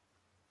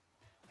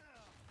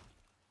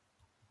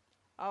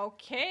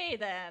 Okay,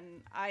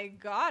 then. I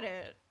got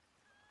it.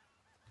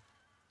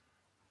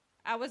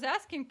 I was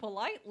asking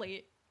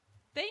politely.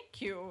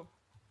 Thank you.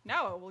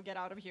 Now I will get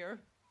out of here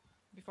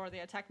before they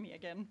attack me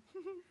again.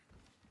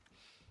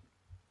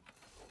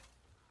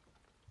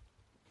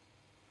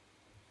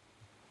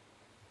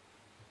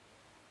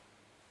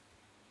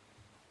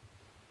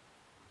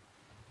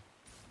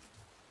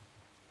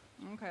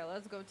 Okay,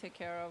 let's go take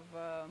care of...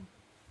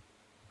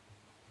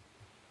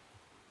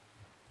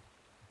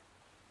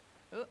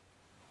 Oh.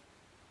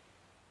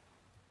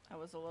 That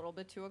was a little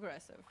bit too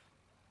aggressive.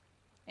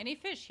 Any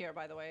fish here,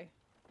 by the way?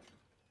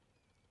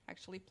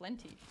 Actually,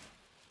 plenty.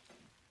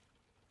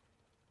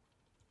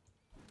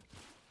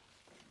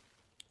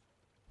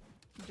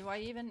 Do I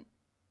even...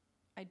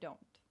 I don't.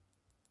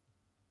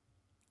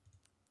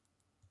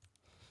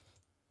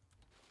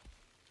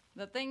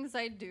 The things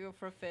I do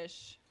for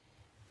fish.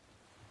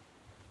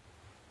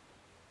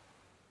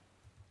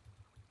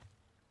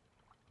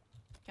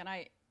 Can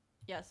I...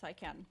 Yes, I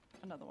can.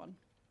 Another one.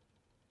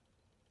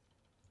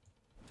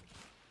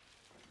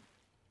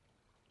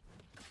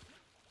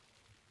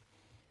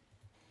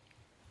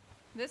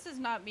 This is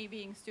not me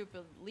being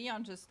stupid.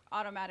 Leon just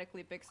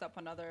automatically picks up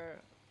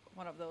another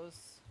one of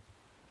those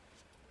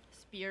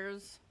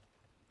spears.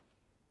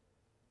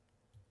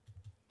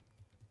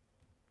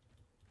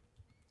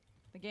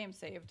 The game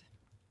saved.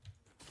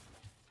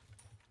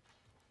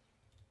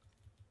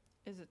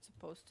 Is it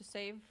supposed to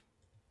save?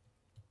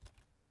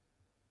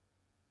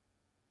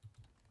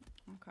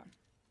 Okay.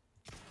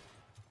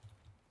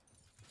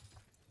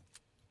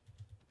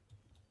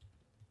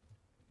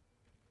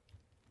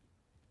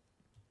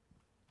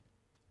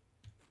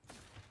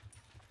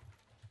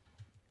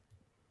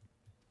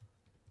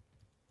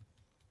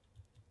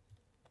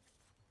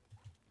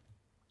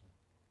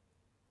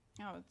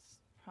 Oh, it's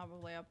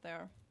probably up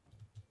there.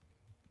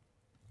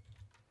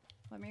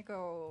 Let me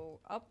go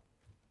up.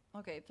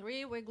 Okay,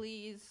 3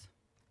 wigglies,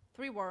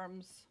 3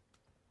 worms.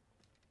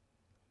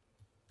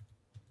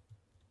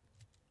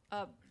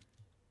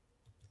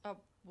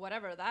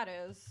 Whatever that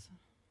is.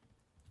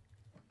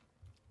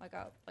 Like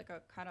a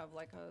kind of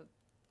like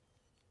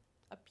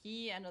a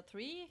P and a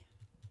 3.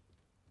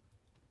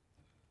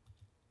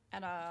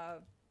 And a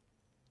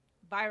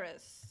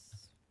virus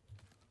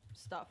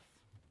stuff.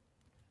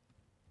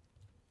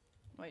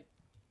 Wait,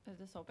 is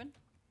this open?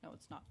 No,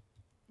 it's not.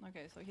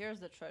 Okay, so here's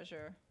the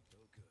treasure. No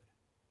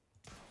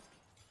good.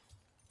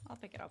 I'll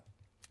pick it up.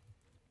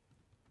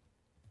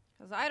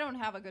 Because I don't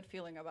have a good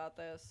feeling about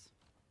this.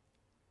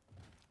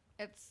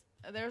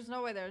 There's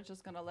no way they're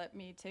just gonna let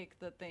me take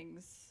the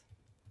things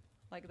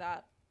like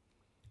that.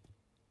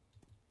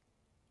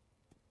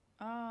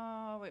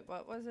 Oh, wait,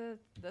 what was it?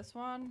 This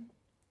one?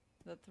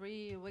 The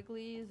 3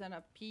 wigglies and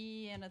a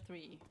P and a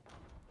 3.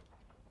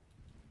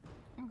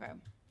 Okay.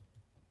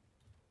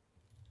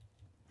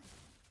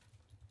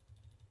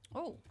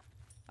 Oh,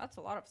 that's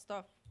a lot of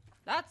stuff.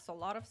 That's a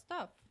lot of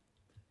stuff.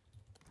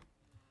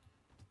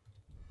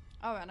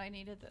 Oh, and I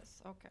needed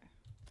this. Okay.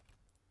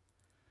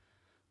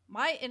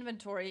 My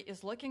inventory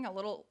is looking a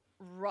little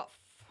rough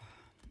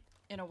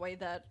in a way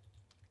that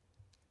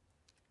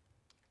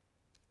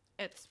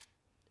it's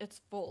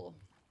full.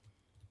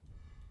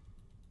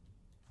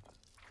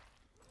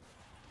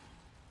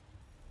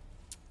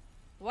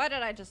 What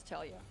did I just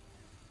tell you?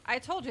 I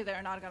told you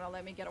they're not gonna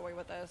let me get away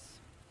with this.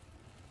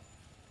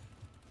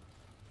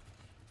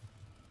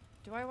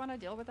 Do I want to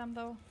deal with them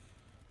though?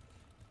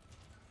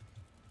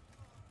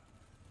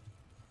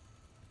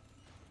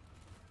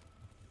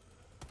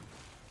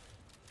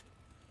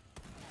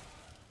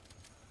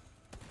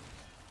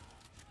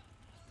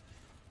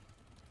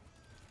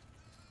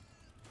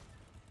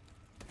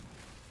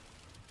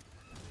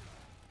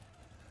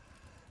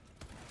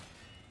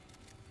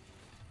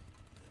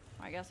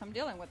 I guess I'm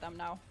dealing with them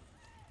now.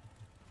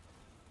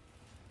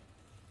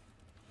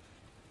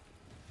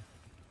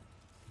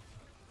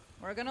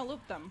 We're gonna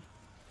loop them.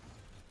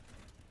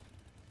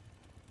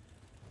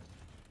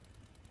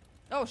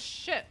 Oh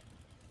shit!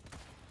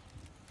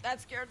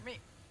 That scared me.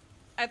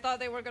 I thought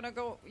they were gonna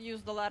go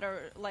use the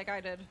ladder like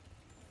I did.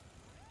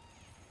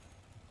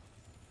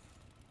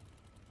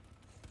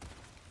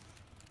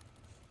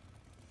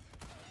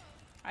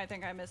 I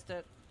think I missed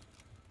it.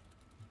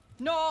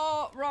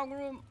 No! Wrong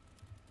room!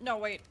 No,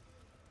 wait.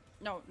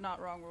 No, not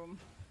wrong room.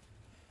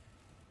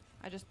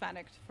 I just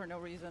panicked for no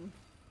reason.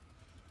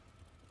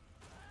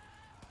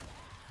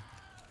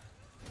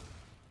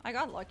 I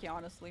got lucky,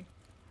 honestly.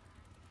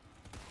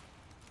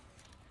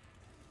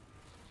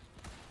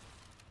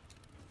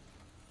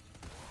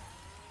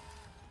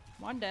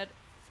 One dead.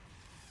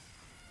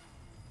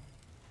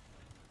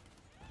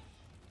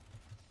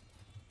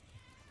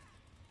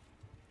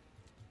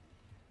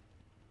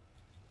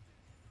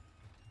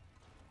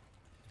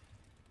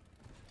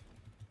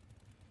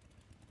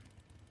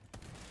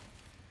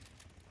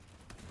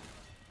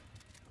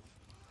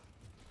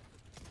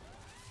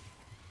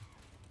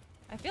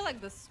 I feel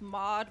like this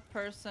mod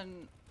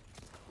person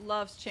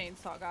loves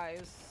chainsaw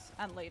guys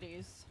and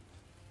ladies.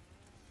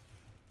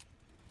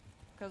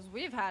 Because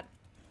we've had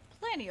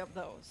plenty of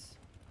those.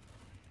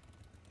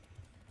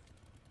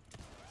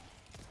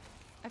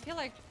 I feel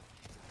like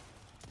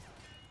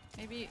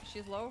maybe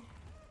she's low.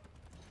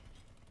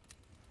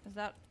 Is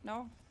that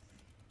no?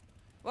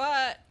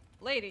 What?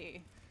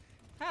 Lady,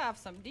 have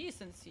some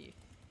decency.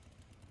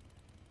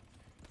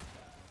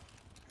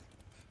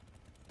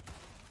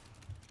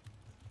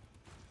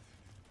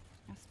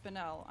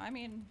 Spinel. I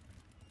mean,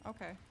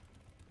 okay.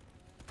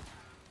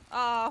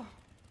 Oh,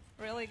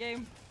 really,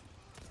 game?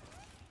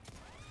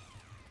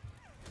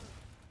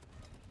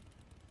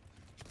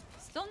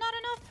 Still not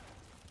enough?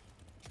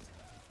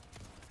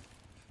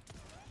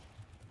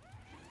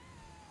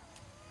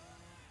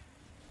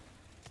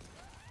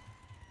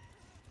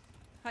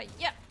 Hi,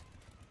 yeah.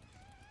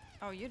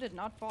 Oh, you did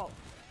not fall.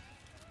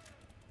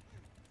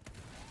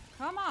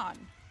 Come on.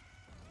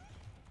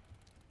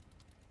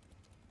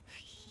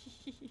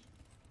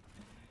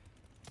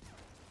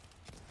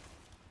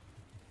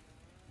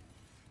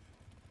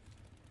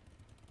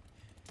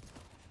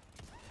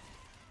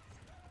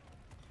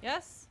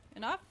 Yes?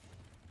 Enough?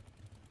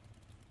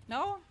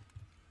 No?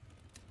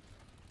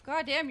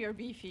 God damn, you're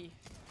beefy.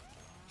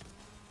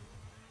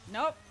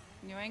 Nope.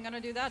 You ain't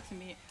gonna do that to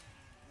me.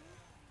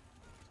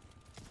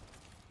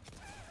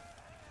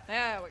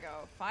 There we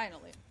go.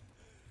 Finally.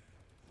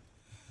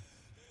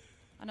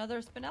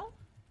 Another spinel?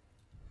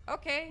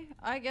 Okay,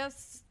 I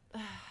guess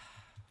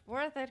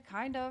worth it,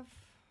 kind of.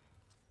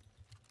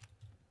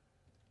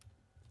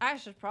 I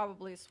should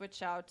probably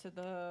switch out to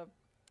the...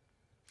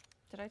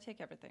 Did I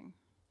take everything?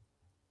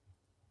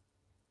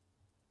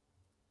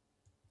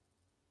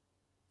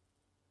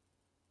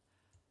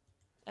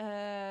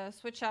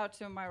 Switch out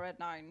to my red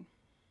 9.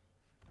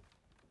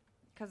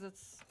 Because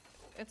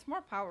it's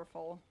more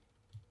powerful.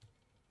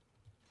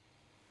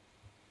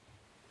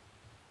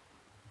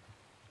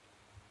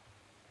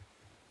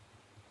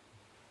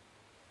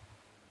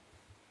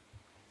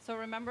 So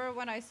remember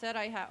when I said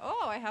I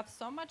have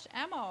so much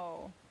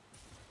ammo.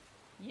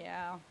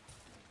 Yeah.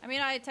 I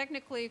mean, I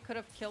technically could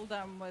have killed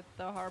them with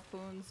the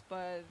harpoons,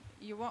 but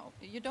you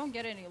don't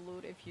get any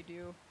loot if you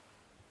do.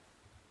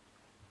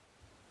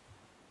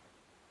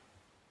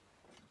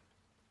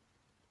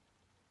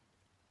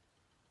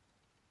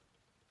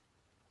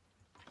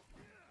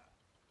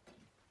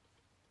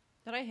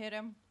 Did I hit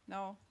him?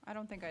 No, I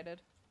don't think I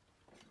did.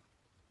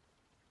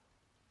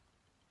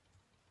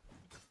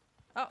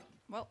 Oh,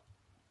 well.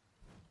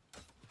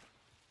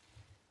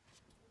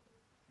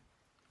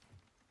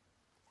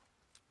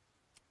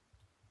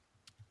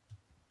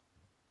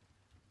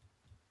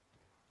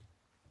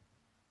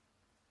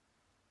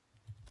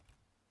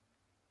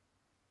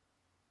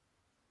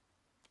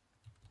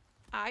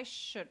 I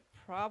should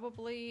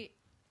probably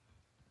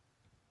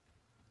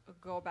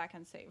go back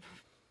and save.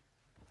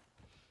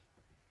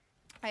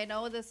 I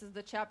know this is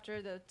the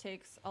chapter that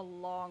takes a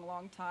long,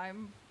 long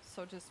time,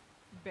 so just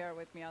bear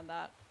with me on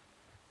that.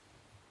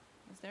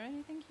 Is there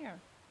anything here?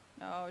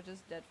 No,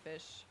 just dead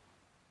fish.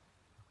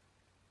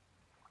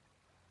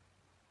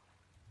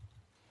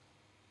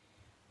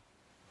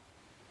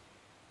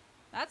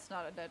 That's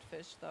not a dead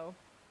fish, though.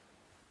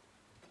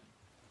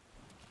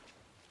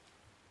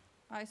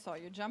 I saw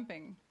you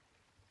jumping.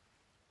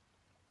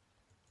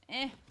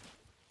 Eh.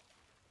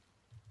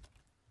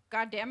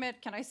 God damn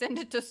it, can I send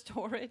it to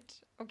storage?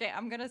 Okay,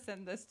 I'm gonna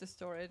send this to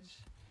storage.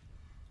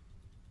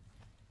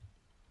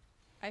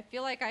 I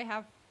feel like I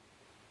have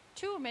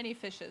too many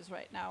fishes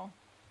right now.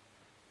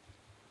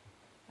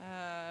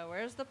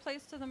 Where's the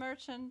place to the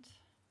merchant?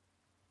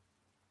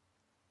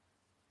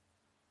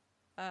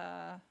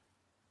 I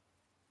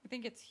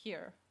think it's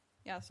here.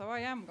 Yeah, so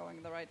I am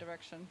going the right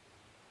direction.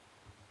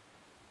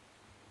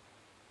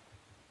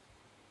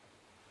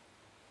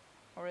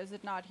 Or is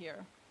it not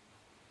here?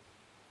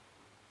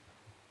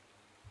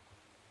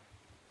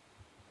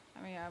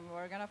 I mean,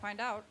 we're gonna find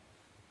out.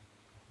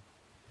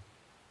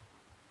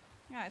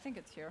 Yeah, I think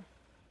it's here.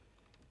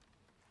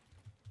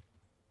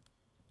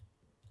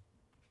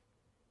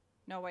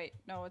 No, wait.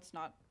 No, it's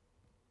not.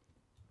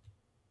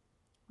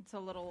 It's a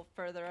little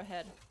further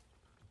ahead.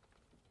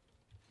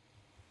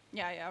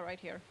 Yeah, right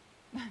here.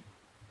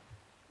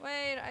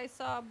 Wait, I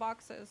saw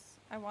boxes.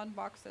 I want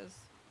boxes.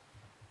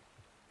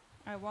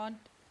 I want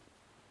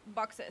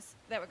boxes.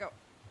 There we go.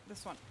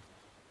 This one.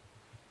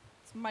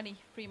 It's money.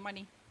 Free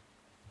money.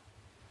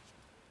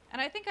 And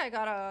I think I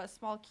got a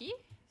small key,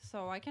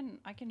 so I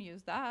can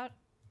use that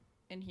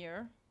in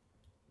here.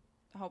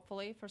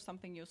 Hopefully for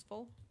something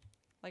useful.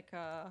 Like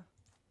I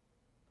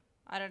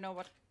don't know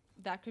what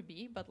that could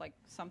be, but like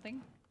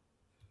something.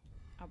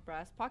 A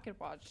brass pocket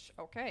watch.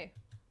 Okay.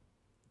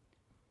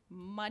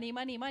 Money,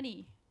 money,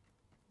 money.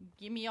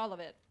 Give me all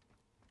of it.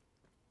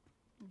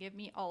 Give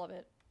me all of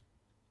it.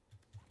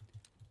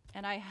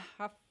 And I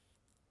have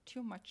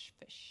too much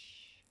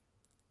fish.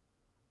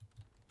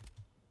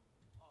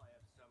 I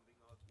have something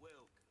I'd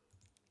welcome.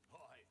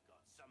 I've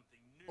got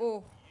something new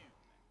Oh.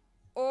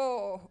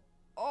 for you.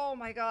 Oh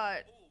my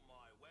god. All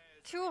my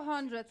wares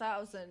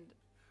 200,000. I assure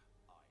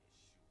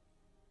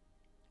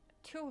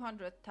you.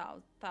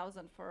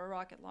 200,000 for a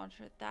rocket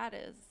launcher. That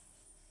is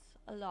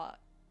a lot.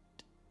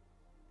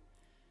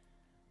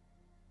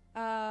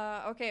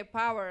 Okay,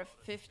 power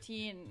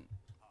 15.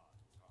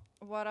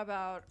 What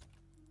about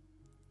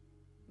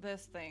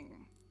this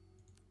thing?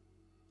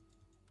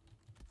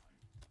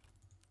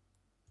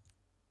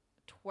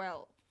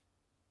 12.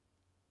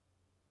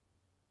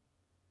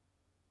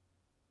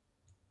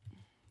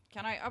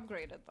 Can I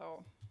upgrade it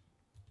though?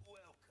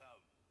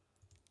 Welcome.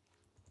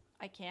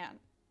 I can.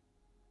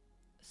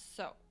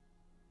 So,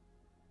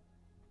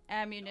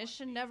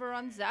 ammunition never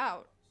runs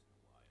out,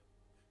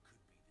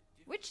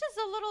 which is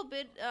a little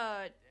bit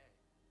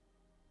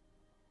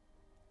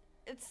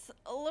it's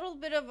a little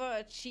bit of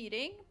a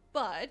cheating,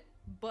 but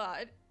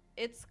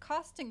it's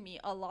costing me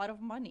a lot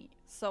of money.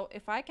 So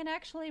if I can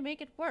actually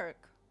make it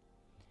work,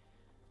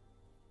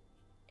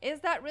 is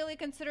that really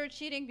considered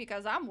cheating?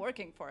 Because I'm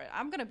working for it.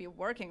 I'm gonna be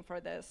working for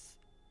this.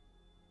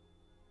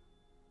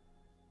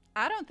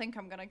 I don't think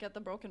I'm gonna get the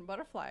broken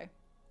butterfly.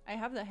 I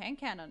have the hand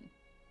cannon.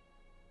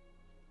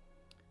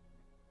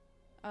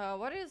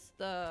 What is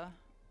the...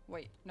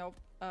 Wait, nope.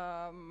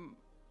 Without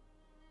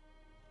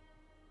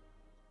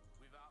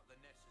the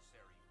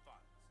necessary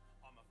funds,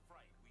 I'm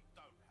afraid we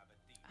don't have a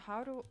deal.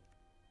 How do...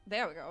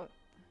 There we go.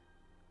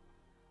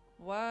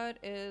 What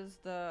is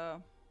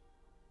the...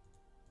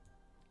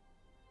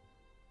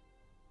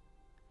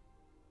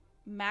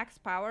 Max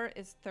power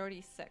is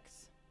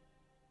 36.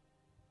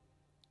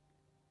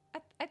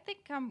 I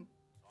think I'm...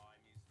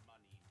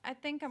 I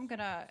think I'm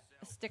gonna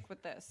stick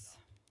with this.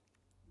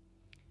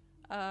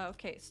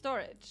 Okay,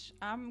 storage.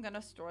 I'm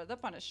gonna store the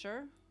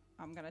Punisher.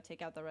 I'm gonna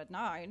take out the Red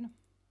 9.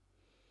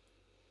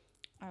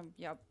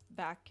 Yeah,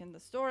 back in the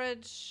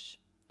storage.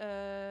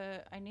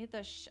 I need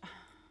the God.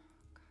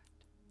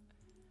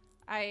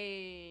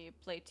 I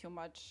played too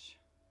much.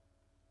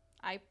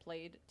 I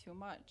played too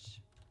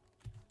much.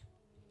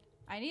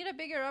 I need a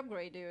bigger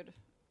upgrade, dude.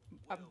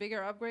 A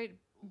bigger upgrade.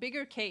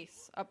 Bigger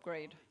case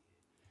upgrade.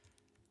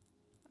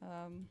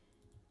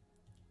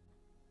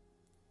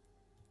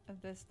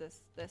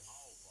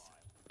 This.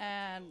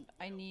 And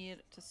I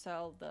need to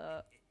sell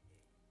the...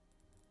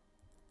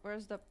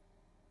 Where's the...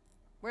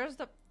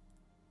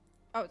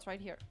 Oh, it's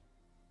right here.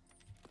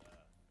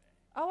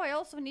 Oh, I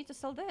also need to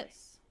sell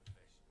this.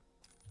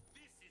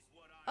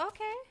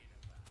 Okay.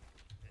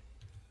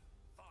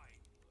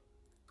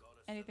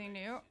 Anything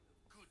new?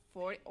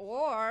 40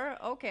 or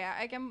okay,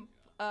 I can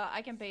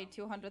pay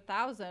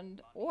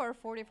 200,000 or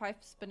 45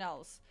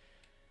 spinels,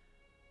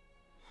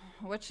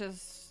 which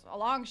is a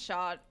long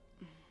shot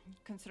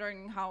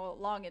considering how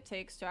long it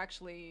takes to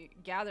actually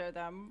gather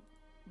them,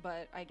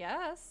 but I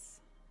guess.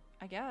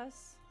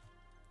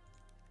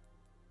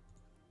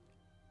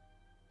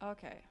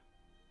 Okay.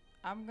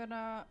 I'm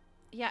gonna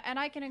yeah, and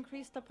I can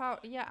increase the power.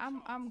 Yeah,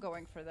 I'm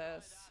going for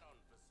this. That on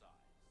for size.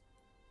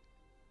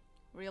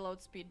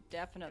 Reload speed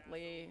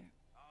definitely.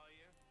 Are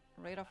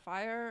you? Rate of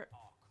fire. Oh,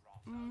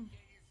 crop. Don't get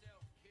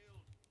yourself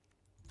killed.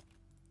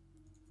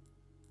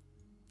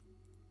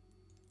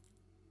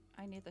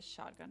 I need the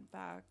shotgun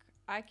back.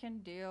 I can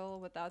deal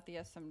without the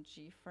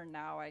SMG for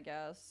now, I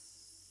guess.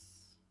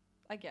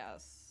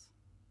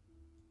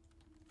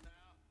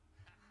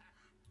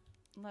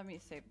 Let me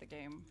save the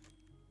game.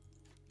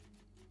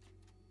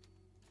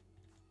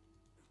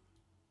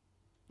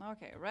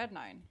 Okay, red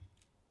 9.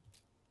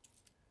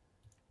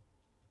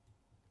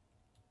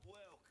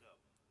 Welcome.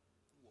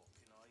 What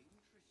can I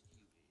interest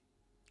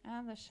you in?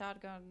 And the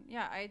shotgun.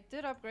 Yeah, I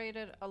did upgrade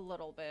it a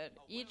little bit.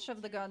 Each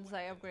of the guns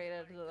I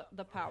upgraded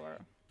the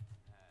power.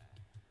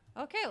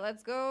 Okay,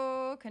 let's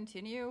go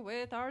continue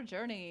with our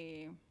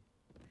journey.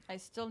 I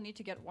still need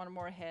to get one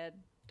more head.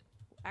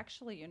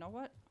 Actually, you know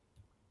what?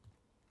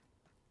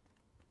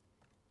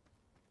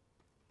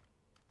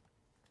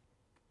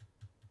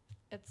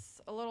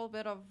 It's a little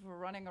bit of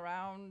running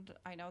around.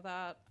 I know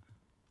that.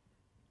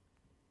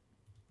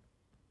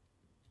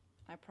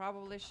 I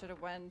probably should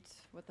have went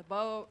with the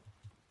boat.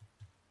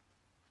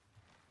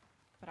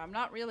 But I'm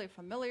not really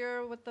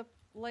familiar with the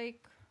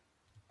lake.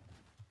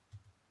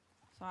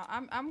 So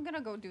I'm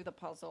gonna go do the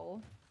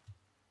puzzle.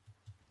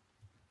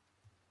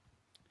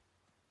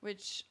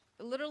 Which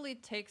literally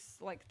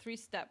takes like 3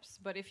 steps,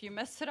 but if you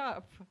mess it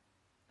up...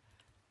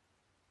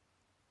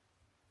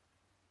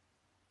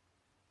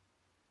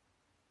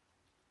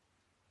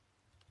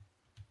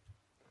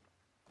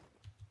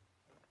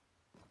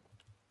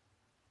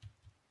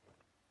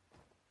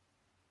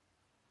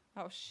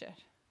 Oh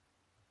shit.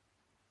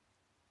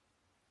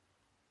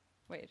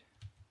 Wait.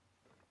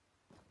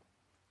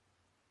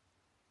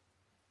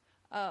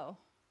 Oh.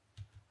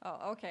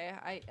 Oh, okay.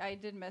 I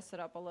did mess it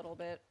up a little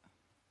bit.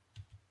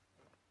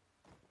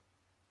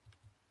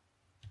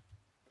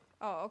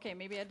 Oh, okay.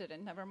 Maybe I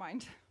didn't. Never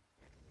mind.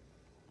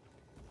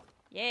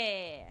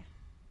 Yeah.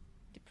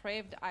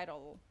 Depraved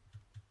idol.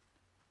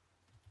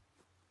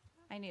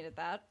 I needed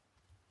that.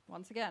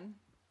 Once again.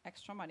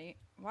 Extra money.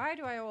 Why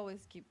do I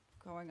always keep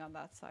going on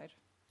that side?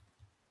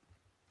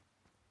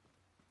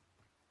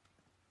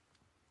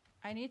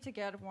 I need to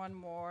get one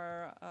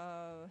more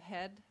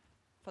head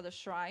for the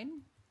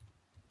shrine.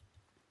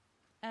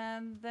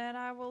 And then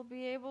I will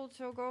be able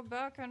to go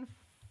back and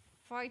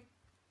fight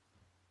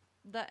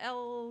the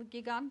El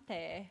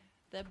Gigante,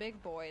 the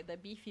big boy, the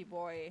beefy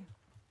boy.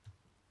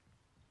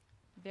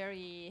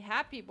 Very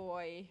happy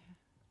boy.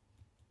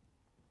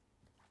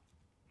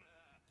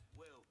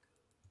 Welcome.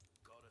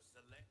 Got a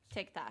selection.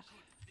 Take that.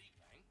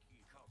 Thank you.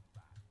 Come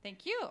back.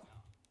 Thank you.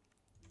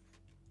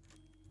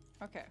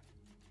 Okay.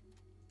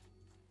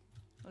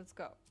 Let's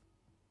go.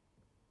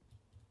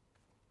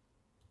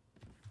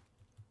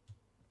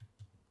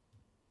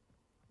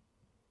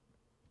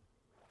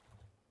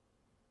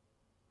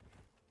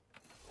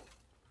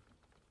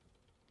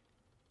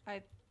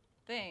 I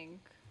think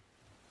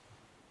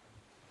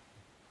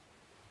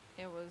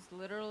it was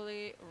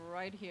literally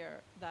right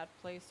here, that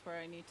place where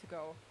I need to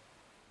go.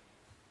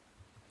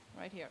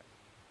 Right here.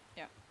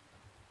 Yeah.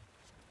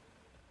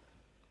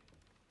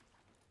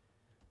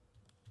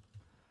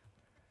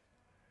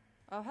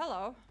 Oh,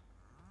 hello.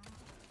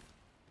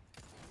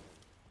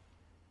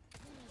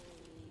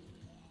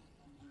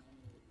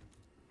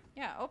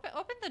 Yeah,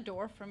 open the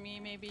door for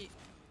me, maybe.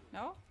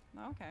 No?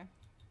 No, okay.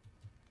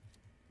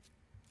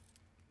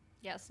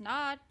 Yes,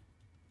 not.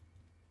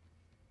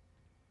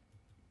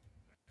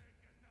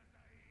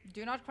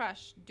 Do not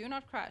crash. Do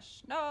not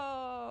crash.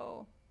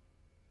 No!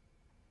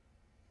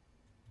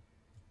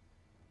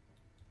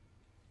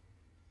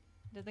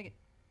 Did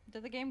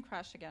the game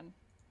crash again?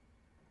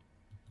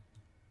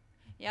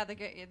 Yeah, the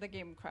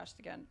game crashed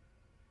again.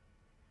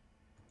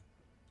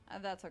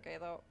 And that's okay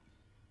though.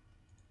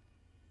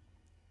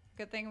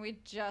 Good thing we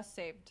just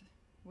saved.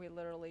 We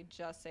literally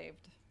just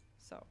saved.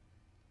 So.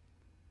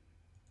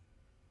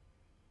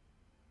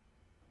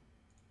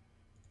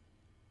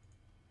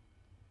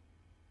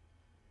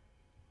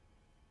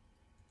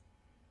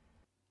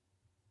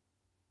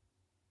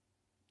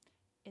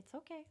 It's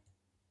okay.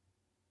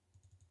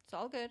 It's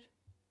all good.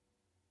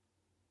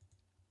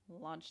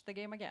 Launch the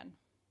game again.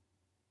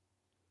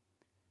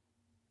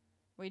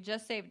 We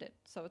just saved it,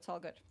 so it's all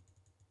good.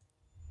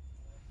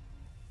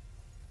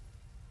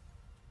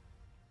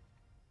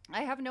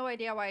 I have no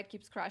idea why it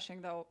keeps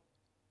crashing though.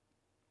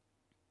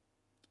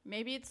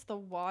 Maybe it's the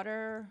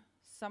water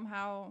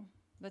somehow,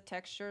 the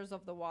textures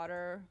of the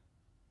water.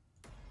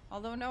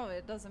 Although no,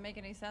 it doesn't make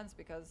any sense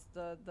because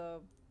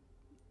the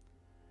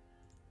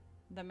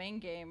main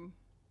game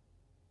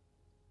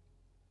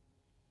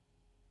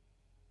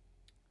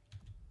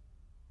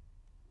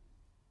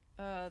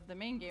the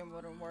main game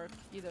wouldn't work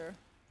either.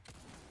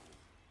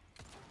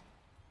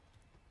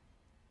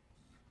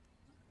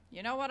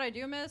 You know what I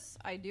do miss?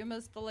 I do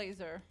miss the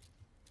laser.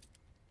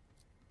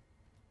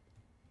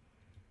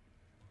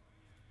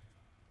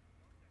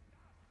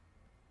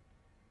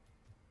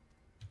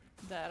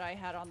 That I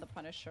had on the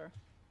Punisher.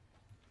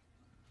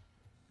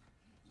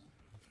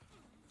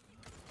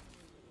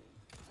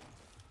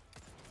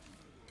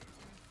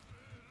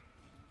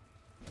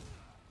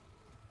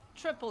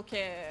 Triple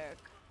kick.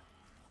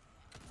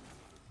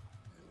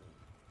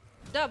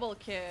 Double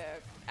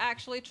kick.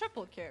 Actually,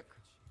 triple kick.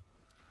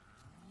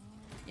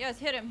 Yes,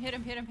 hit him, hit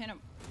him, hit him, hit him.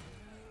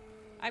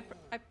 I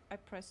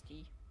pressed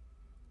E.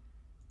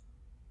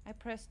 I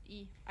pressed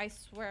E. I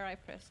swear I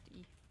pressed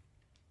E.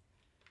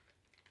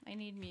 I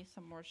need me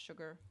some more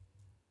sugar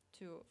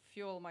to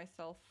fuel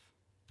myself.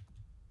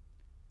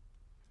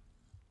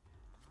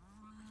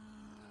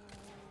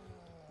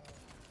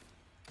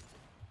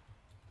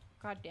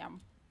 God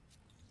damn.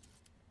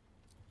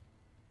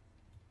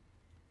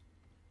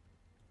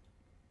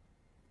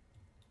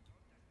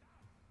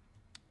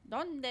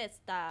 ¿Dónde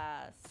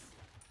estás?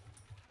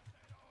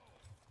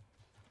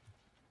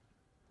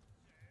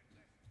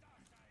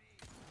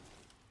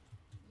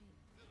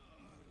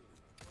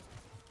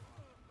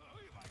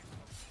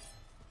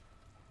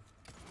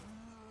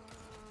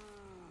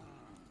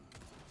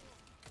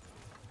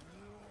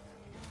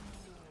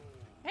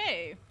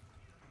 Hey!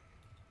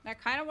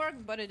 That kind of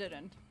worked, but it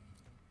didn't.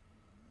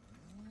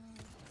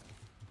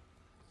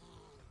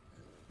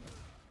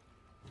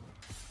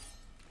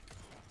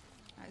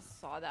 I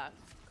saw that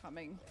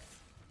coming.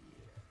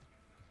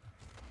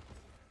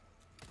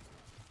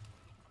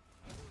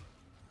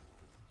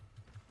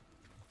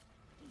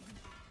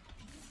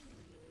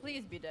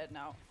 Please be dead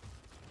now.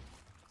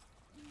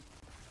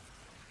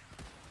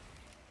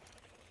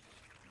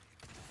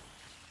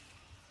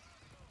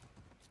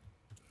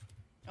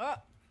 Oh!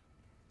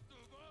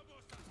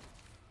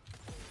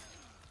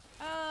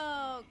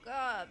 Oh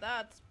god,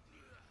 that's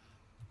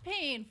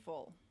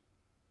painful.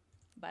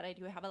 But I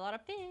do have a lot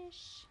of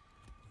fish.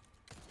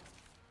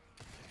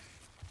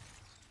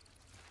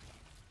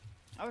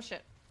 Oh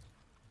shit.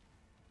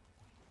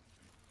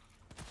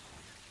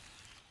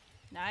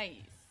 Nice.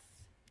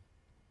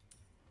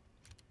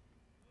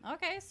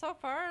 Okay, so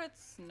far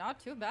it's not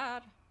too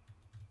bad.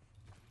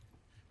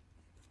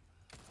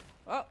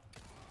 Oh.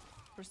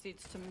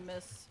 Proceeds to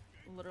miss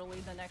literally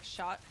the next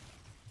shot.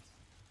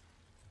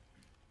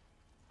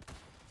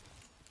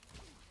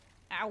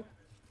 Ow.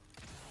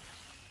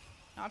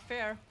 Not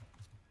fair.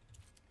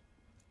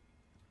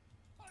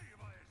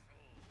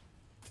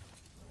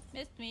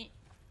 Missed me.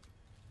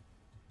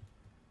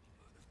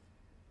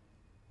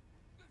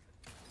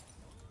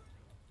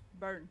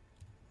 Burn.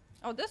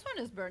 Oh, this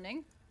one is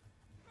burning.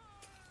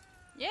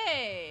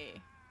 Yay!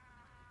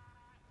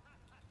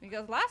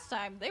 Because last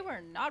time they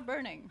were not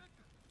burning.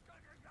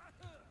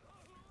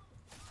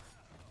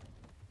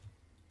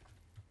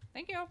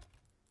 Thank you.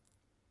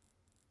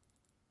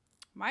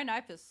 My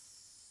knife is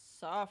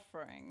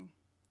suffering.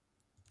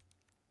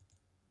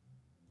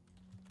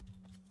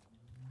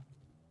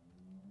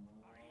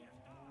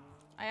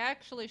 I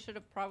actually should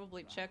have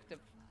probably checked if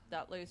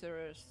that laser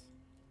is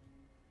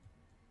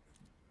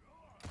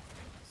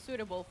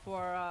suitable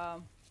for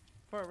a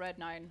red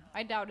 9.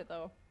 I doubt it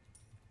though.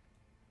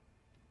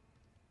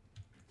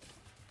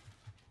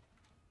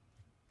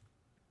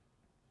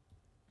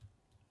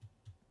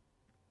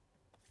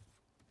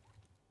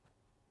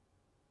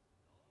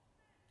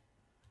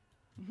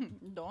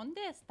 ¿Dónde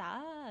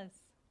estás?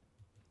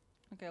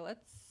 Okay,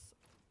 let's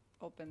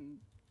open.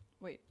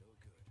 Wait.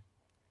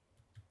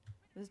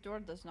 This door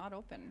does not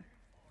open.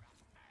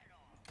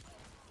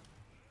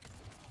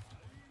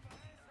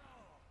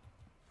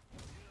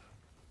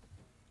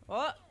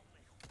 Oh!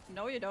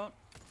 No, you don't.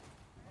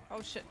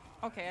 Oh shit.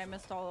 Okay, I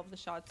missed all of the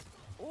shots.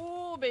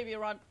 Oh, baby,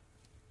 run.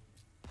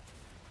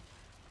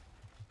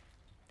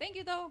 Thank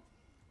you, though.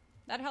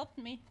 That helped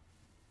me.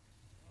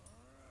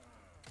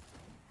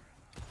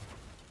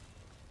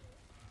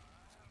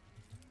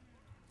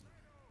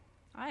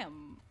 I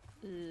am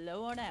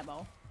low on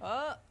ammo.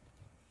 Oh!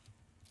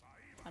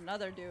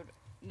 Another dude.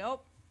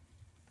 Nope.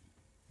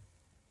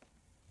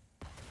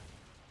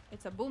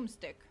 It's a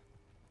boomstick.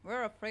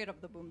 We're afraid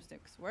of the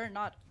boomsticks. We're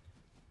not.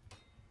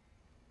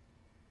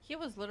 He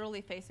was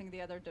literally facing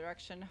the other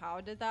direction.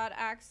 How did that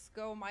axe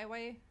go my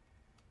way?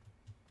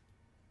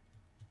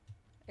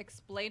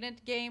 Explain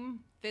it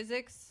game.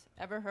 Physics.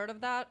 Ever heard of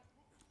that?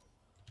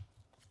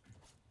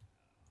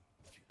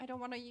 I don't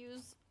want to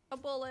use a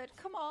bullet.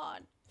 Come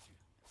on.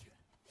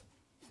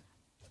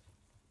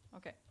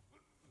 Okay.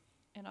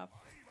 Enough.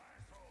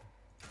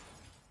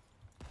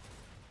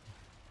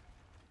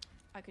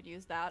 I could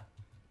use that.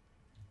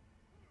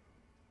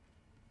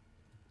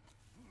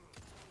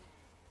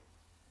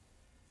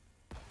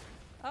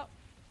 Oh,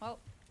 well.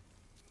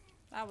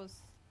 That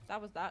was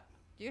that.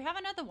 Do you have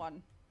another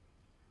one?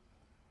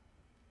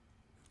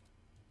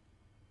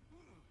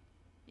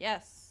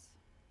 Yes.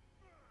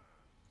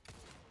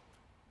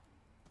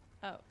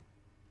 Oh.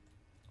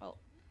 Well.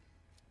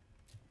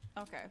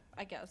 Okay,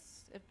 I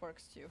guess it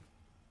works too.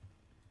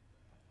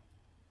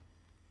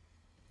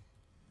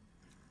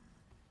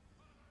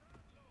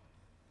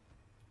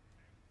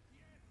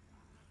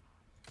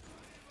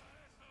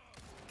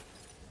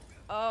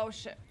 Oh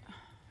shit.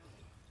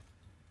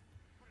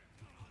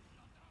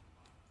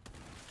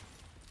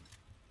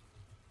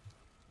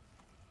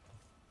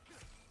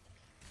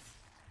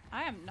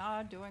 I am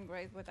not doing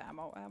great with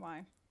ammo, am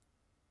I?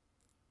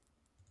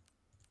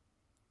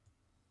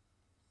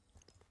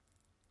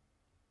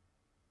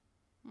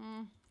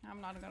 I'm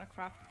not gonna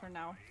craft for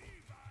now.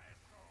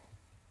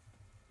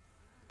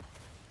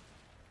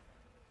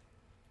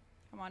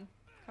 Come on,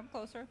 come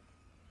closer.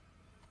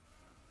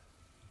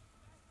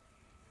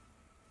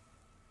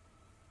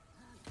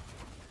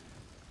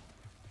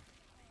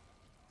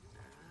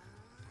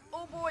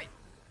 Oh boy!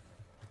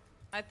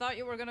 I thought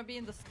you were gonna be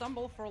in the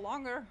stumble for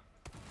longer.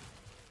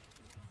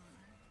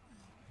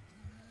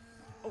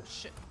 Oh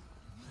shit.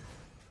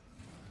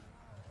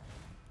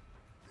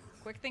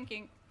 Quick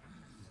thinking.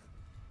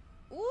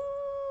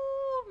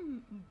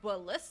 Ooh,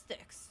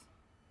 ballistics.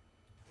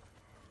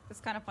 It's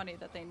kind of funny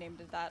that they named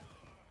it that.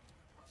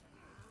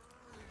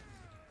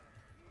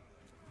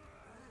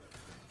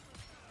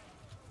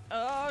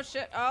 Oh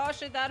shit,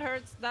 that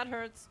hurts, that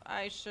hurts.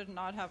 I should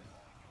not have.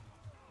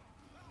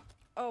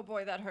 Oh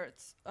boy, that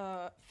hurts.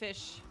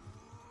 Fish.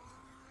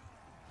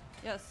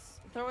 Yes,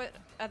 throw it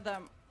at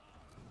them.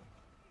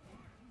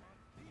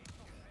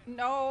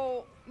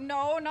 No,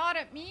 no, not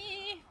at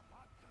me.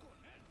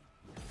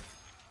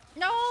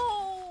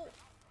 No.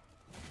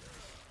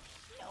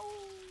 No.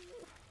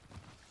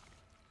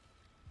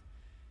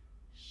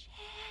 Shit.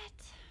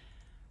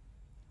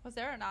 Was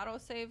there an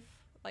autosave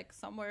like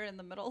somewhere in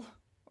the middle?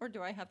 Or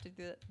do I have to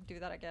do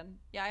that again?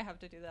 Yeah, I have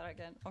to do that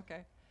again.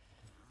 Okay.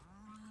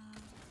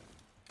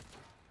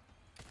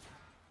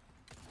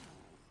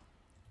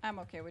 I'm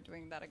okay with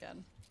doing that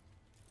again.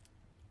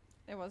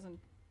 It wasn't...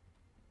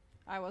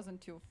 I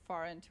wasn't too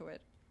far into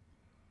it.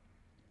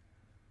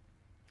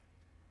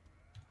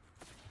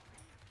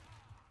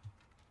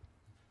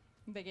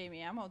 They gave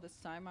me ammo this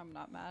time. I'm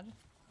not mad.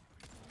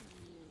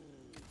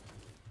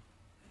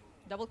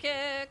 Double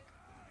kick!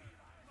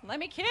 Let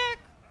me kick!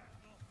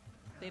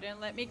 They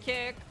didn't let me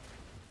kick.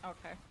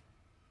 Okay.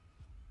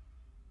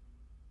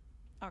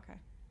 Okay.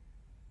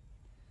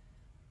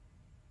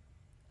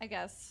 I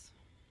guess.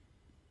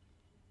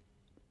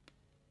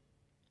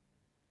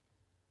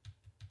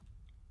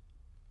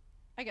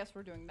 I guess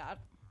we're doing that.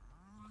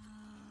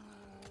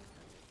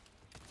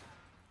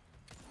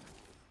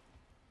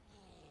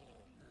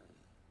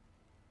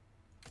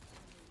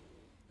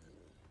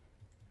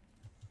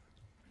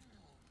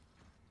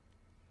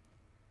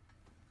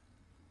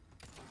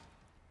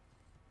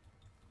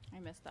 I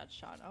missed that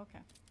shot. Okay.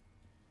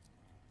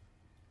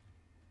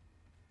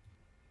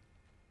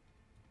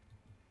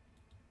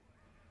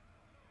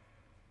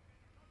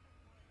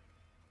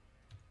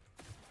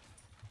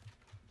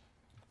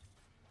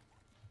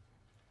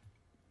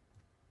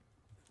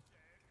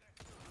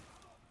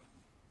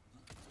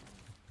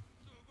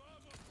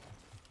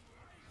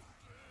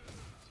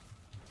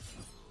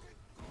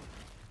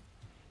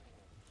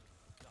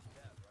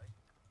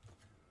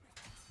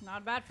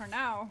 Not bad for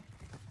now.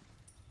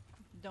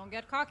 Don't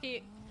get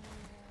cocky.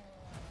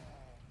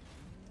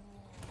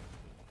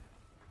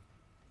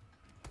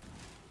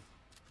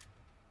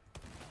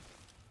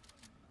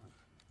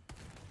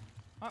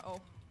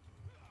 Uh-oh.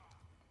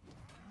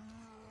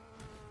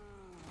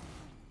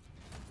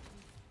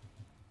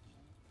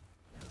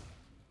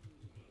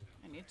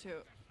 I need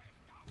to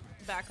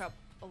back up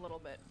a little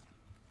bit.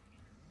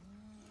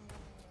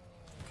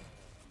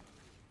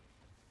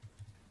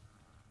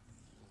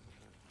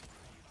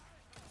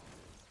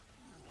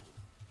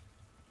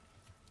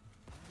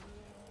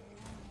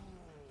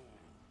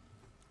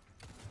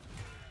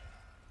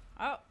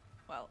 Oh,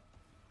 well.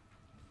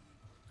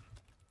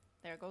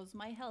 There goes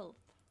my health.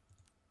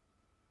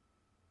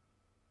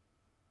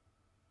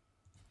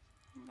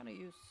 I'm gonna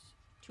use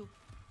two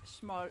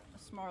smaller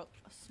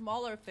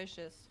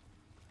fishes.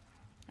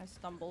 I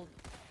stumbled.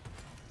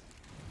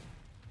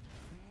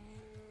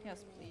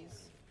 Yes,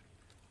 please.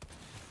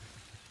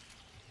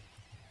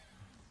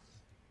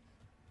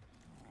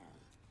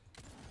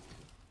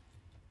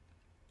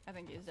 I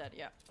think he's dead,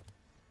 yeah.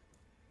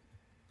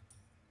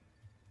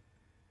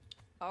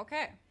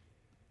 Okay.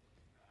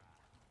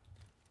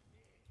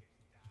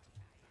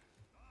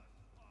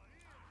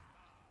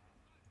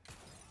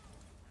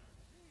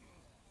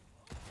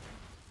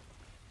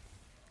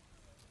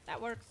 That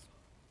works.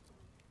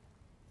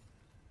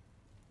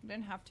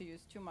 Didn't have to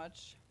use too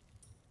much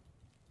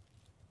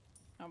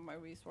of my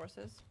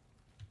resources.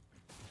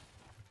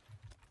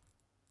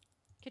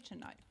 Kitchen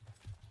knife.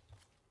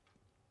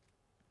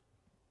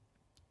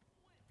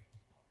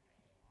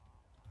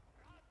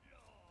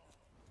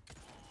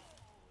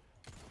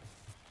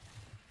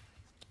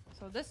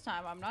 So this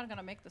time I'm not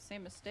gonna make the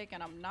same mistake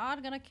and I'm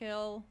not gonna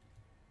kill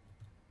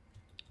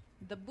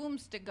the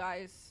boomstick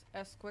guys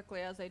as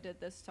quickly as I did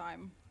this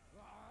time.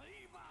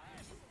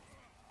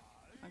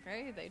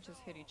 Okay, they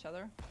just hit each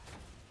other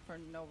for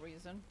no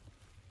reason.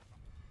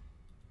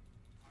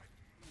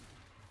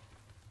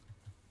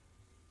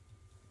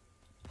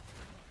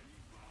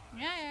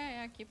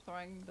 Yeah. Keep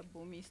throwing the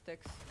boomy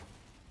sticks.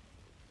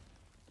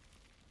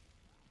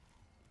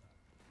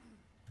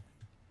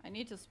 I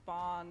need to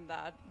spawn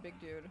that big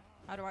dude.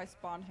 How do I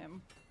spawn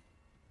him?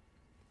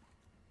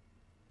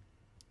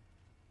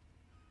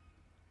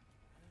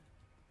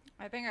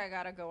 I think I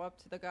gotta go up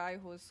to the guy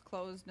who's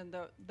closed in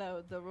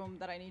the room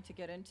that I need to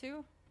get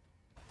into.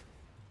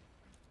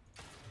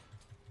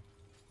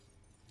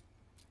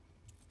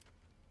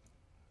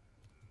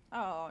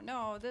 Oh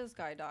no, this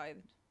guy died.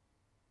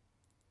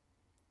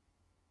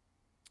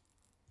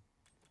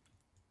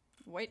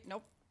 Wait,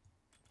 nope.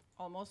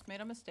 Almost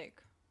made a mistake.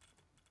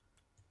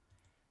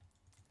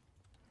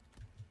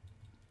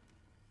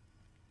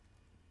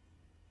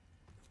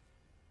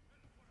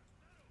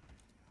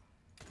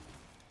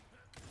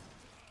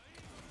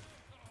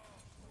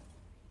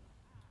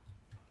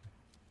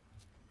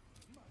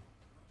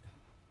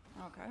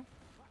 Okay.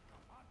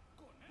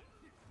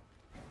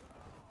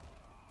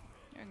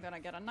 You're gonna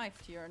get a knife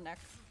to your neck.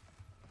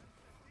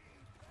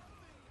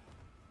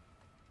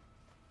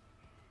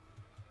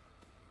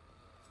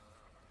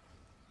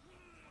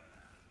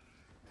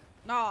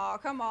 No,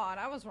 come on.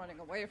 I was running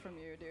away from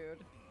you, dude.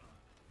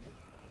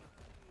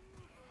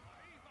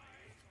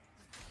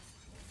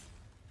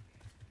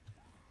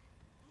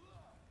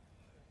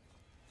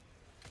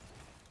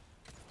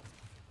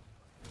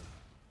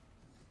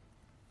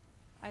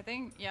 I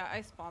think, yeah,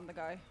 I spawned the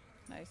guy.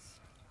 Nice.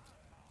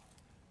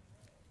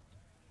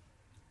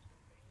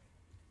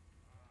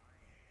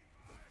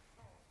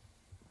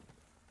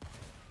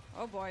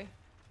 Oh boy.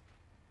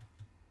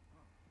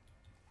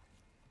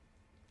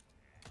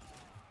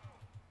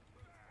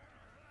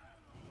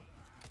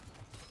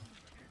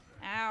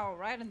 Ow,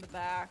 right in the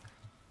back.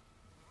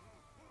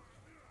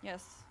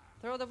 Yes.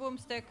 Throw the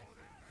boomstick.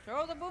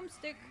 Throw the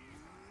boomstick.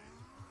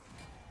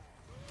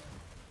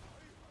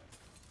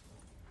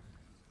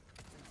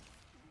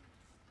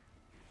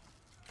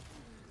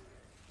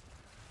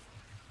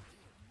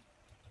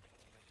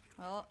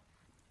 Well,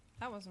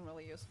 that wasn't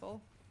really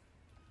useful.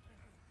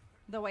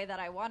 The way that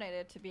I wanted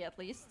it to be, at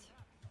least.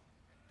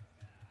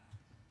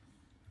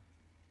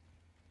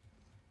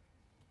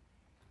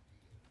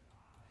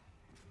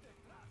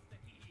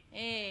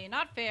 Hey,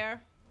 not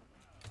fair.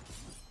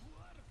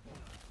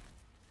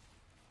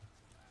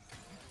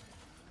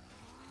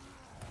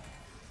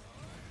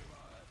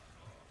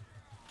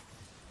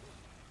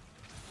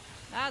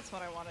 That's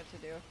what I wanted to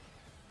do.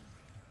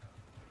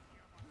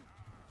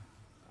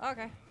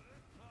 Okay.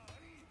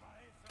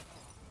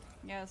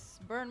 Yes,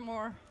 burn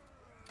more.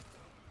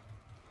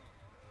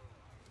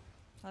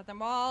 Let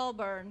them all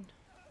burn.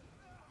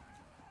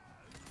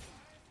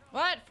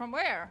 What? From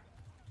where?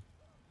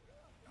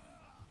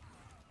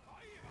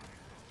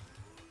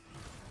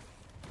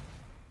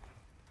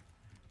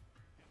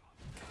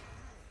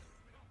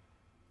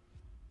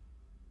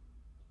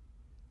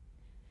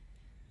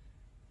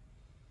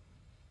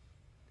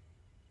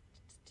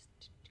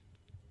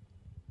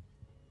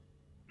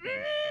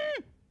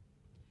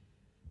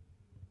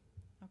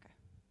 Okay.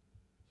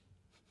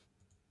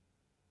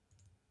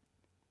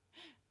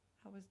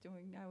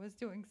 I was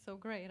doing so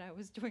great. I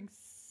was doing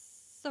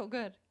so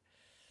good.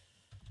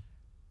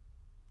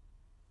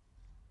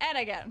 And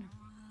again.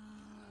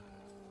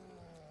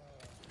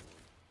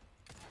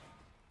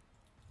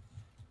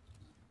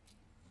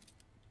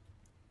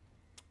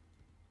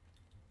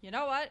 You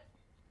know what?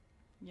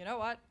 You know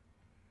what?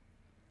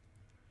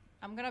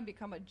 I'm gonna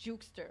become a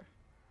jukester.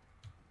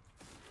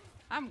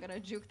 I'm gonna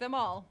juke them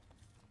all.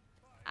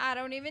 I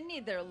don't even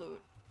need their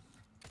loot.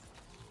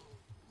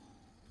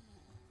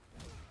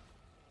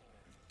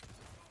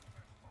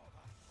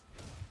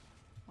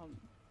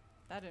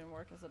 That didn't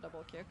work as a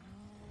double kick.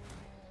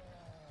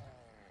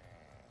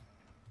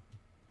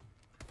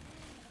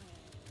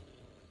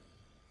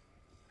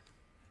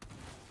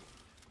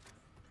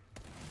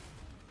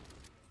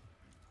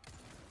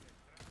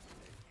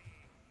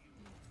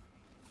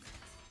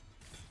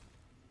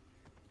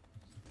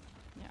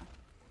 Yeah.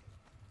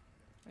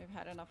 We've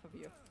had enough of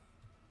you.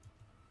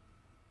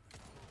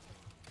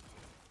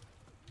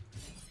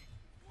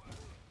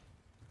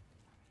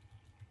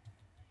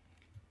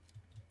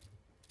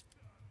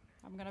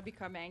 I'm gonna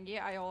become angry.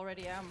 I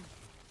already am.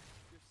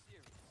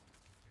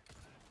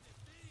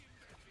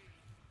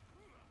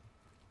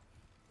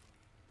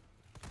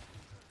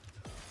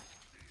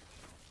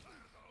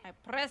 I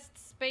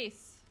pressed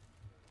space.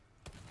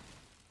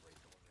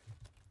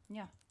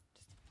 Yeah,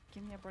 just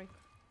give me a break.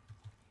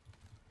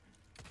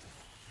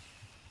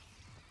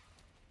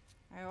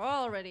 I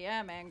already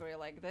am angry.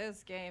 Like,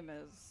 this game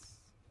is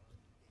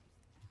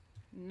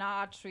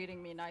not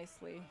treating me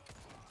nicely.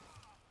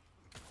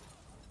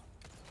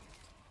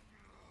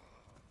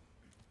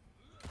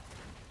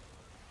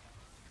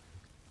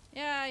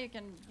 Yeah, you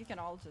can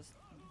all just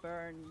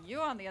burn. You,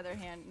 on the other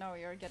hand, no,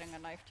 you're getting a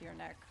knife to your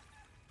neck.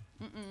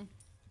 Mm-mm.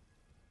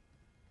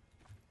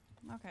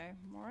 Okay,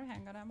 more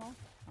handgun ammo.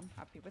 I'm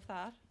happy with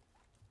that.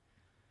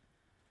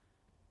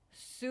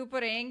 Super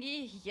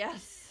angry?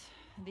 Yes.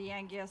 The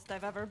angriest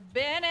I've ever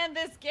been in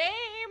this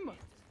game!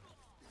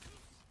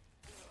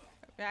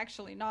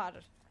 Actually not.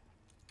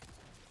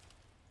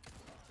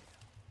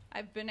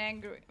 I've been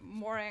angrier.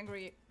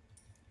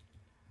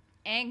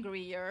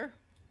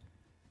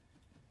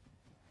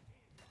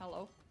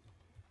 Hello.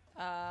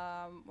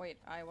 Wait,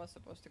 I was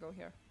supposed to go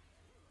here.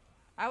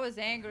 I was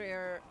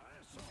angrier.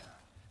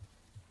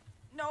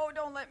 No,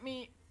 don't let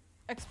me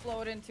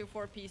explode into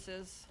 4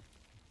 pieces.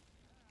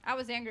 I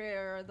was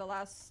angrier the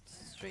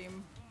last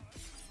stream.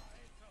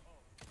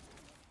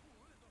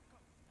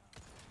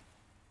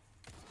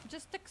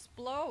 Just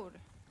explode.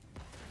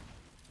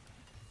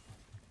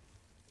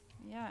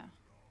 Yeah.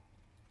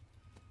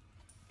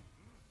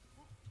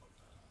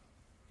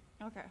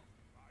 Okay.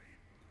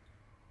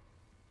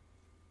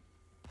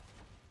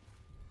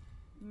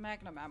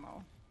 Magnum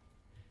ammo.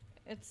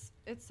 It's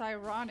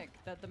ironic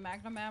that the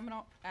Magnum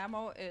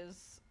ammo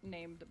is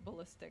named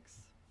ballistics.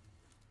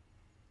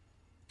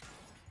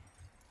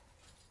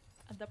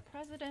 The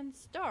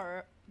president's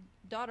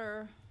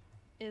daughter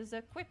is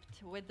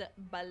equipped with the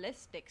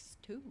ballistics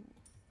too.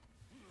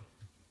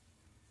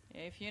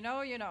 If you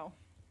know, you know.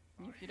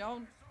 If you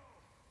don't,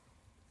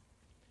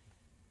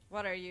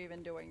 what are you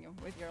even doing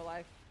with your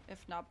life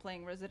if not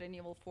playing Resident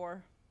Evil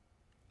 4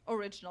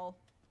 original?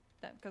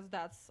 Because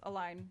that's a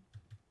line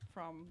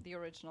from the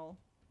original.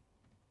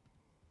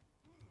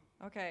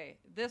 Okay,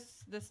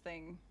 this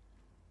thing.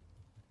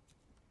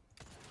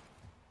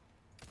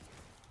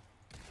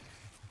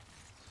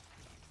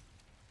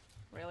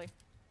 Really?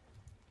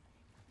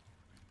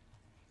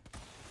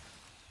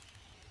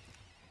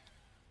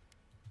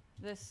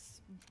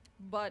 This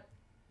butt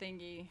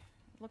thingy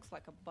looks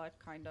like a butt,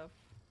 kind of.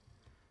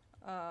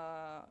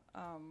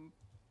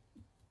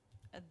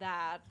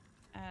 That,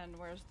 and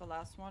where's the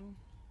last one?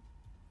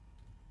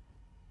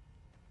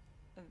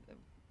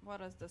 What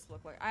does this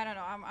look like? I don't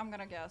know. I'm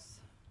gonna guess.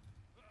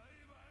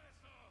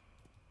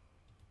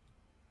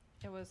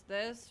 It was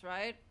this,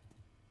 right?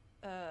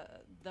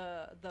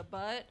 The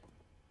butt,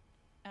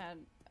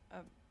 and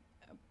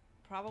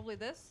probably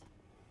this.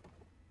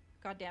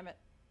 God damn it.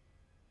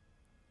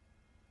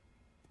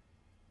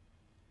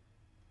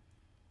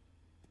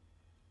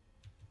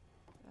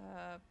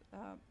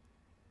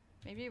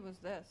 Maybe it was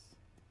this.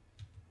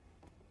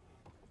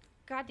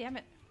 God damn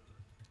it.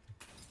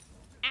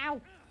 Ow!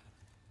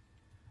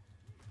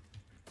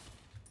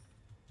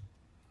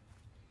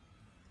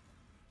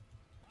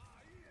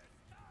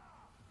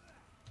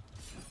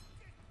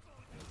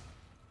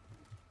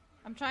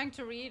 I'm trying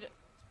to read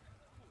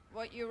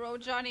what you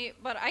wrote, Johnny,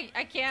 but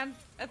I can't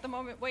at the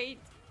moment. Wait.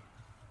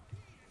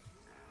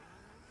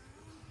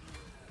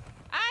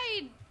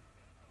 I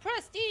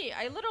pressed E.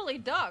 I literally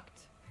ducked.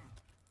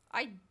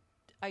 I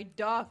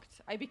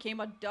ducked. I became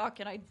a duck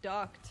and I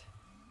ducked.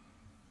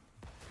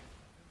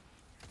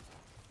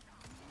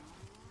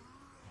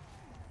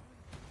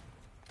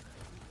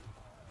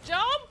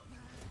 Jump!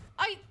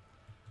 I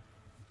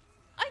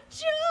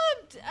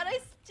jumped and I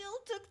still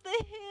took the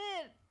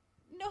hit.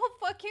 No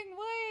fucking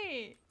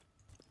way.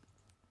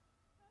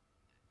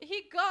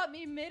 He got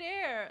me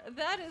midair.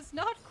 That is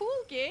not cool,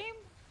 game.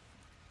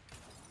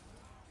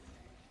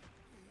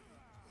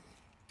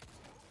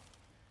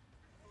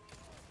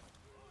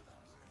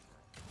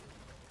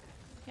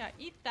 Yeah,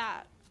 eat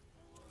that.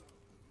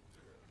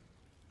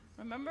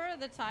 Remember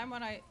the time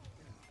when I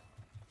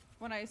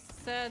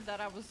said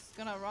that I was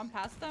gonna run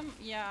past them?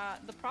 Yeah,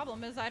 the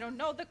problem is I don't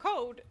know the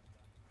code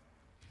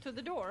to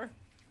the door.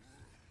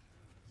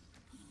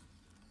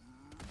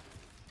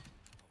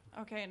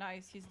 Okay,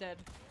 nice. He's dead.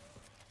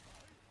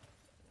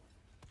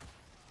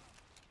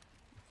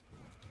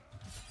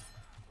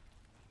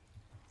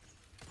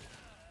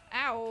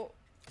 Ow!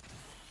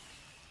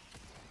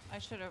 I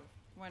should have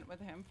went with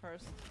him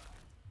first.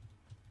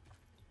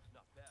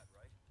 Not bad,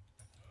 right?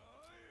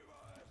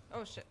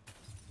 Oh shit.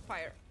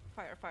 Fire.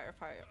 Fire, fire,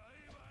 fire.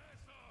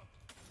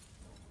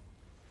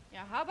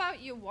 Yeah, how about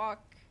you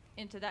walk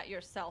into that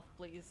yourself,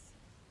 please?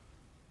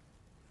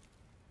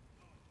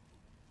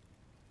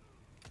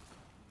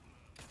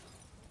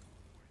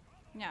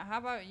 Yeah, how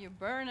about you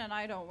burn and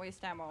I don't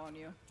waste ammo on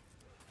you?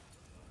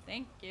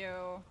 Thank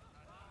you.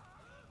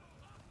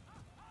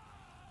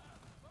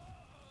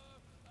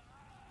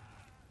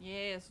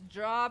 Yes,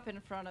 drop in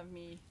front of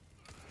me.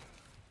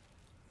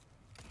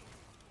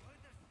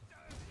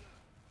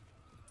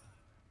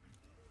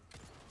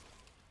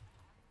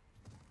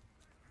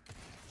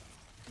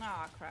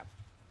 Ah, crap.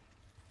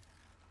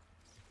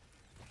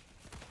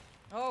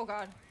 Oh,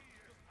 God.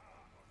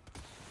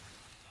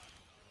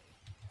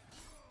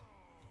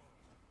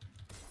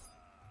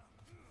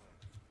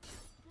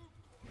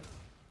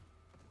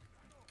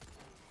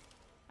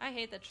 I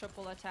hate the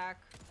triple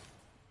attack.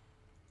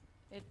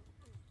 It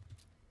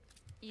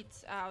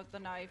eats out the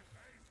knife.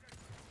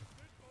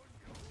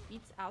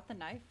 Eats out the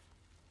knife?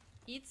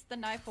 Eats the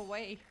knife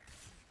away.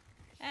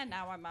 And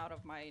now I'm out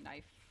of my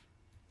knife.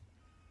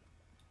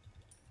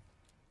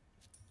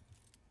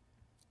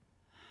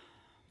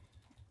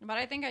 But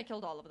I think I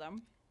killed all of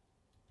them.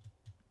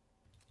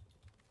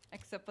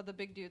 Except for the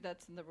big dude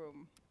that's in the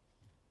room.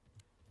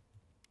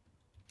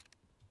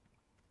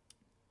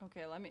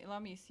 Okay,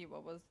 let me see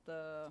what was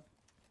the...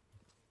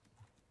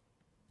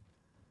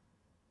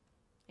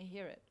 I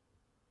hear it.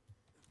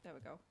 There we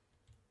go.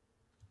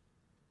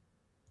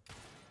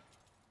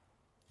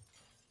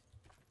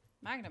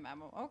 Magnum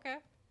ammo. Okay.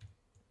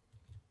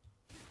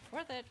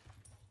 Worth it.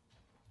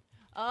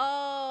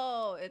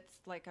 Oh, it's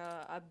like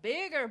a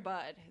bigger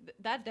butt.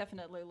 That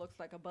definitely looks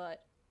like a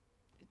butt.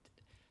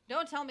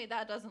 Don't tell me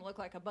that doesn't look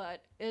like a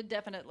butt. It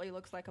definitely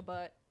looks like a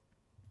butt.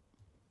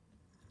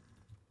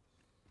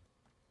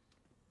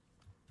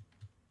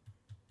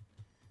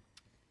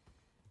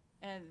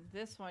 And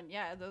this one,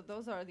 yeah,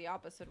 those are the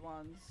opposite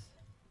ones.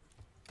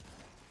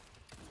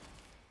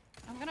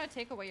 I'm gonna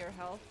take away your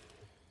health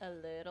a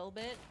little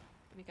bit,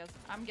 because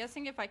I'm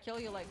guessing if I kill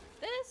you like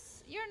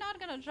this, you're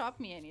not gonna drop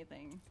me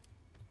anything.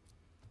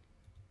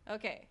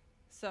 Okay,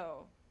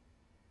 so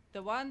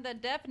the one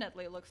that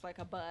definitely looks like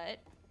a butt,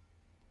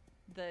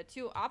 the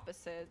two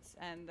opposites,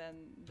 and then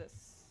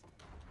this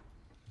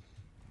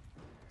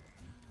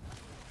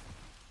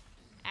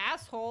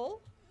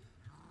asshole.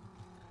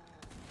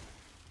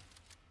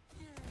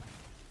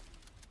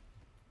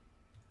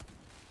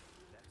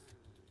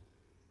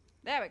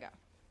 There we go.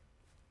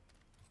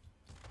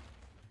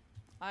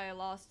 I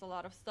lost a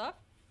lot of stuff.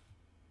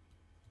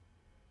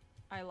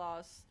 I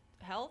lost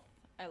health.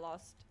 I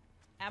lost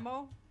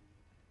ammo.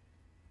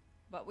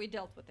 But we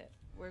dealt with it.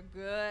 We're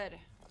good.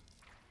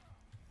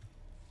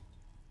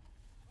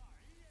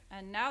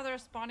 And now they're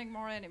spawning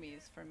more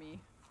enemies for me.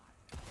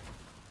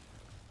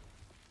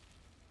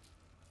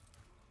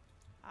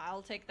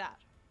 I'll take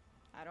that.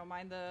 I don't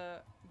mind the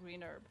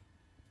green herb.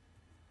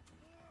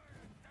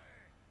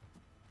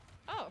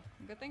 Oh,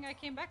 good thing I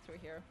came back through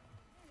here.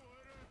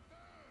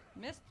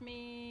 Missed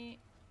me.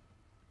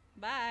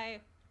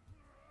 Bye.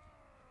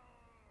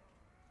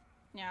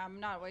 Yeah, I'm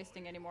not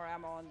wasting any more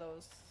ammo on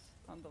those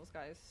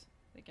guys.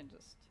 They can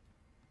just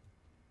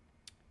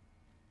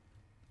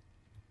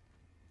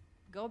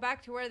go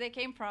back to where they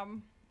came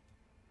from.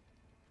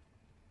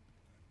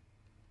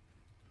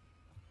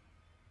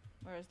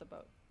 Where's the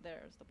boat?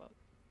 There's the boat.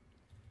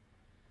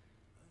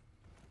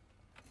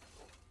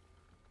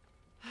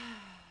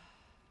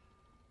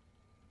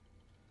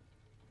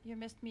 You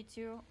missed me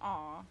too?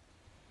 Aw.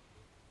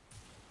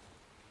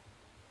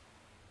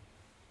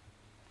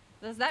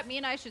 Does that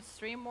mean I should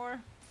stream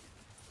more?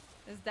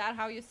 Is that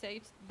how you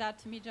say that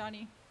to me,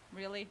 Johnny?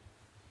 Really?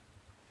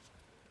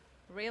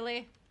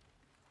 Really?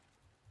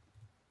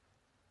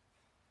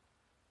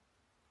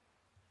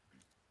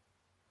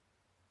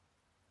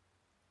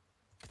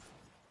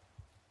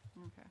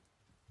 Okay.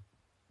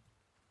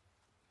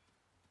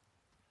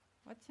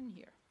 What's in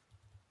here?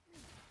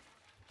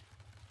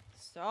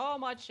 So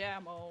much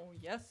ammo.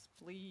 Yes,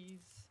 please.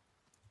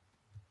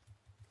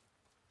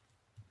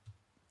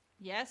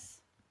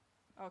 Yes?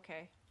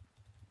 Okay.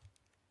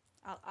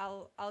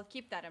 I'll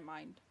keep that in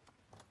mind.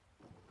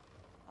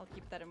 I'll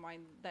keep that in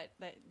mind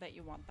that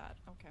you want that.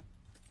 Okay.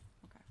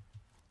 Okay.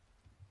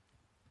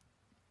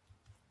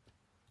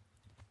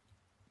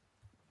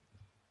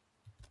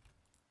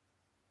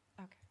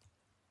 Okay.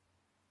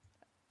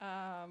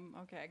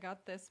 Okay, I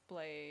got this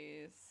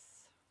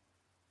place.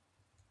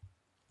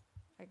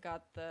 I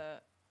got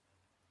the...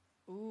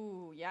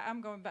 Ooh, yeah,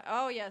 I'm going back.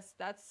 Oh, yes,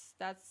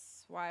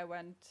 that's why I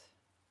went...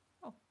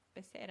 Oh,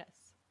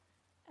 beseras.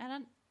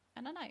 And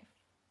a knife.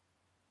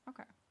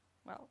 Okay,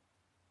 well.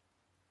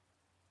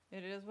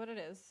 It is what it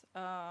is.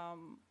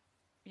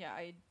 Yeah,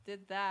 I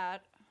did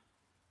that.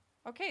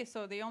 Okay,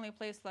 so the only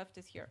place left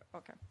is here.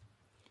 Okay.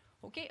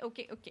 Okay,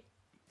 okay, okay.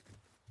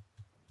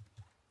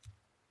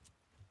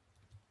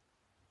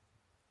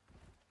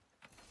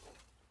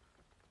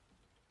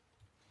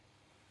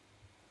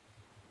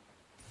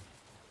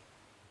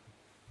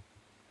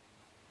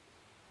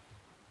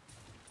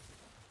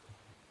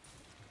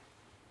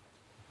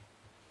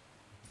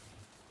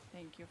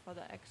 Thank you for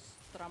the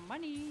extra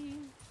money.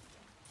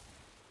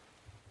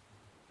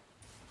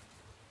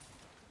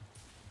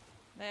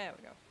 There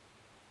we go.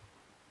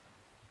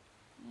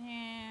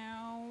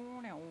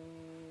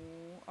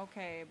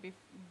 Okay,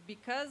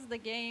 because the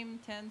game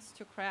tends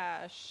to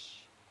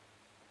crash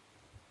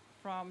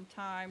from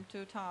time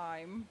to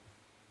time.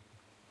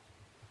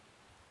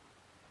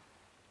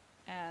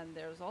 And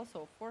there's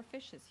also 4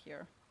 fishes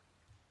here,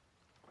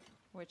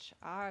 which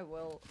I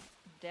will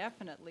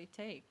definitely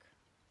take.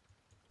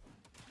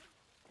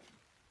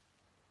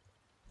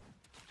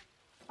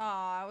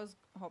 I was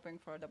hoping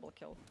for a double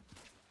kill.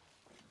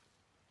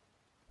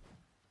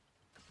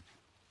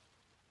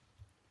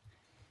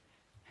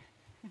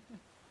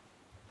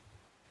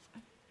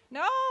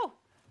 No!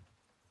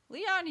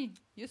 Leonie,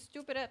 you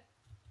stupid it.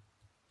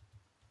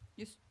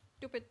 You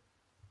stupid.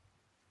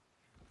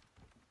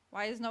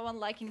 Why is no one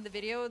liking the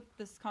video?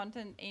 This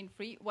content ain't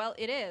free. Well,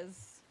 it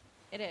is.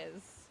 It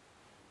is.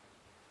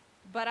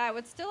 But I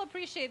would still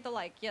appreciate the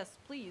like. Yes,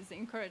 please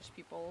encourage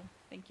people.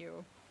 Thank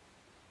you.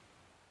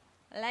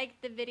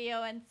 Like the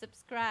video and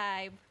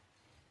subscribe.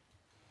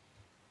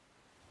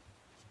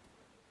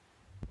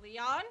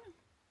 Leon?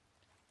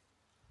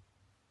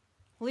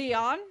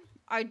 Leon,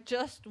 I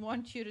just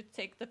want you to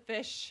take the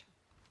fish.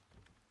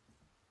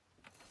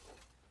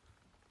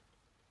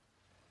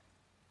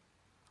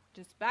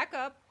 Just back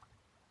up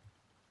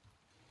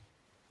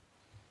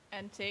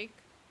and take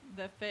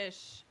the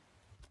fish.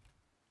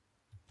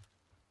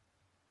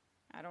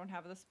 I don't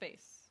have the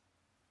space.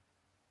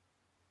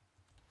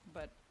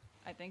 But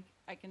I think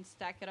I can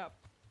stack it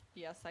up.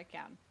 Yes, I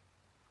can.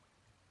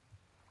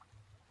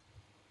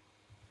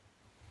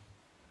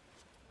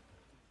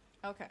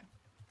 Okay.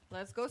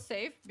 Let's go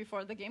save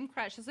before the game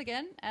crashes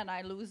again and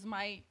I lose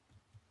my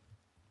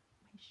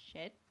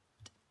shit.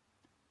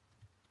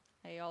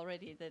 I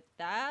already did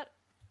that.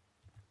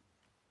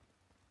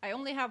 I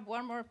only have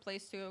one more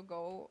place to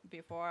go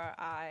before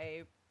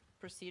I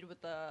proceed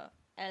with the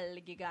El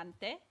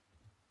Gigante.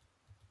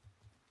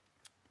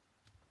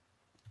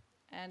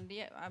 And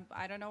yeah,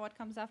 I don't know what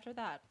comes after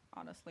that,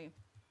 honestly.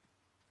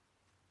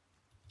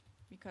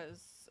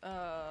 Because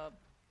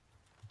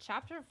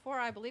chapter 4,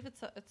 I believe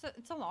it's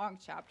a long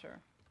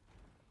chapter.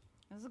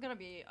 This is gonna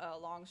be a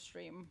long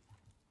stream.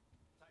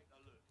 Take a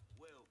look.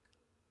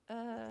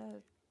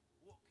 Welcome.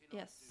 What can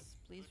I Yes,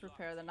 do? please Good luck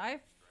repair the to you,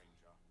 knife.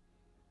 stranger.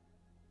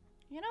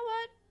 You know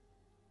what?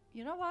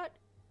 You know what?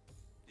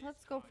 Let's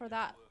This go kind for of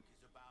that. work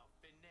is about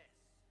finesse.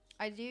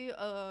 I do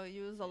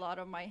use a lot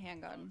of my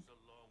handgun. Goes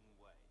a long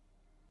way.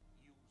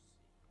 You'll see.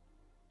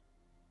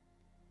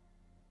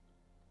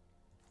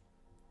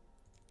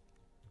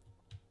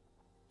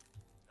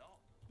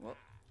 Not Whoop.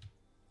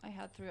 I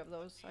had 3 of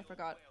those. I feel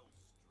forgot. well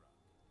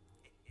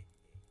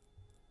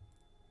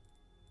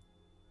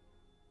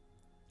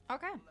struck.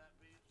 Okay. Will that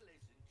be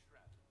pleasant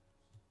travels?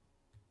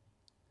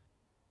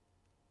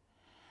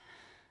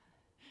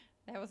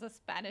 There was a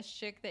Spanish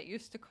chick that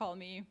used to call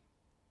me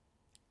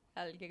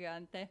El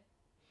Gigante.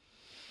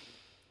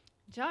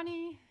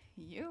 Johnny,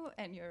 you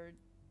and your...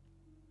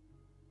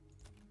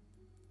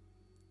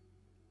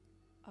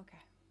 Okay.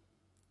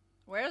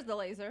 Where's the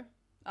laser?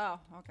 Oh,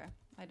 okay.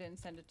 I didn't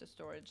send it to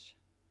storage.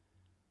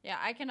 Yeah,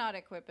 I cannot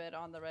equip it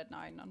on the Red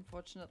 9,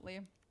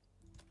 unfortunately.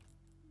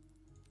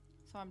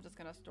 So I'm just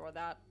gonna store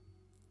that.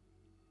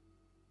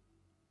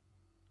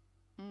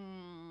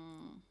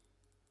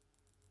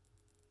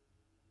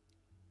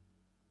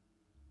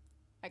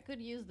 I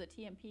could use the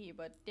TMP,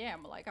 but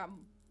damn, like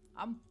I'm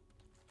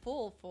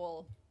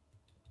full.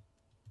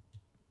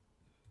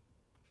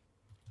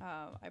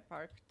 I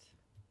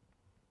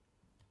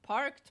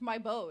parked my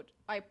boat.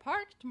 I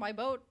parked my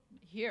boat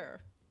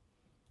here.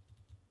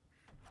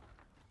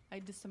 I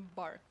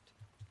disembarked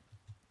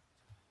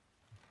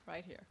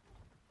right here.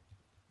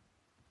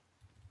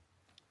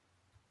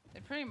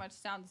 It pretty much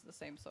sounds the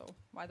same, so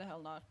why the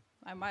hell not?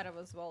 I might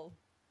as well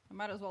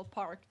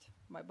parked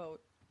my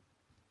boat.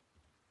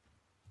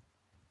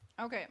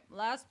 Okay,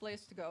 last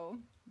place to go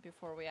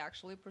before we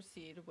actually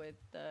proceed with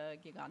the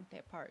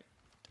Gigante part.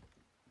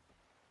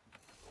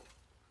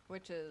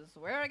 Which is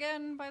where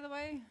again, by the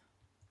way?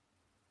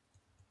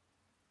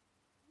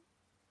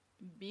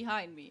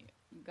 Behind me.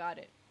 Got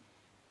it.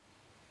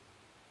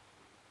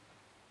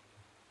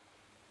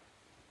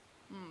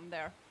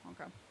 There.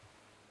 Okay.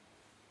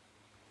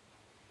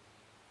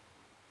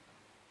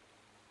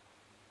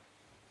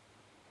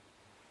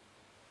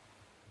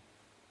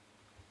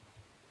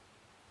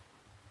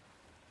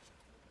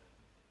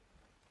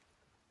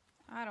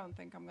 I don't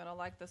think I'm gonna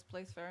like this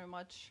place very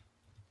much.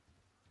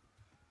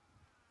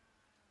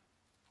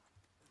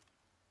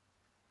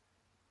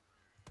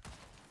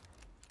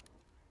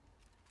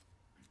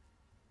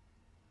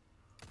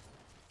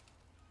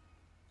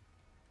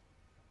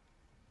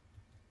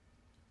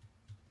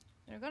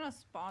 They're gonna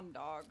spawn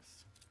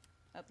dogs.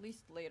 At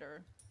least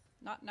later.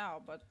 Not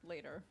now, but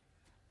later.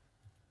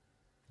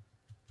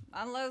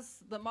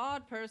 Unless the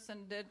mod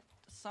person did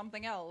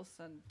something else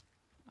and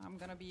I'm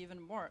gonna be even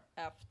more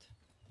effed.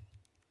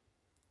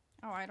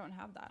 Oh, I don't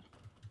have that.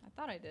 I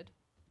thought I did.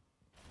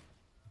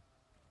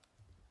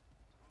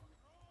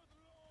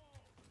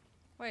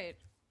 Wait,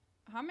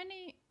 how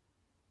many?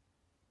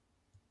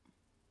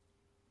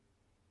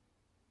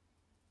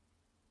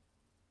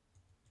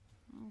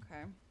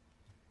 Okay.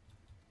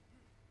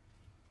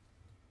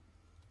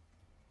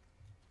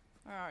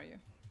 Where are you?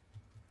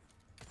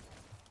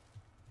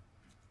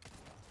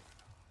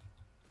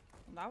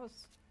 That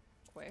was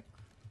quick.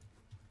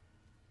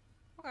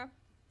 Okay.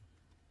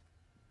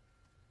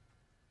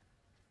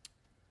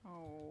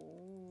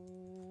 Oh.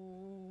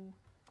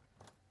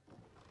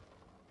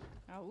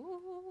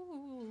 Oh.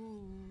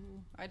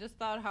 I just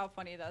thought how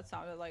funny that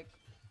sounded like.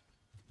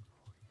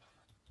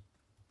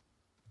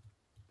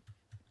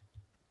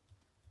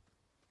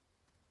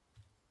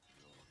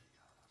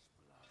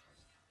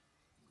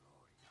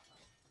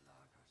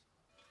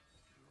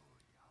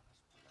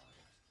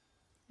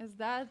 Is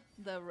that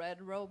the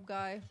red robe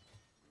guy?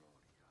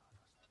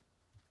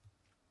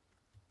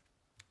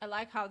 I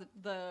like how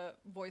the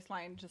voice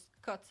line just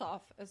cuts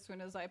off as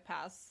soon as I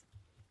pass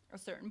a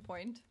certain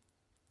point.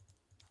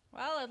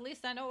 Well, at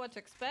least I know what to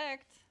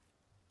expect.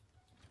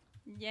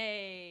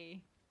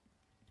 Yay.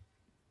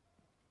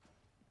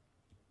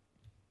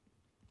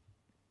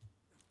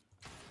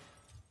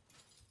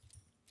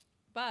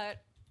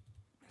 But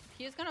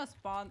he's gonna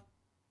spawn.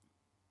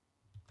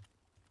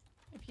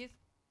 If he's...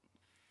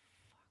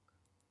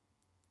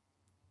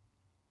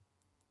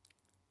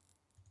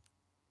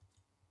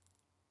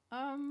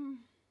 Fuck.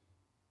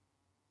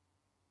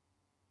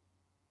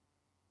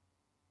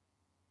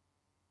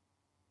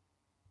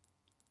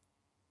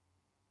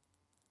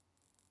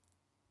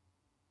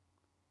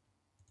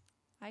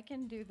 I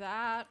can do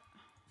that.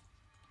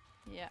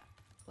 Yeah,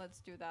 let's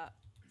do that.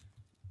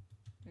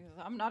 Because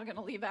I'm not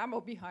gonna leave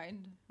ammo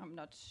behind. I'm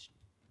not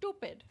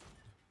stupid.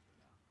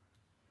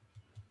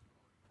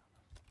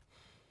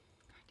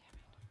 God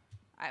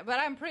damn it. But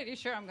I'm pretty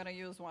sure I'm gonna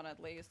use one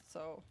at least,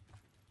 so...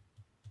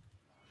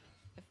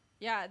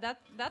 Yeah,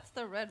 that's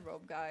the red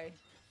robe guy.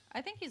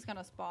 I think he's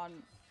gonna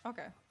spawn...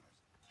 Okay.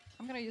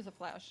 I'm gonna use a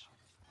flash.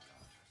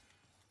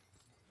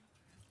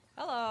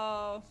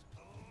 Hello!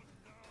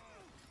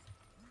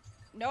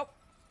 Nope.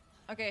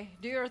 Okay,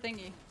 do your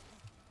thingy.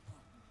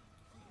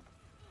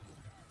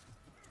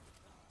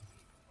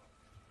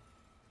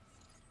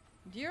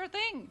 Do your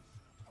thing!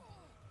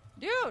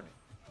 Dude!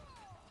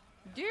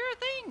 Do your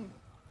thing!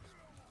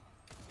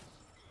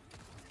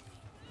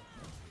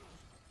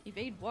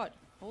 Evade what?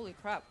 Holy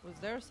crap, was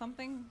there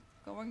something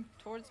going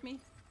towards me?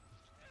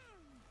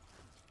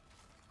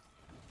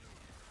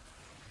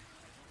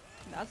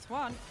 That's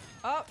one.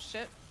 Oh,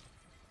 shit.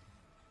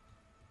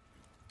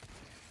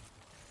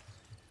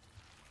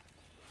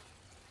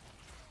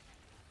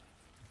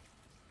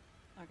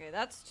 Okay,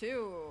 that's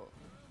two.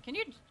 Can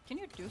you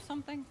do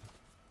something?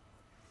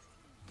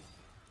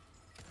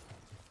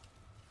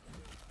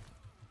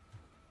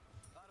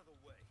 Out of the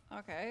way.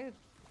 Okay.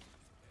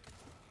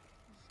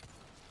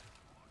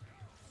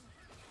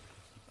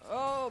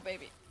 Oh,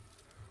 baby.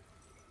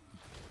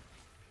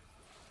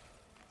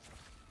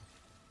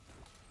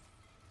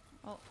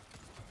 Oh.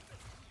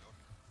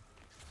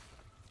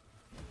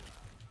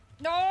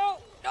 No!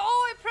 No,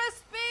 I pressed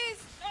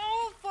space!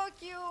 No, fuck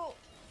you!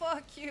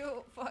 Fuck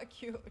you!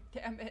 Fuck you!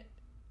 Damn it.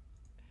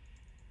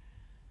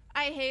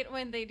 I hate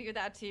when they do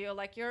that to you.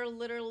 Like, you're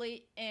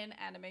literally in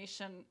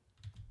animation.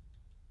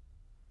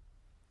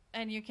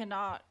 And you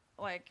cannot,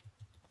 like,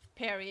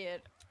 parry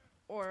it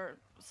or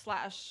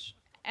slash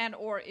and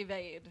or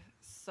evade.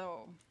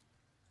 So...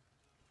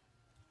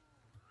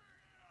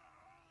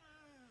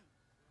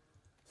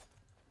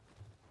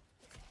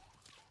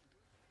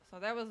 So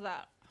that was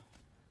that.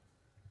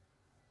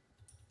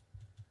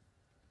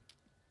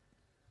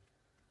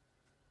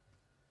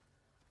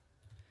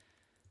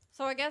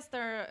 So I guess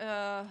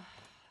the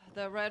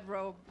red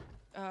robe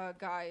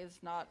guy is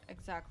not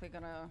exactly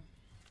gonna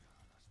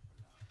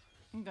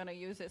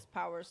use his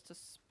powers to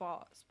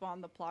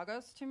spawn the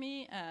plagas to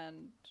me,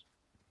 and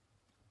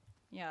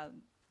yeah,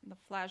 the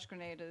flash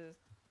grenade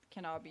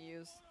cannot be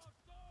used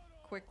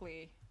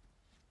quickly.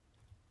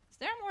 Is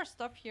there more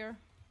stuff here?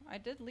 I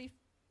did leave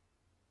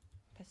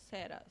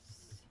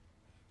pesetas.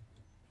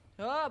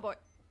 Oh boy.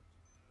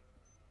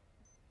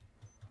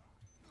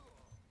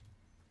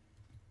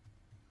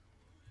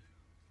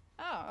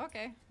 Oh,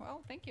 okay.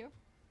 Well, thank you.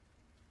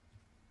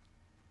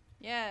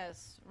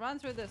 Yes, run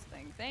through this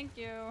thing. Thank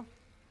you.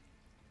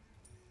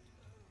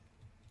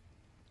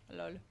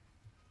 Lol.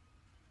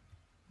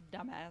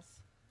 Dumbass.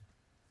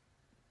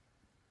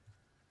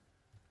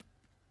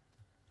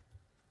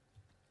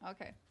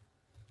 Okay.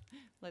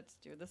 Let's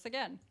do this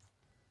again.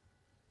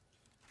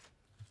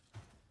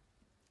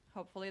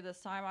 Hopefully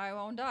this time I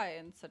won't die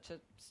in such a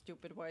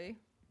stupid way.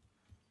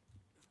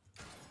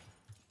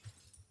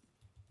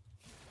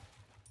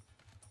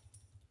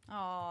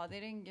 Oh, they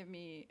didn't give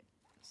me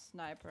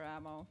sniper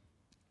ammo.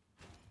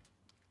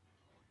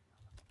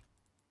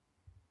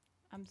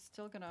 I'm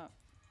still gonna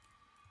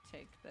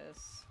take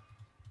this.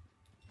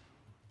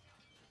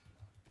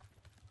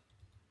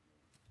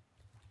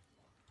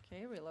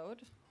 Okay,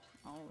 reload.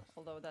 Oh,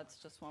 although that's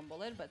just one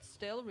bullet, but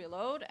still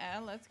reload,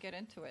 and let's get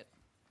into it.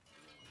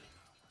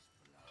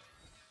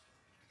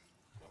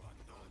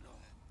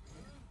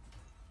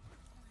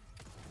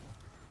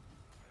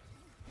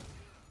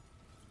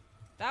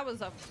 That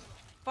was a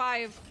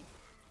five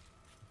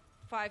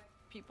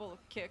people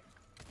kick.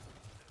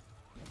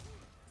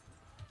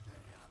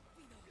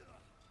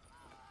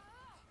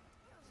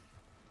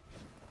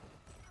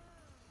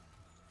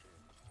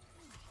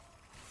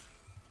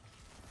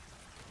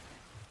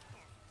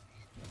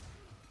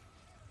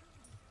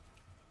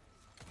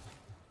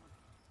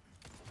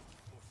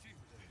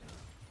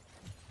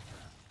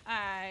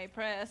 I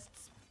pressed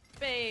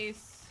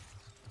space.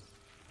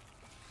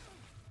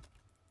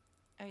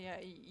 Oh yeah,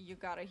 you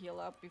gotta heal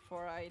up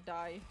before I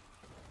die.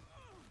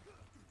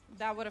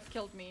 That would have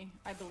killed me,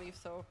 I believe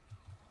so.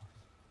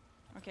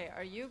 Okay,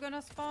 are you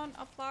gonna spawn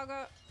a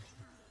plaga?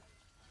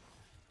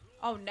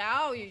 Oh,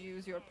 now you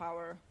use your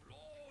power.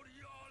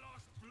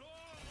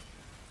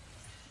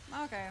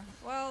 Okay,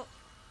 well,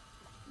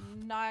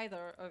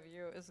 neither of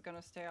you is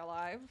gonna stay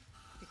alive,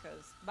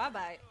 because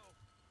bye-bye.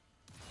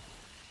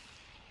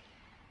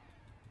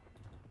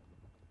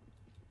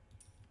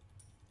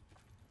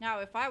 Now,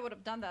 if I would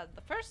have done that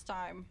the first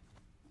time,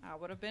 I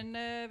would have been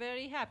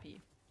very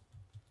happy.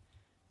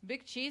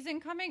 Big cheese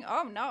incoming?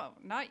 Oh no,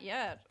 not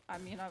yet. I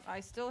mean,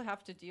 I still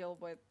have to deal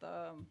with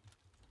the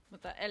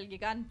El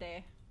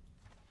Gigante.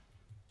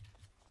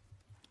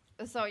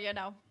 So, you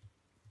know,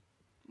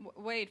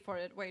 wait for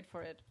it, wait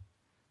for it.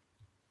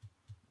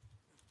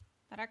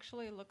 That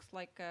actually looks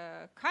like,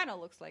 kind of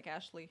looks like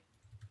Ashley.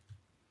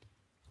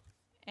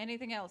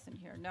 Anything else in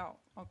here? No.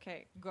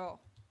 Okay, go.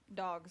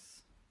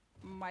 Dogs.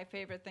 my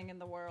favorite thing in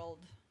the world.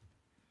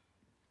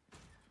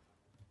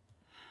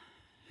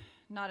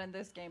 Not in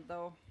this game,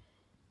 though.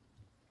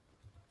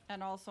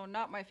 And also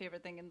not my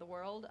favorite thing in the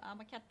world. I'm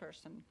a cat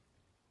person.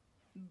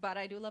 But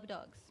I do love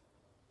dogs.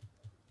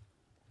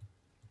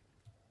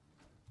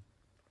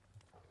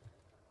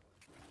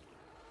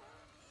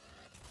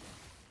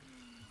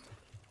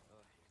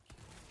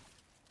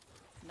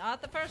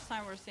 Not the first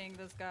time we're seeing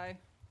this guy.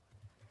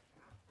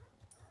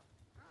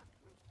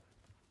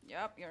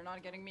 Yep, you're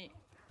not getting me.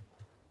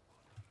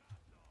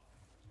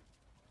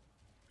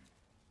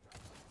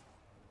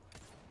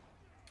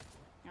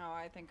 Oh,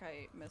 I think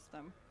I missed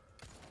them.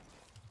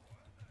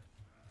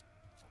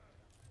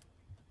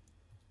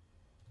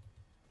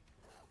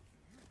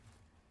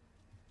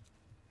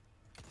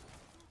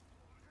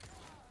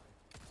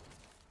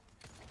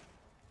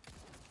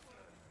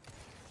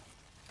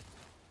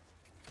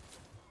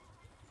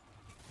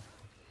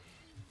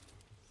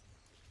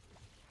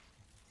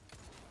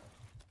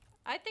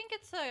 I think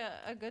it's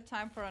a good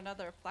time for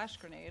another flash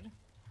grenade.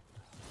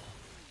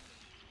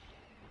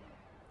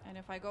 And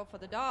if I go for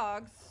the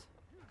dogs...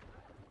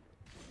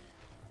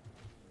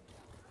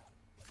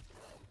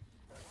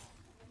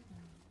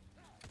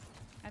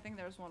 I think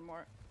there's one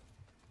more.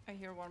 I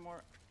hear one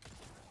more.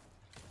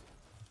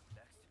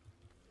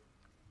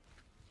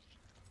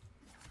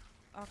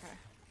 Okay.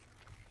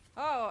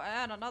 Oh,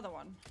 and another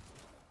one.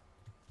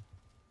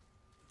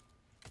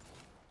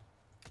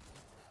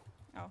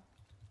 Oh.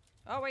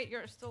 Oh, wait,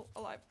 you're still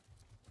alive.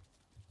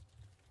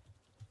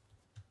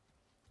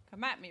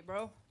 Come at me,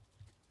 bro.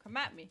 Come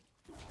at me.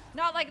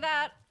 Not like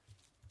that!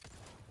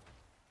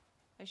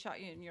 I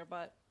shot you in your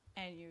butt,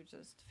 and you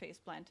just face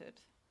planted.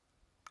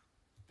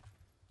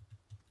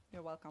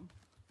 You're welcome.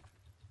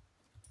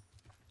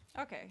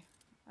 Okay.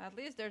 At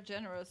least they're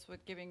generous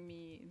with giving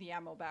me the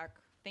ammo back.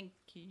 Thank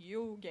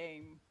you,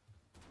 game.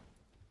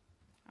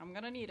 I'm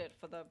gonna need it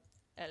for the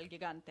El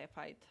Gigante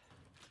fight.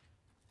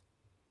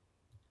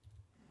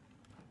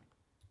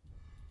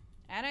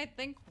 And I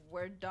think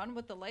we're done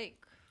with the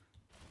lake.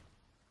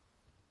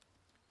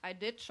 I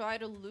did try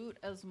to loot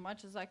as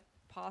much as I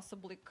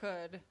possibly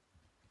could.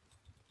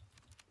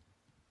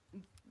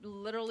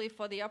 Literally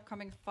for the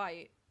upcoming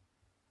fight.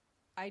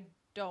 I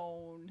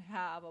don't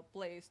have a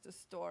place to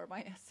store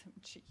my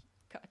SMG.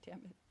 God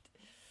damn it.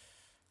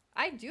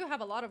 I do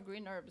have a lot of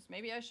green herbs.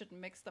 Maybe I should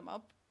mix them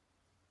up.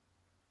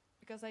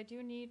 Because I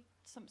do need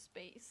some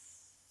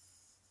space.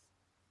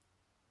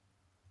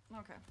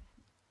 Okay.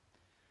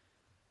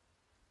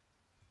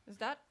 Is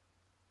that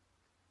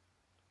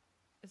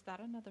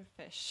another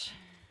fish?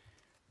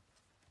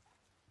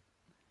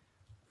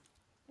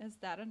 Is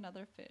that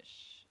another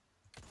fish?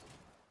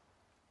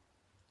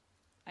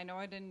 I know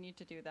I didn't need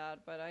to do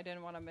that, but I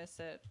didn't want to miss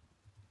it.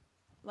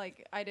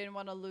 Like, I didn't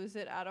want to lose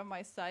it out of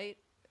my sight.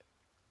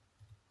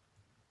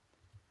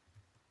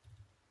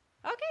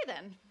 Okay,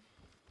 then.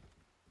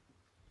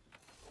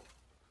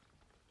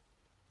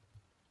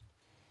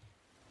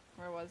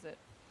 Where was it?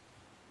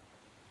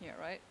 Here,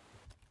 right?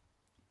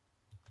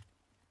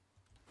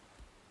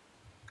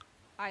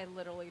 I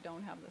literally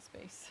don't have the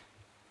space.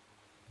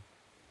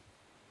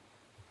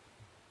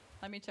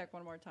 Let me check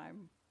one more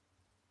time.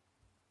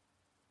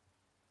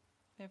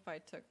 If I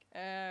took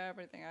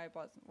everything I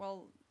bought.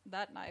 Well,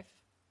 that knife.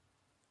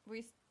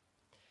 We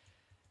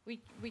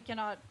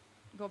cannot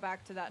go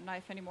back to that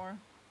knife anymore.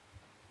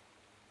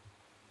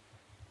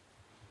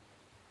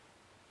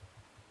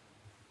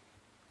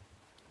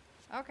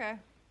 Okay.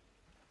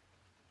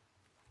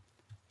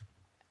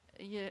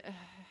 Yeah.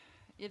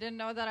 You didn't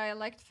know that I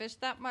liked fish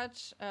that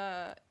much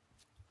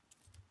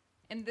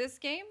in this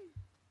game?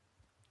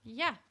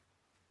 Yeah.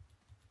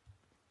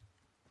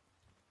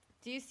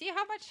 Do you see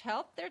how much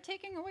health they're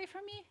taking away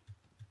from me?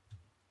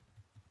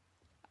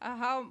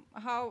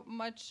 How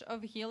much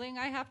of healing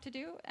I have to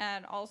do?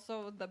 And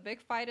also the big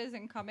fight is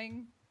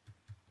incoming.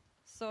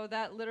 So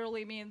that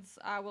literally means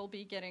I will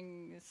be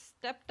getting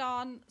stepped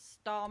on,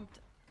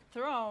 stomped,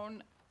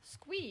 thrown,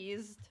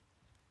 squeezed.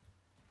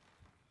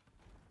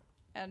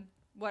 And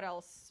what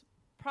else?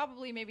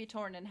 Probably maybe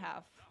torn in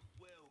half.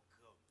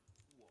 Welcome.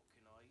 What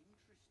can I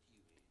interest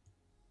you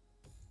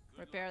in?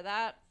 Good Repair luck,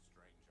 that.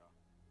 stranger.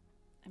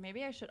 And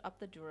maybe I should up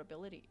the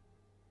durability.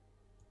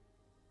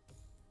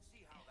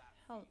 See how that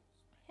Hell,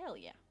 feels. hell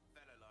yeah. A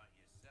fella like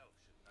yourself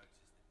should notice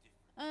the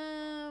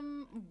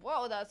difference.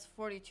 Whoa, that's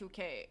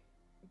 42k.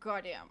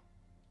 Goddamn.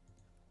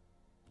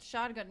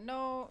 Shotgun,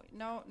 no,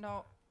 no,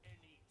 no.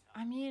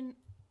 I mean...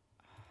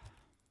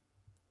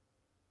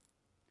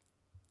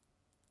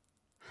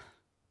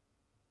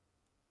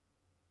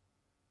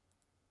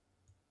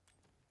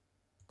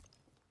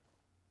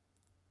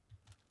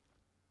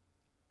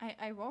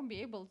 I won't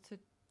be able to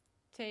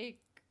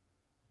take...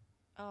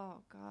 Oh,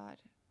 God.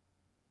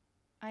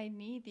 I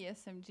need the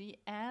SMG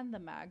and the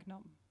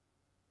Magnum.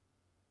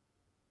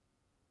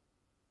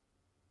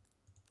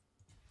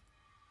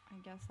 I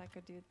guess I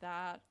could do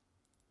that.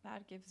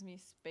 That gives me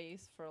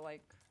space for,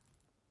 like...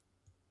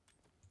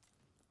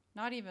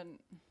 Not even...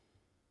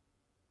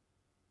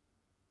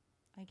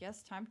 I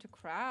guess time to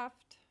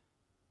craft.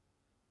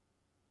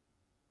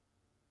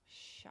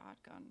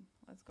 shotgun.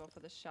 Let's go for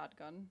the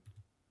shotgun.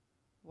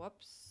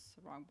 Whoops,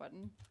 wrong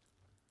button.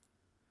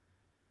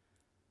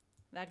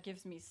 That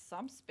gives me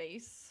some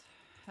space,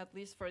 at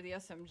least for the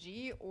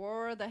SMG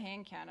or the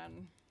hand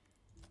cannon.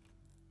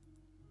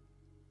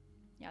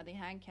 Yeah, the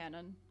hand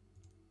cannon.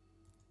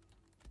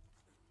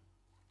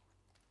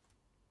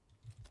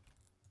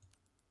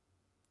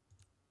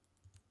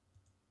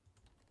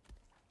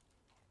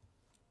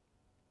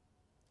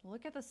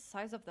 Look at the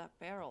size of that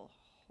barrel.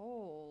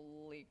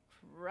 Holy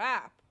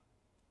crap.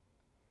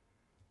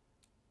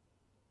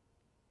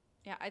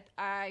 Yeah,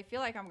 I feel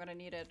like I'm gonna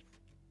need it.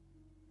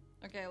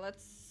 Okay,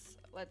 let's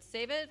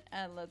save it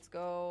and let's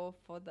go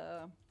for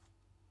the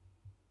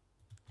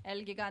El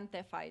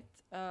Gigante fight.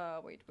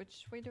 Wait,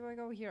 which way do I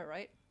go? Here,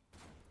 right?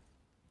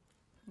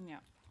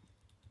 Yeah.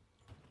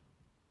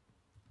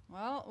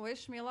 Well,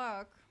 wish me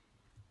luck.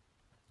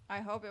 I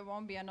hope it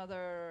won't be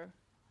another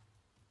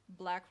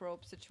black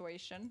rope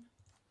situation.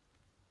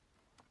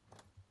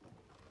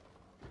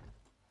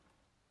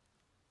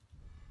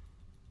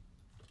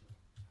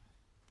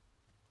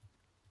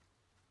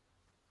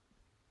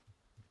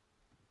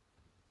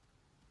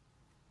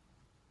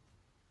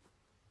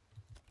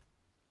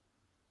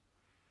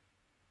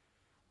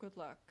 Good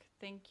luck.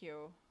 Thank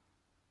you.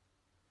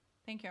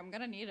 Thank you. I'm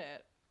gonna need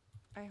it.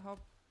 I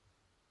hope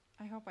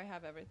I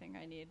have everything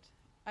I need.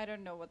 I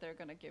don't know what they're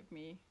gonna give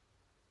me.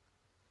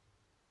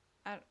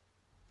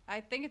 I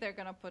think they're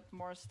gonna put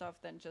more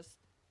stuff than just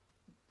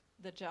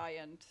the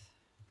giant.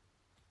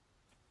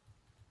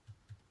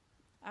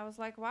 I was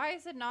like, why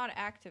is it not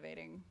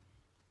activating?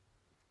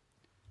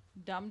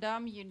 Dum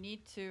Dum, you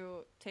need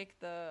to take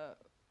the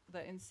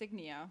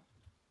insignia.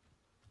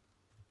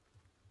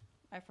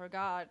 I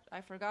forgot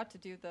to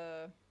do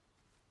the...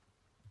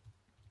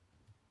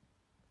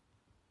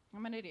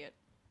 I'm an idiot.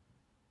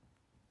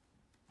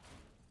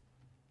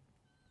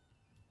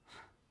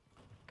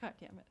 God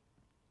damn it.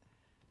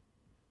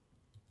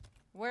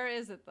 Where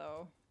is it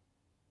though?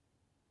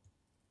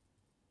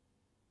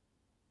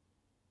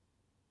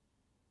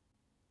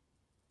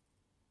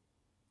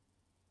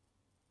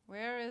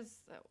 Where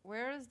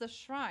is the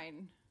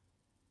shrine?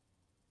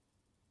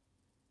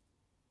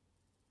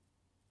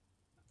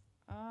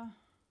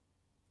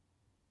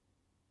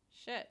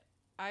 Shit.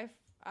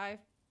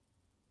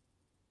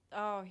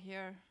 Oh,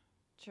 here.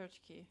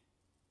 Church key.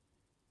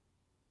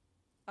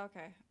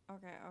 Okay.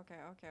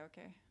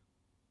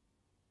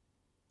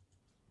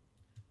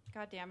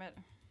 God damn it.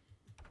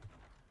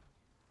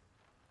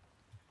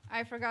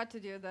 I forgot to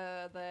do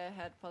the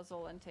head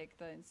puzzle and take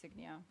the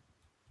insignia.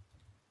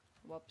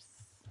 Whoops.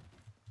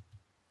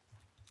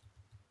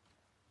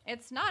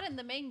 It's not in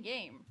the main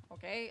game,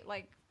 okay?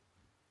 Like,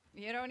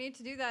 you don't need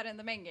to do that in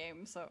the main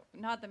game, so...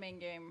 Not the main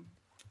game.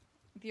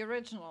 The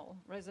original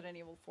Resident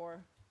Evil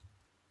 4.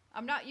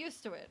 I'm not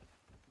used to it.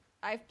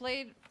 I've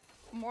played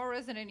more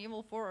Resident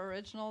Evil 4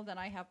 original than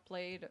I have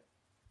played...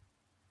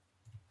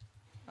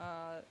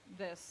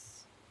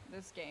 this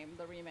game,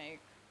 the remake.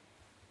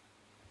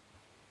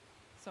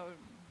 So,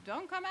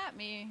 don't come at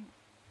me.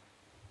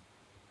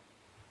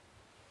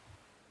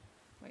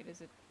 Wait,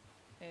 is it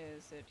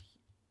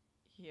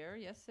here?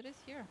 Yes, it is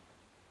here.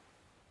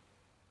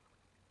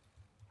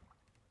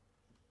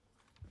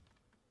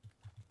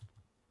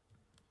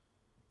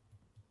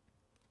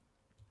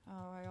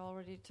 Oh, I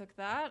already took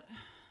that.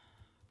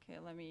 Okay,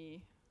 let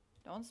me...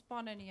 Don't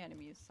spawn any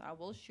enemies. I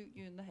will shoot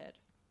you in the head.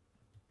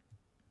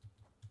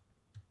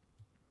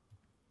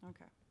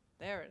 Okay,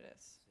 there it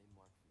is. Same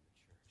mark from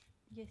the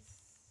church.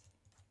 Yes.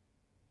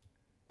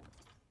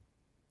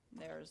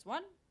 There's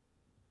one.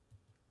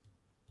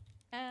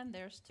 And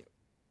there's two.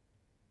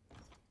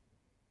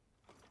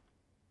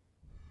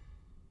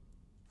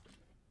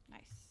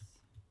 Nice.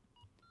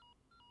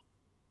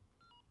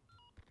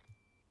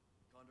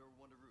 Condor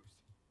 1 to roost.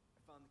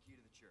 I found the key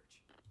to the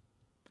church.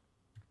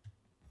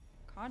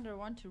 Condor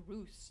 1 to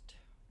roost.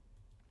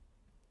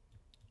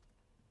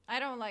 I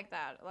don't like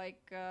that.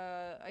 Like,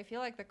 I feel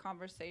like the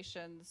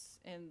conversations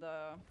in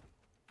the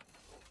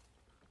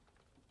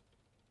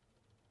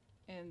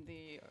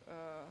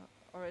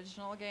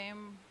original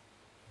game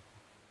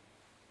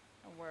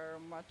were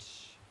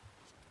much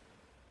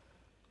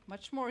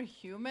more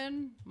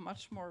human,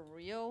 much more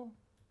real.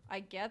 I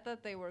get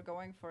that they were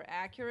going for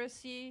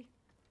accuracy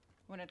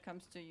when it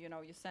comes to, you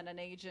know, you send an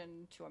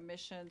agent to a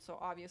mission, so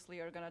obviously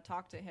you're gonna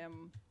talk to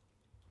him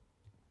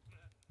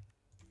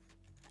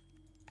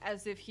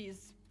as if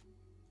he's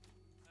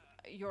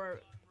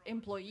your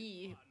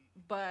employee,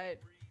 but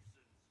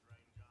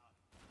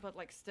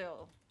like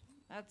still,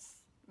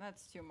 that's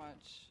too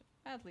much,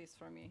 at least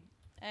for me.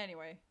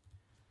 Anyway,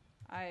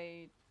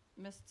 I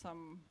missed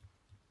some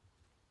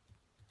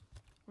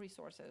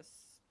resources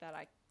that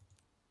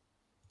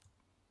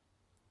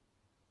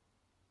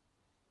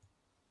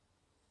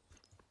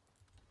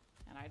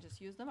and I just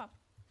used them up.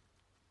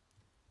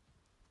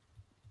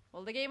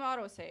 Will the game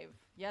autosave?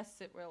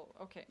 Yes, it will.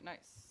 Okay,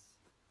 nice.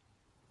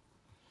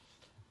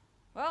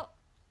 Well,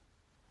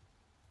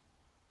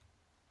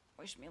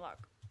 wish me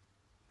luck.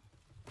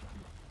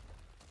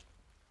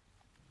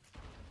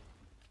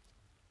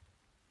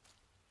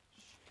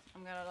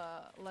 I'm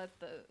gonna let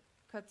the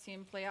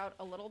cutscene play out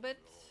a little bit.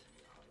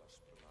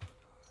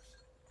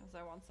 Because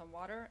I want some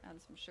water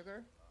and some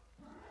sugar.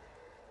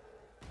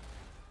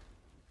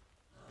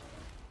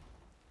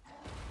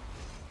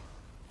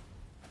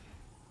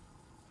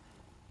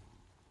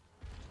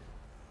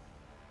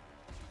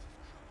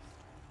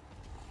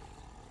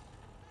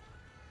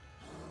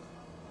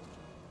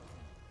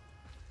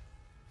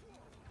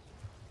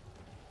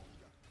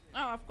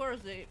 Oh, of course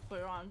they put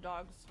it on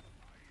dogs.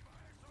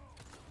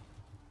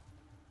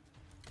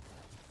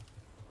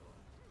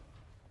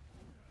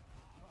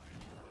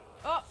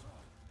 Oh!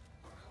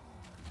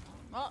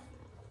 Oh!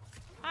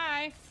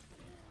 Hi!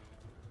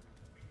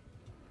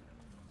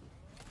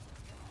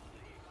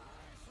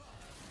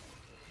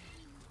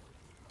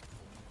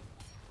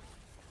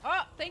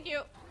 Oh, thank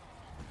you!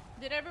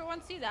 Did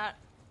everyone see that?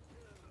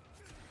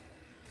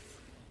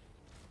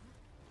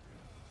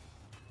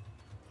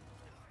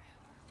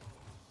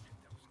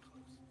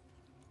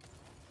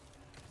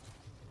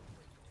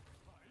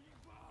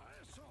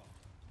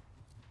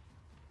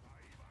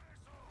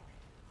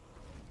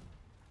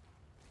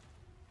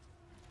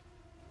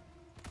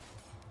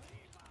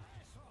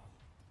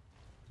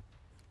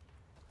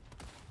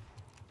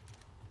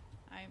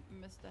 I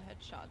missed the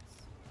headshots.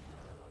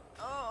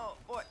 Oh,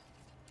 boy.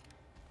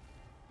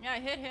 Yeah, I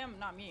hit him,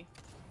 not me.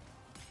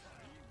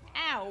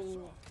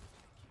 Ow!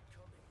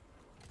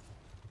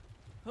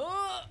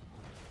 Oh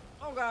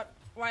god,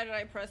 why did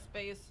I press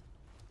space?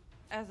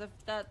 As if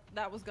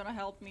that was gonna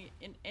help me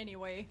in any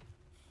way.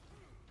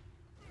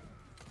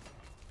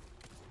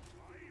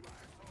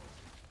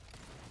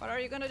 What are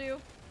you gonna do?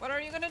 What are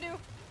you gonna do?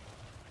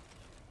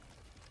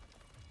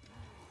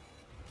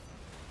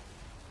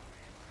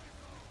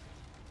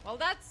 Well,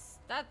 that's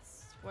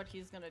what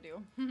he's gonna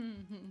do.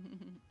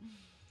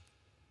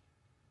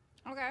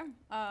 Okay.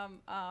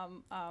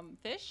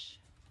 Fish.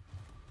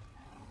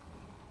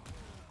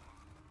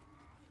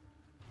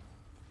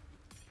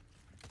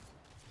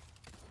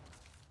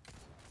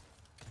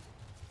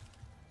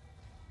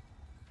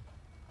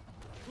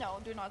 No,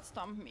 do not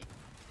stump me.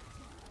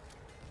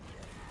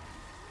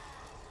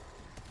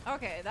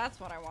 Okay, that's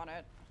what I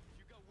wanted.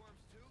 You got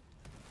worms too?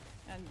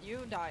 And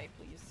you die,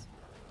 please.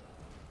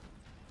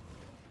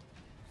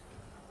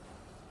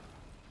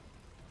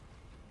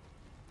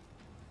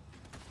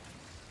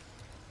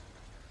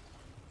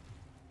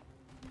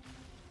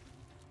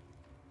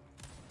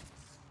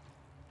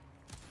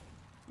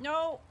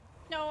 No!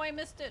 No, I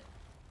missed it.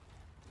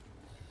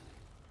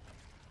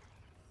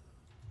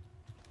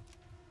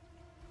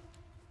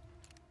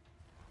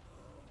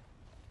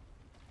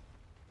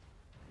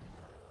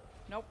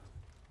 Nope.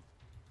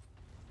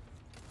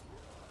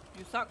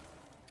 You suck.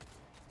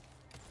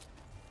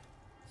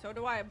 So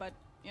do I, but,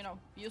 you know,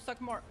 you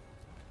suck more.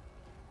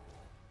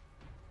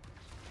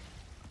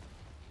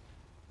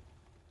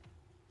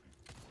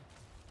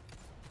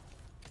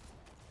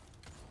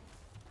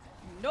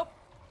 Nope.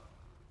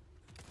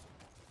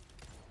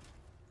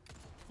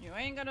 You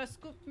ain't gonna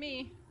scoop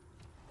me.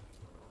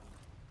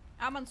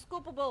 I'm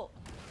unscoopable.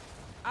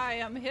 I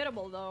am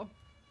hittable though.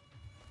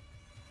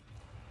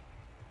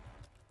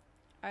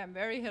 I am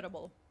very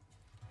hittable.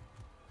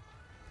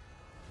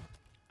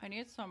 I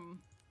need some...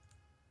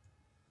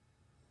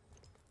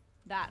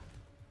 that.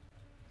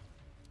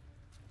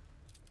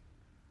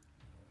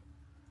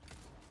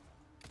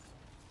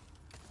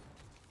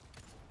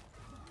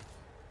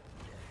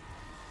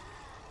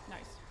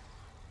 Nice.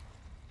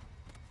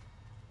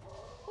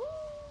 Ooh,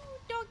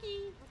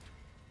 doggy.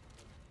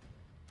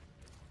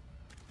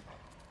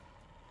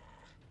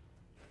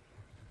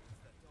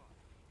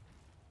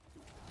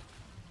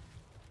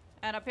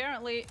 And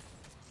apparently,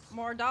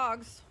 more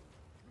dogs.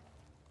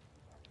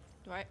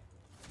 Do I?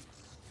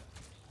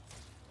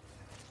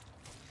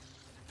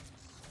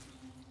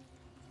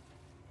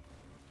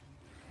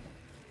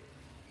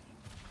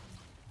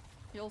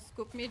 You'll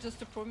scoop me just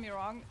to prove me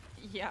wrong?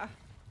 Yeah.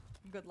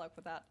 Good luck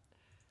with that.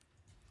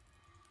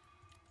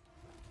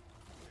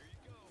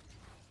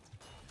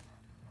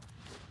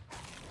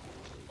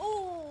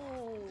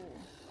 Ooh!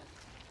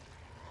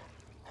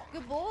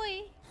 Good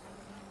boy!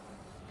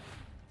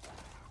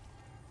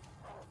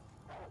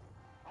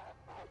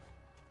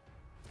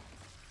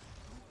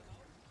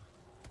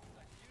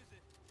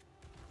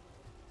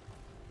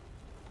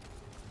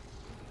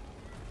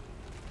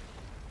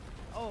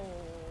 Oh,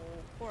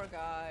 poor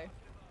guy.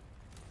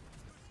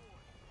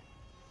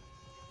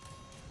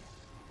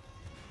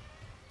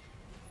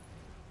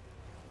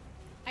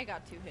 I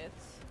got 2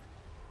 hits.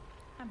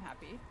 I'm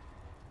happy.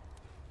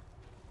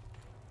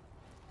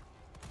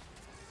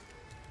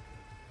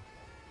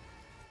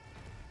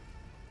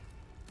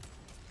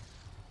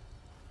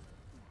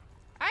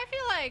 I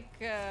feel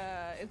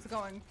like it's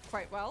going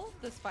quite well.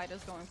 This fight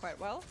is going quite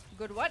well.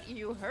 Good what?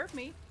 You hurt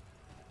me.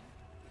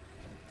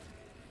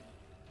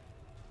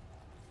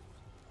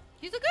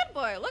 He's a good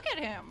boy. Look at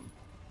him.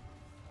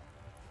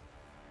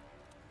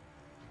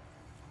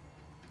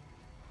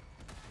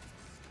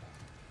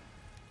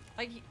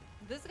 Like,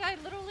 this guy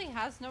literally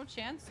has no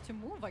chance to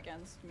move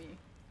against me.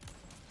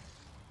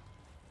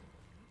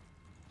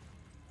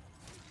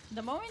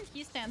 The moment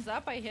he stands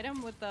up, I hit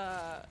him with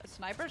the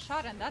sniper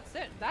shot, and that's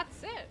it.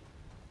 That's it.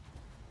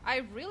 I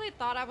really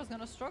thought I was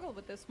gonna struggle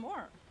with this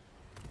more.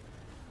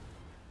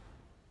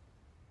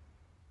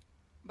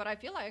 But I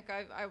feel like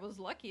I was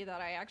lucky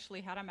that I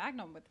actually had a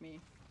Magnum with me.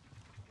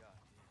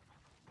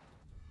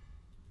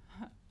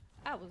 God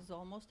I was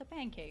almost a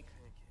pancake.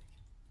 pancake.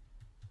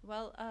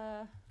 Well,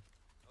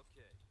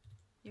 Okay.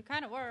 you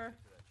kind of were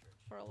To that church.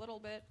 for a little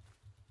bit.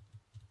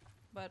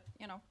 But,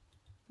 you know,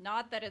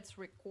 not that it's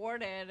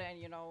recorded and,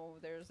 you know,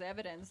 there's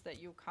evidence that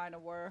you kind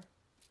of were.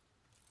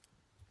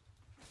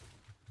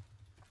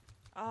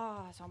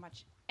 Ah, so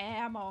much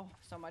ammo,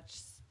 so much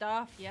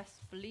stuff.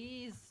 Yes,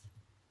 please.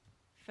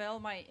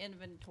 Fill my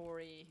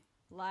inventory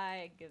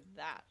like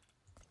that.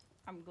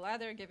 I'm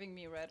glad they're giving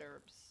me red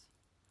herbs.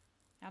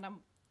 And I'm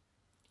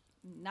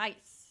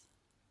nice.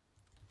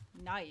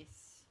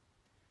 Nice.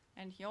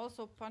 And he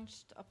also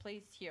punched a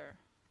place here.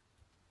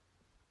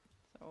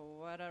 So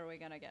what are we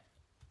gonna get?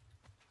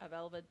 A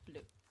velvet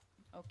blue.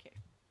 Okay.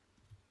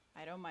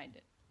 I don't mind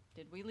it.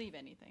 Did we leave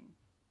anything?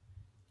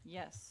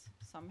 Yes,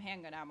 some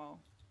handgun ammo.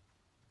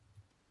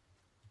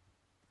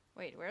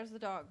 Wait, where's the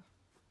dog?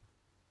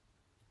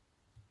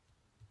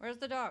 Where's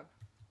the dog?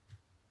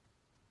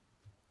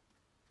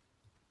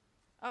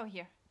 Oh,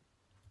 here.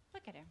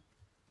 Look at him.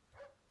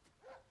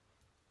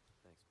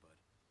 Thanks, bud.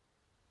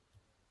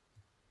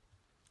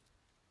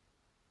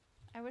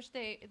 I wish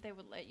they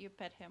would let you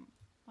pet him.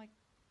 Like,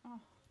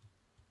 oh.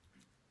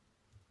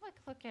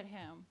 Look at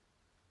him.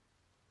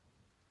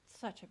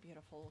 Such a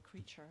beautiful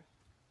creature.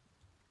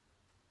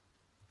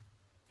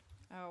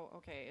 Oh,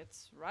 okay,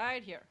 it's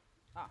right here.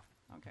 Ah,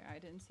 okay, I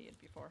didn't see it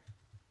before.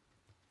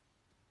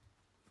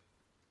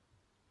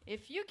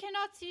 If you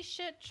cannot see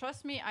shit,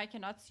 trust me, I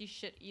cannot see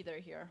shit either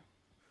here.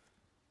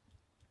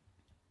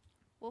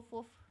 Woof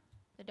woof.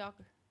 The dog.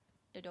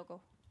 The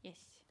doggo. Yes.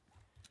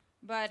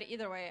 But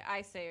either way,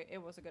 I say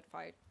it was a good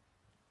fight.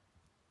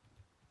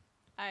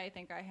 I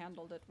think I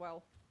handled it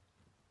well.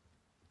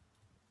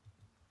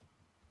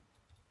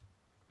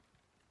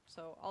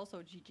 So,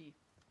 also GG.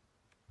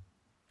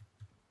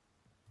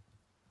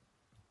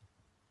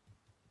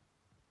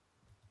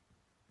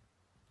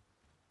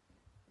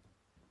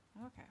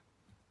 Okay.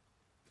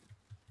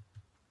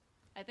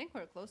 I think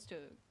we're close to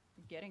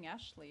getting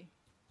Ashley.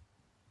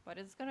 But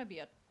it's gonna be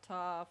a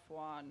tough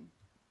one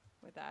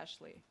with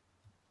Ashley.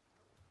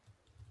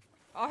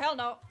 Oh, hell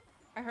no!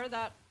 I heard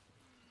that.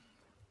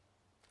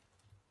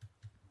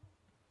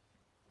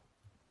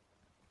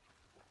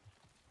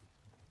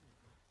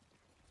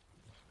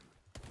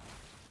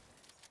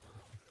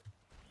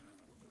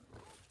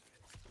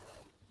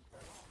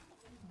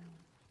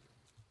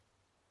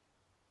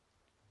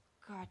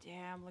 God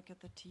damn, look at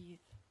the teeth.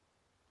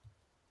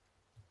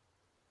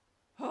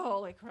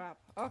 Holy crap.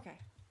 Okay.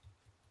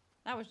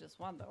 That was just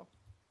one, though.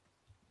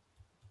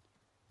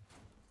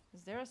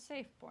 Is there a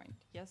save point?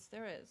 Yes,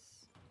 there is.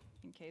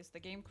 In case the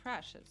game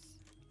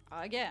crashes.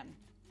 Again.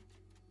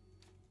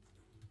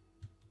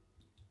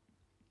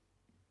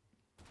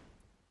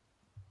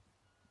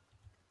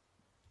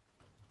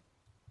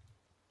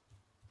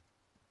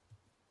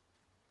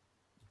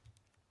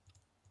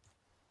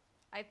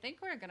 I think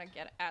we're gonna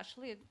get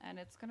Ashley, and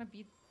it's gonna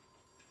be...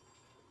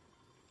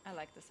 I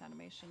like this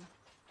animation.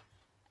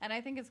 And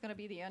I think it's gonna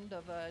be the end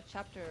of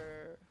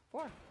chapter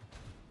 4.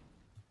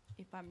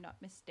 If I'm not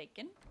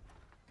mistaken.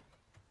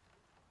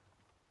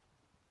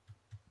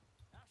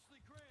 Ashley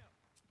Graham.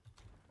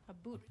 A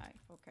boot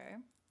knife, okay.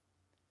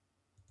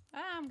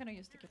 I'm gonna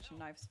use the kitchen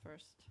knives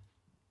first.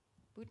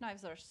 Boot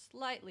knives are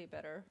slightly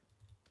better.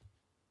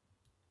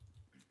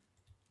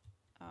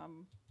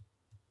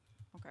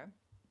 Okay.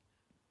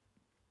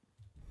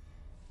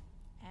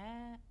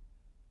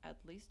 At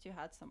least you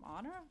had some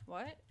honor?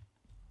 What?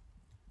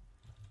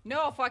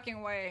 No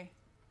fucking way.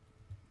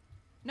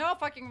 No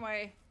fucking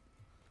way.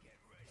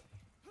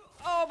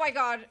 Oh my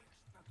god.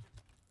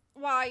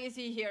 Why is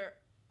he here?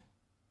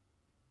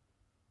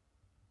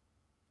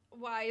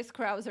 Why is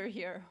Krauser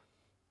here?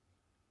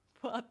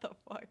 What the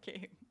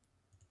fucking?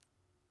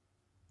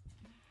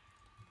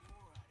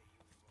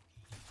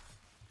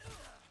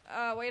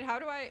 Wait, how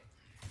do I...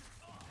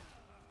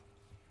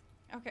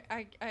 Okay,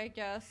 I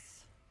guess...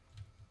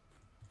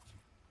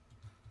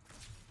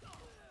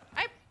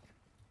 I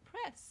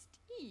pressed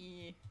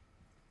E.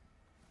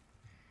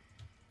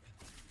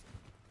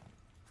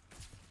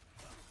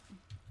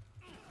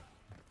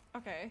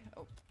 Okay.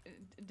 Oh,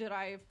 did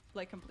I,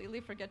 like,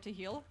 completely forget to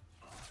heal?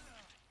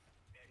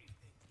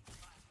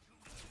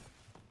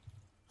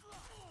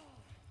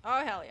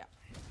 Oh, hell yeah.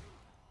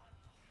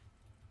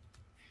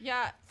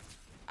 Yeah,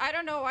 I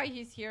don't know why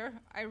he's here.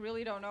 I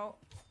really don't know.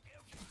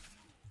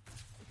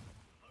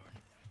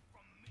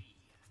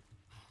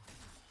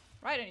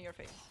 Right in your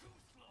face.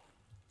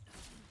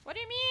 What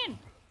do you mean?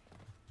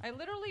 I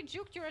literally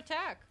juked your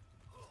attack.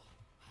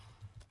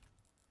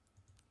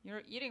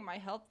 You're eating my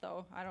health,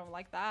 though. I don't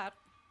like that.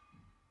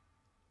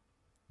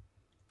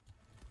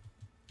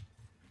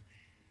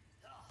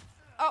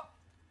 Oh,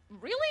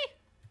 really?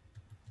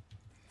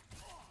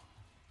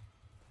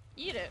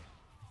 Eat it.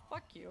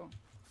 Fuck you.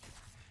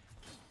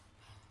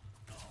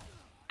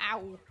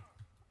 Ow.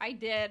 I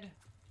did.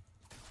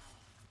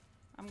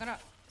 I'm gonna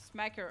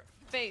smack your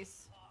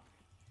face.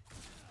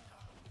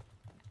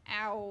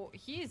 Ow.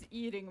 He's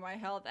eating my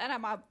health, and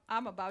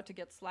I'm about to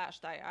get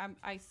slashed.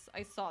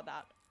 I saw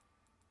that.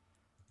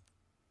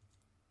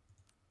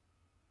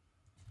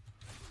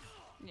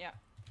 Yeah.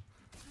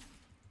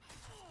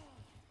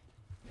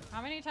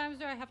 How many times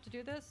do I have to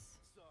do this?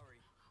 Sorry,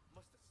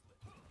 must have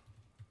slipped.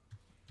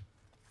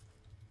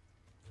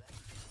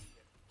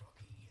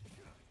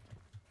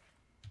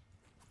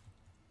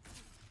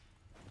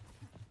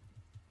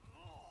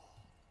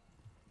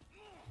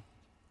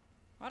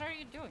 What are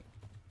you doing?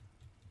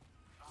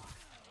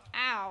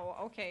 Ow.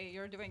 Okay,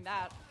 you're doing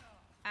that.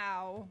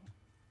 Ow.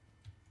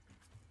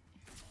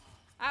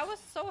 I was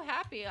so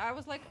happy. I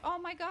was like, oh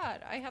my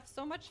god, I have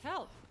so much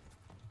health.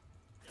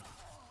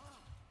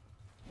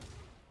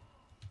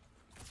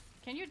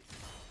 Can you...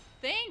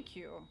 Thank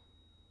you.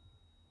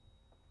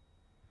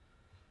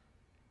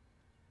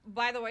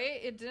 By the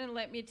way, it didn't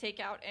let me take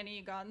out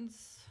any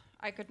guns.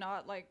 I could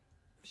not, like,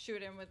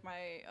 shoot him with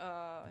my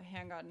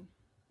handgun.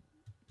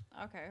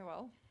 Okay,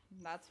 well,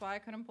 that's why I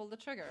couldn't pull the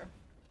trigger.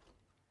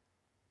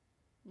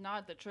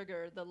 Not the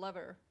trigger, the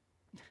lever.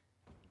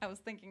 I was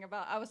talking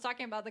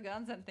about the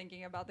guns and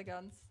thinking about the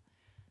guns.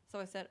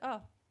 So I said,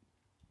 oh.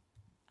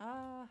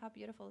 Ah, how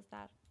beautiful is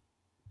that?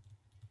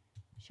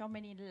 So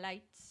many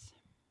lights.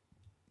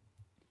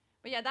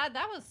 But yeah,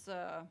 that was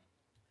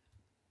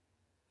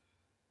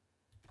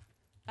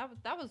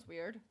that was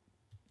weird.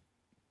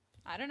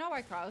 I don't know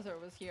why Krauser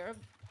was here.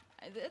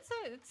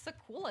 It's a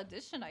cool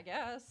addition, I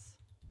guess.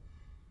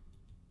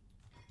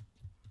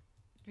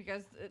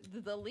 Because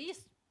the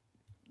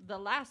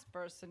last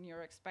person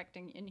you're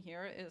expecting in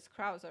here is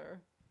Krauser,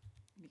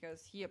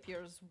 because he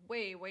appears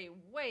way, way,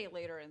 way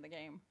later in the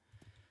game.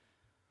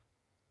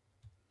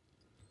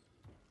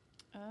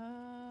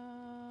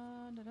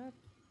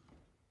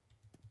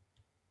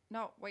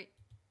 No, wait.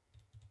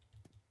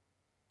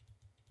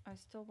 I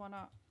still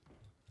wanna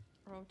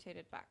rotate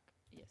it back.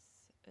 Yes.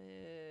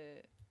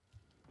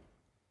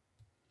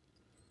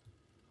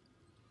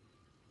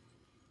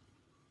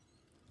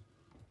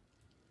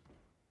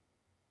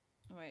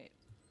 Wait.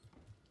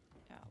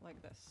 Yeah, like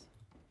this.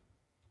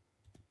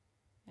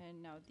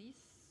 And now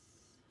this.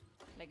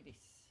 Like this.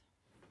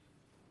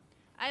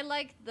 I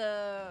like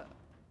the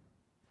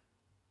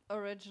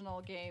original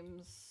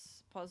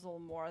game's puzzle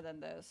more than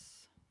this.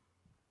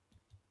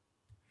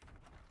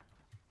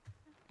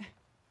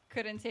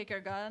 Couldn't take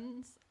your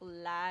guns?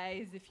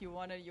 Lies. If you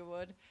wanted, you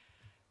would.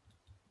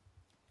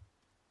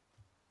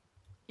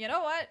 You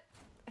know what?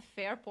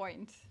 Fair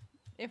point.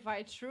 If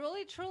I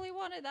truly, truly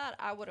wanted that,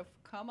 I would have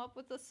come up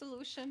with a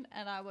solution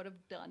and I would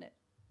have done it.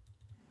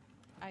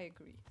 I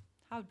agree.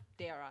 How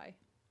dare I?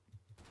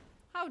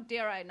 How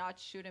dare I not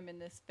shoot him in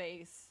this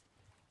face?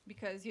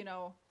 Because, you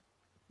know,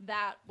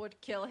 that would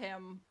kill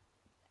him.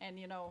 And,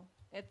 you know,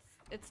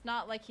 it's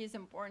not like he's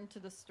important to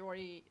the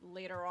story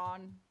later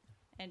on.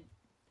 And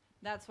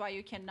that's why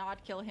you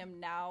cannot kill him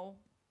now.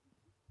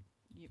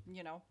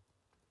 You know.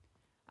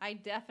 I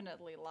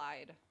definitely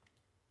lied.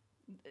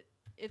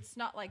 It's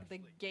not like the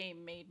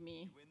game made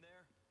me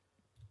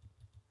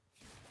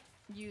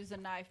use a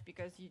knife,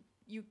 because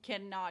you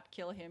cannot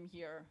kill him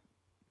here.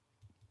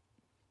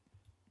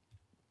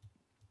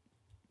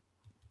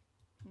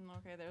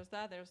 Okay, there's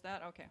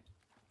that, okay.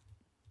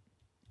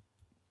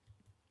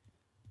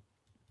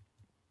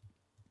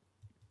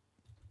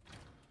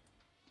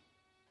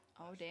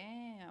 Oh,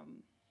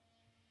 damn.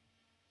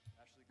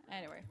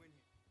 Anyway.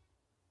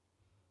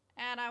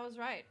 And I was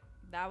right.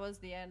 That was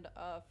the end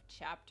of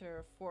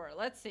chapter 4.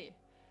 Let's see.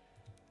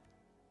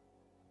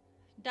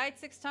 Died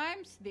 6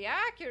 times. The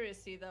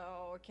accuracy,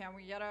 though. Can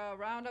we get a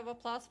round of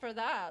applause for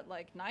that?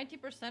 Like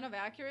 90% of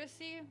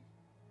accuracy.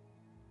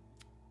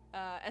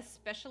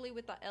 Especially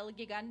with the El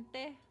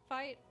Gigante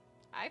fight.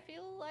 I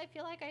feel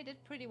like I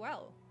did pretty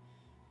well.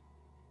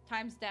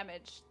 Times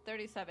damage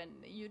 37.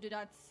 You did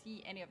not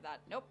see any of that.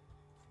 Nope.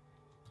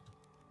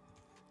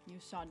 You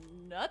saw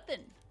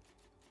nothing.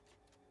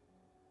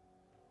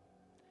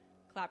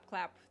 Clap,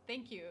 clap.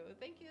 Thank you.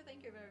 Thank you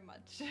very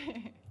much.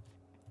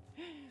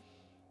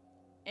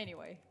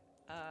 Anyway,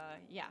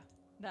 yeah,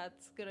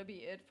 that's gonna be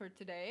it for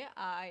today.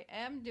 I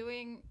am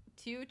doing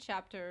 2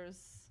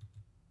 chapters,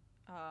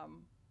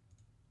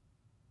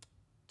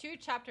 2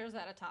 chapters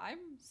at a time,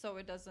 so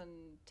it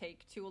doesn't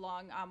take too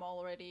long. I'm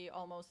already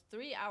almost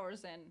 3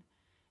 hours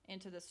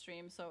into the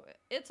stream, so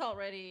it's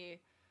already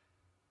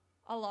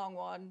a long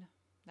one.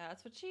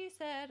 That's what she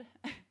said.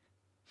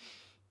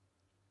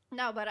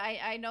 No, but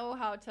I know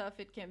how tough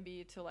it can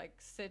be to like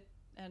sit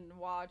and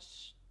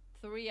watch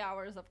 3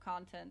 hours of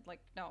content. Like,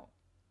 no,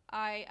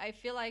 I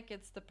feel like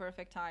it's the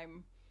perfect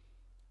time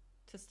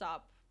to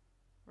stop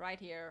right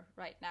here,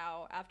 right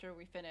now, after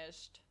we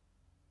finished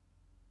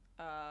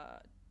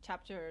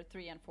chapter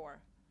 3 and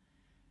 4.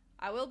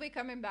 I will be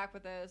coming back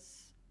with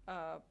this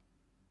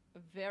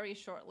very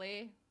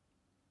shortly.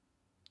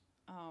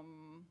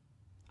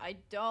 I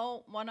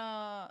don't want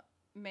to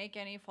make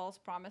any false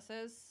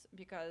promises,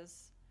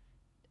 because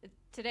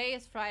today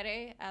is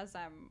Friday as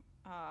I'm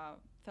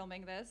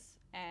filming this,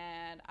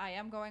 and I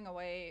am going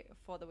away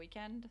for the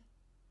weekend,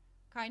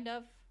 kind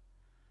of.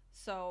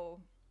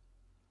 So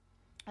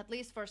at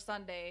least for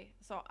Sunday.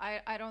 So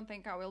I don't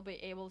think I will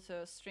be able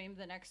to stream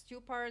the next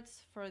two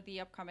parts for the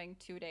upcoming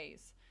 2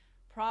 days.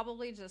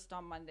 Probably just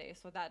on Monday.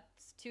 So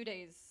that's 2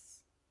 days,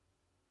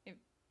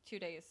 2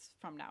 days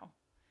from now.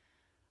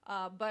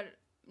 But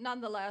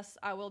nonetheless,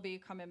 I will be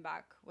coming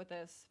back with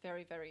this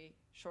very, very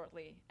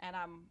shortly. And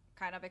I'm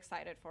kind of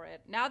excited for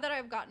it. Now that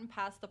I've gotten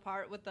past the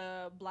part with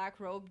the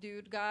black robe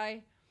dude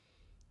guy,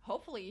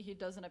 hopefully he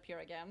doesn't appear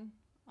again.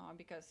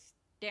 Because,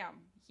 damn,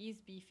 he's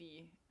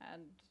beefy.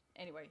 And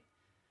anyway.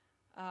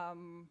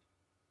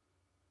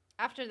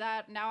 After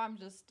that, now I'm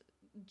just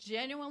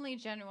genuinely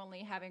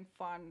having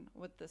fun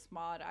with this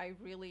mod. I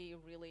really,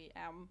 really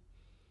am.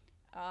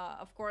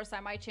 Of course,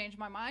 I might change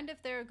my mind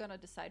if they're gonna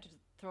decide to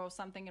throw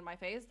something in my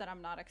face that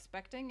I'm not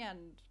expecting, and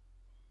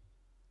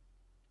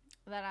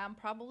that I'm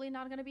probably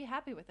not gonna be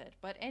happy with it.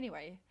 But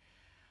anyway,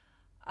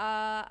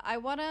 I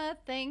wanna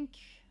thank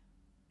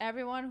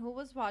everyone who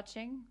was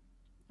watching.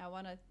 I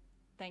wanna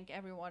thank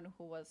everyone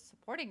who was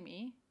supporting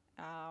me.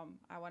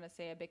 I want to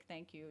say a big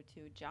thank you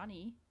to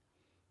Johnny,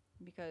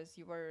 because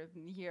you were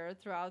here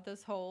throughout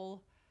this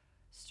whole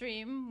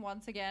stream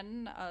once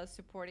again,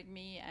 supporting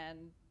me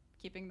and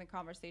keeping the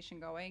conversation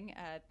going.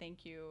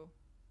 Thank you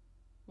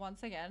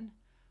once again.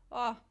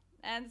 Oh,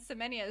 and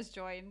Semenya has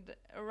joined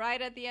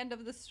right at the end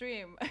of the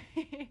stream.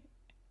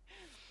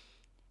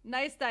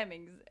 Nice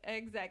timings.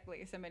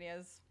 Exactly,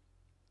 Semenya's.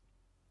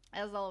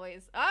 As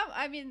always.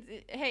 I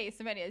mean, hey,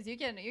 Semenya's, you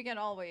can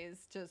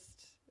always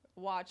just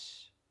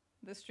watch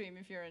the stream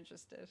if you're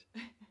interested.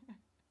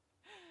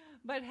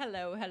 But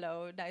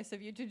hello. Nice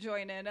of you to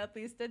join in, at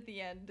least at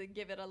the end.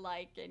 Give it a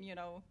like and,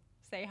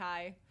 say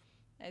hi,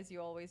 as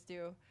you always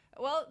do.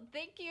 Well,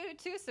 thank you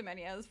to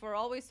Semenias for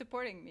always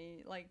supporting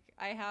me. Like,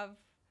 I have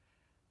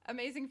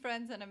amazing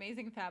friends and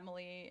amazing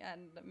family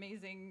and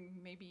amazing,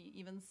 maybe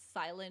even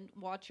silent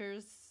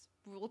watchers.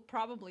 Well,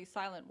 probably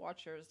silent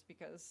watchers,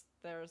 because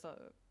there's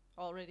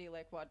already,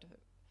 like, what,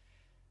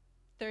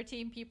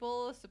 13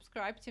 people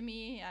subscribed to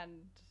me,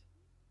 and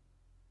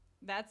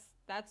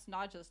that's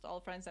not just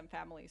all friends and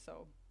family.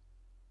 So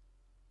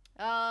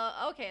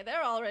okay,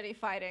 they're already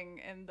fighting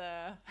in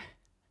the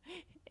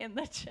in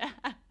the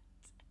chat.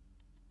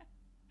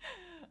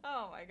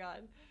 Oh my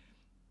god,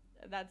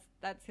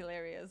 that's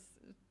hilarious.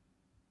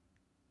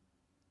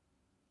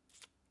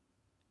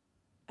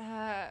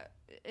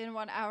 In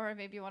 1 hour,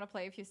 maybe you want to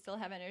play if you still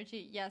have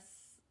energy. Yes,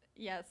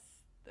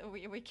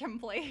 we can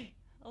play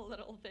a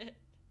little bit.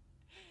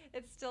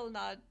 It's still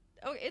not,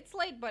 oh, it's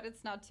late, but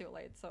it's not too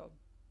late, so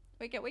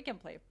we can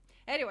play.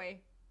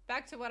 Anyway,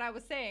 back to what I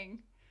was saying.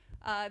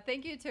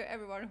 Thank you to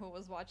everyone who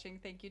was watching.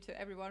 Thank you to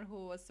everyone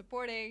who was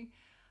supporting.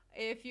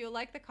 If you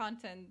like the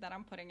content that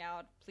I'm putting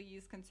out,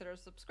 please consider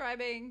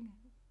subscribing,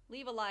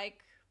 leave a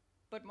like,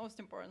 but most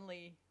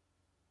importantly,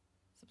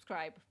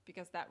 subscribe,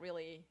 because that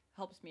really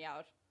helps me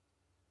out.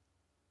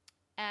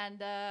 And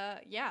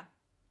yeah,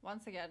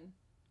 once again,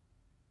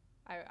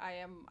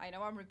 I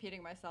know I'm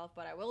repeating myself,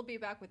 but I will be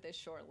back with this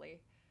shortly.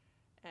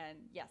 And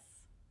yes,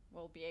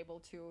 we'll be able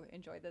to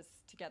enjoy this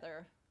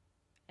together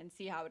and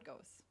see how it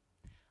goes.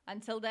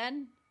 Until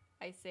then,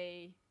 I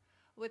say,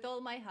 with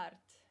all my heart,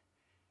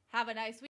 have a nice week.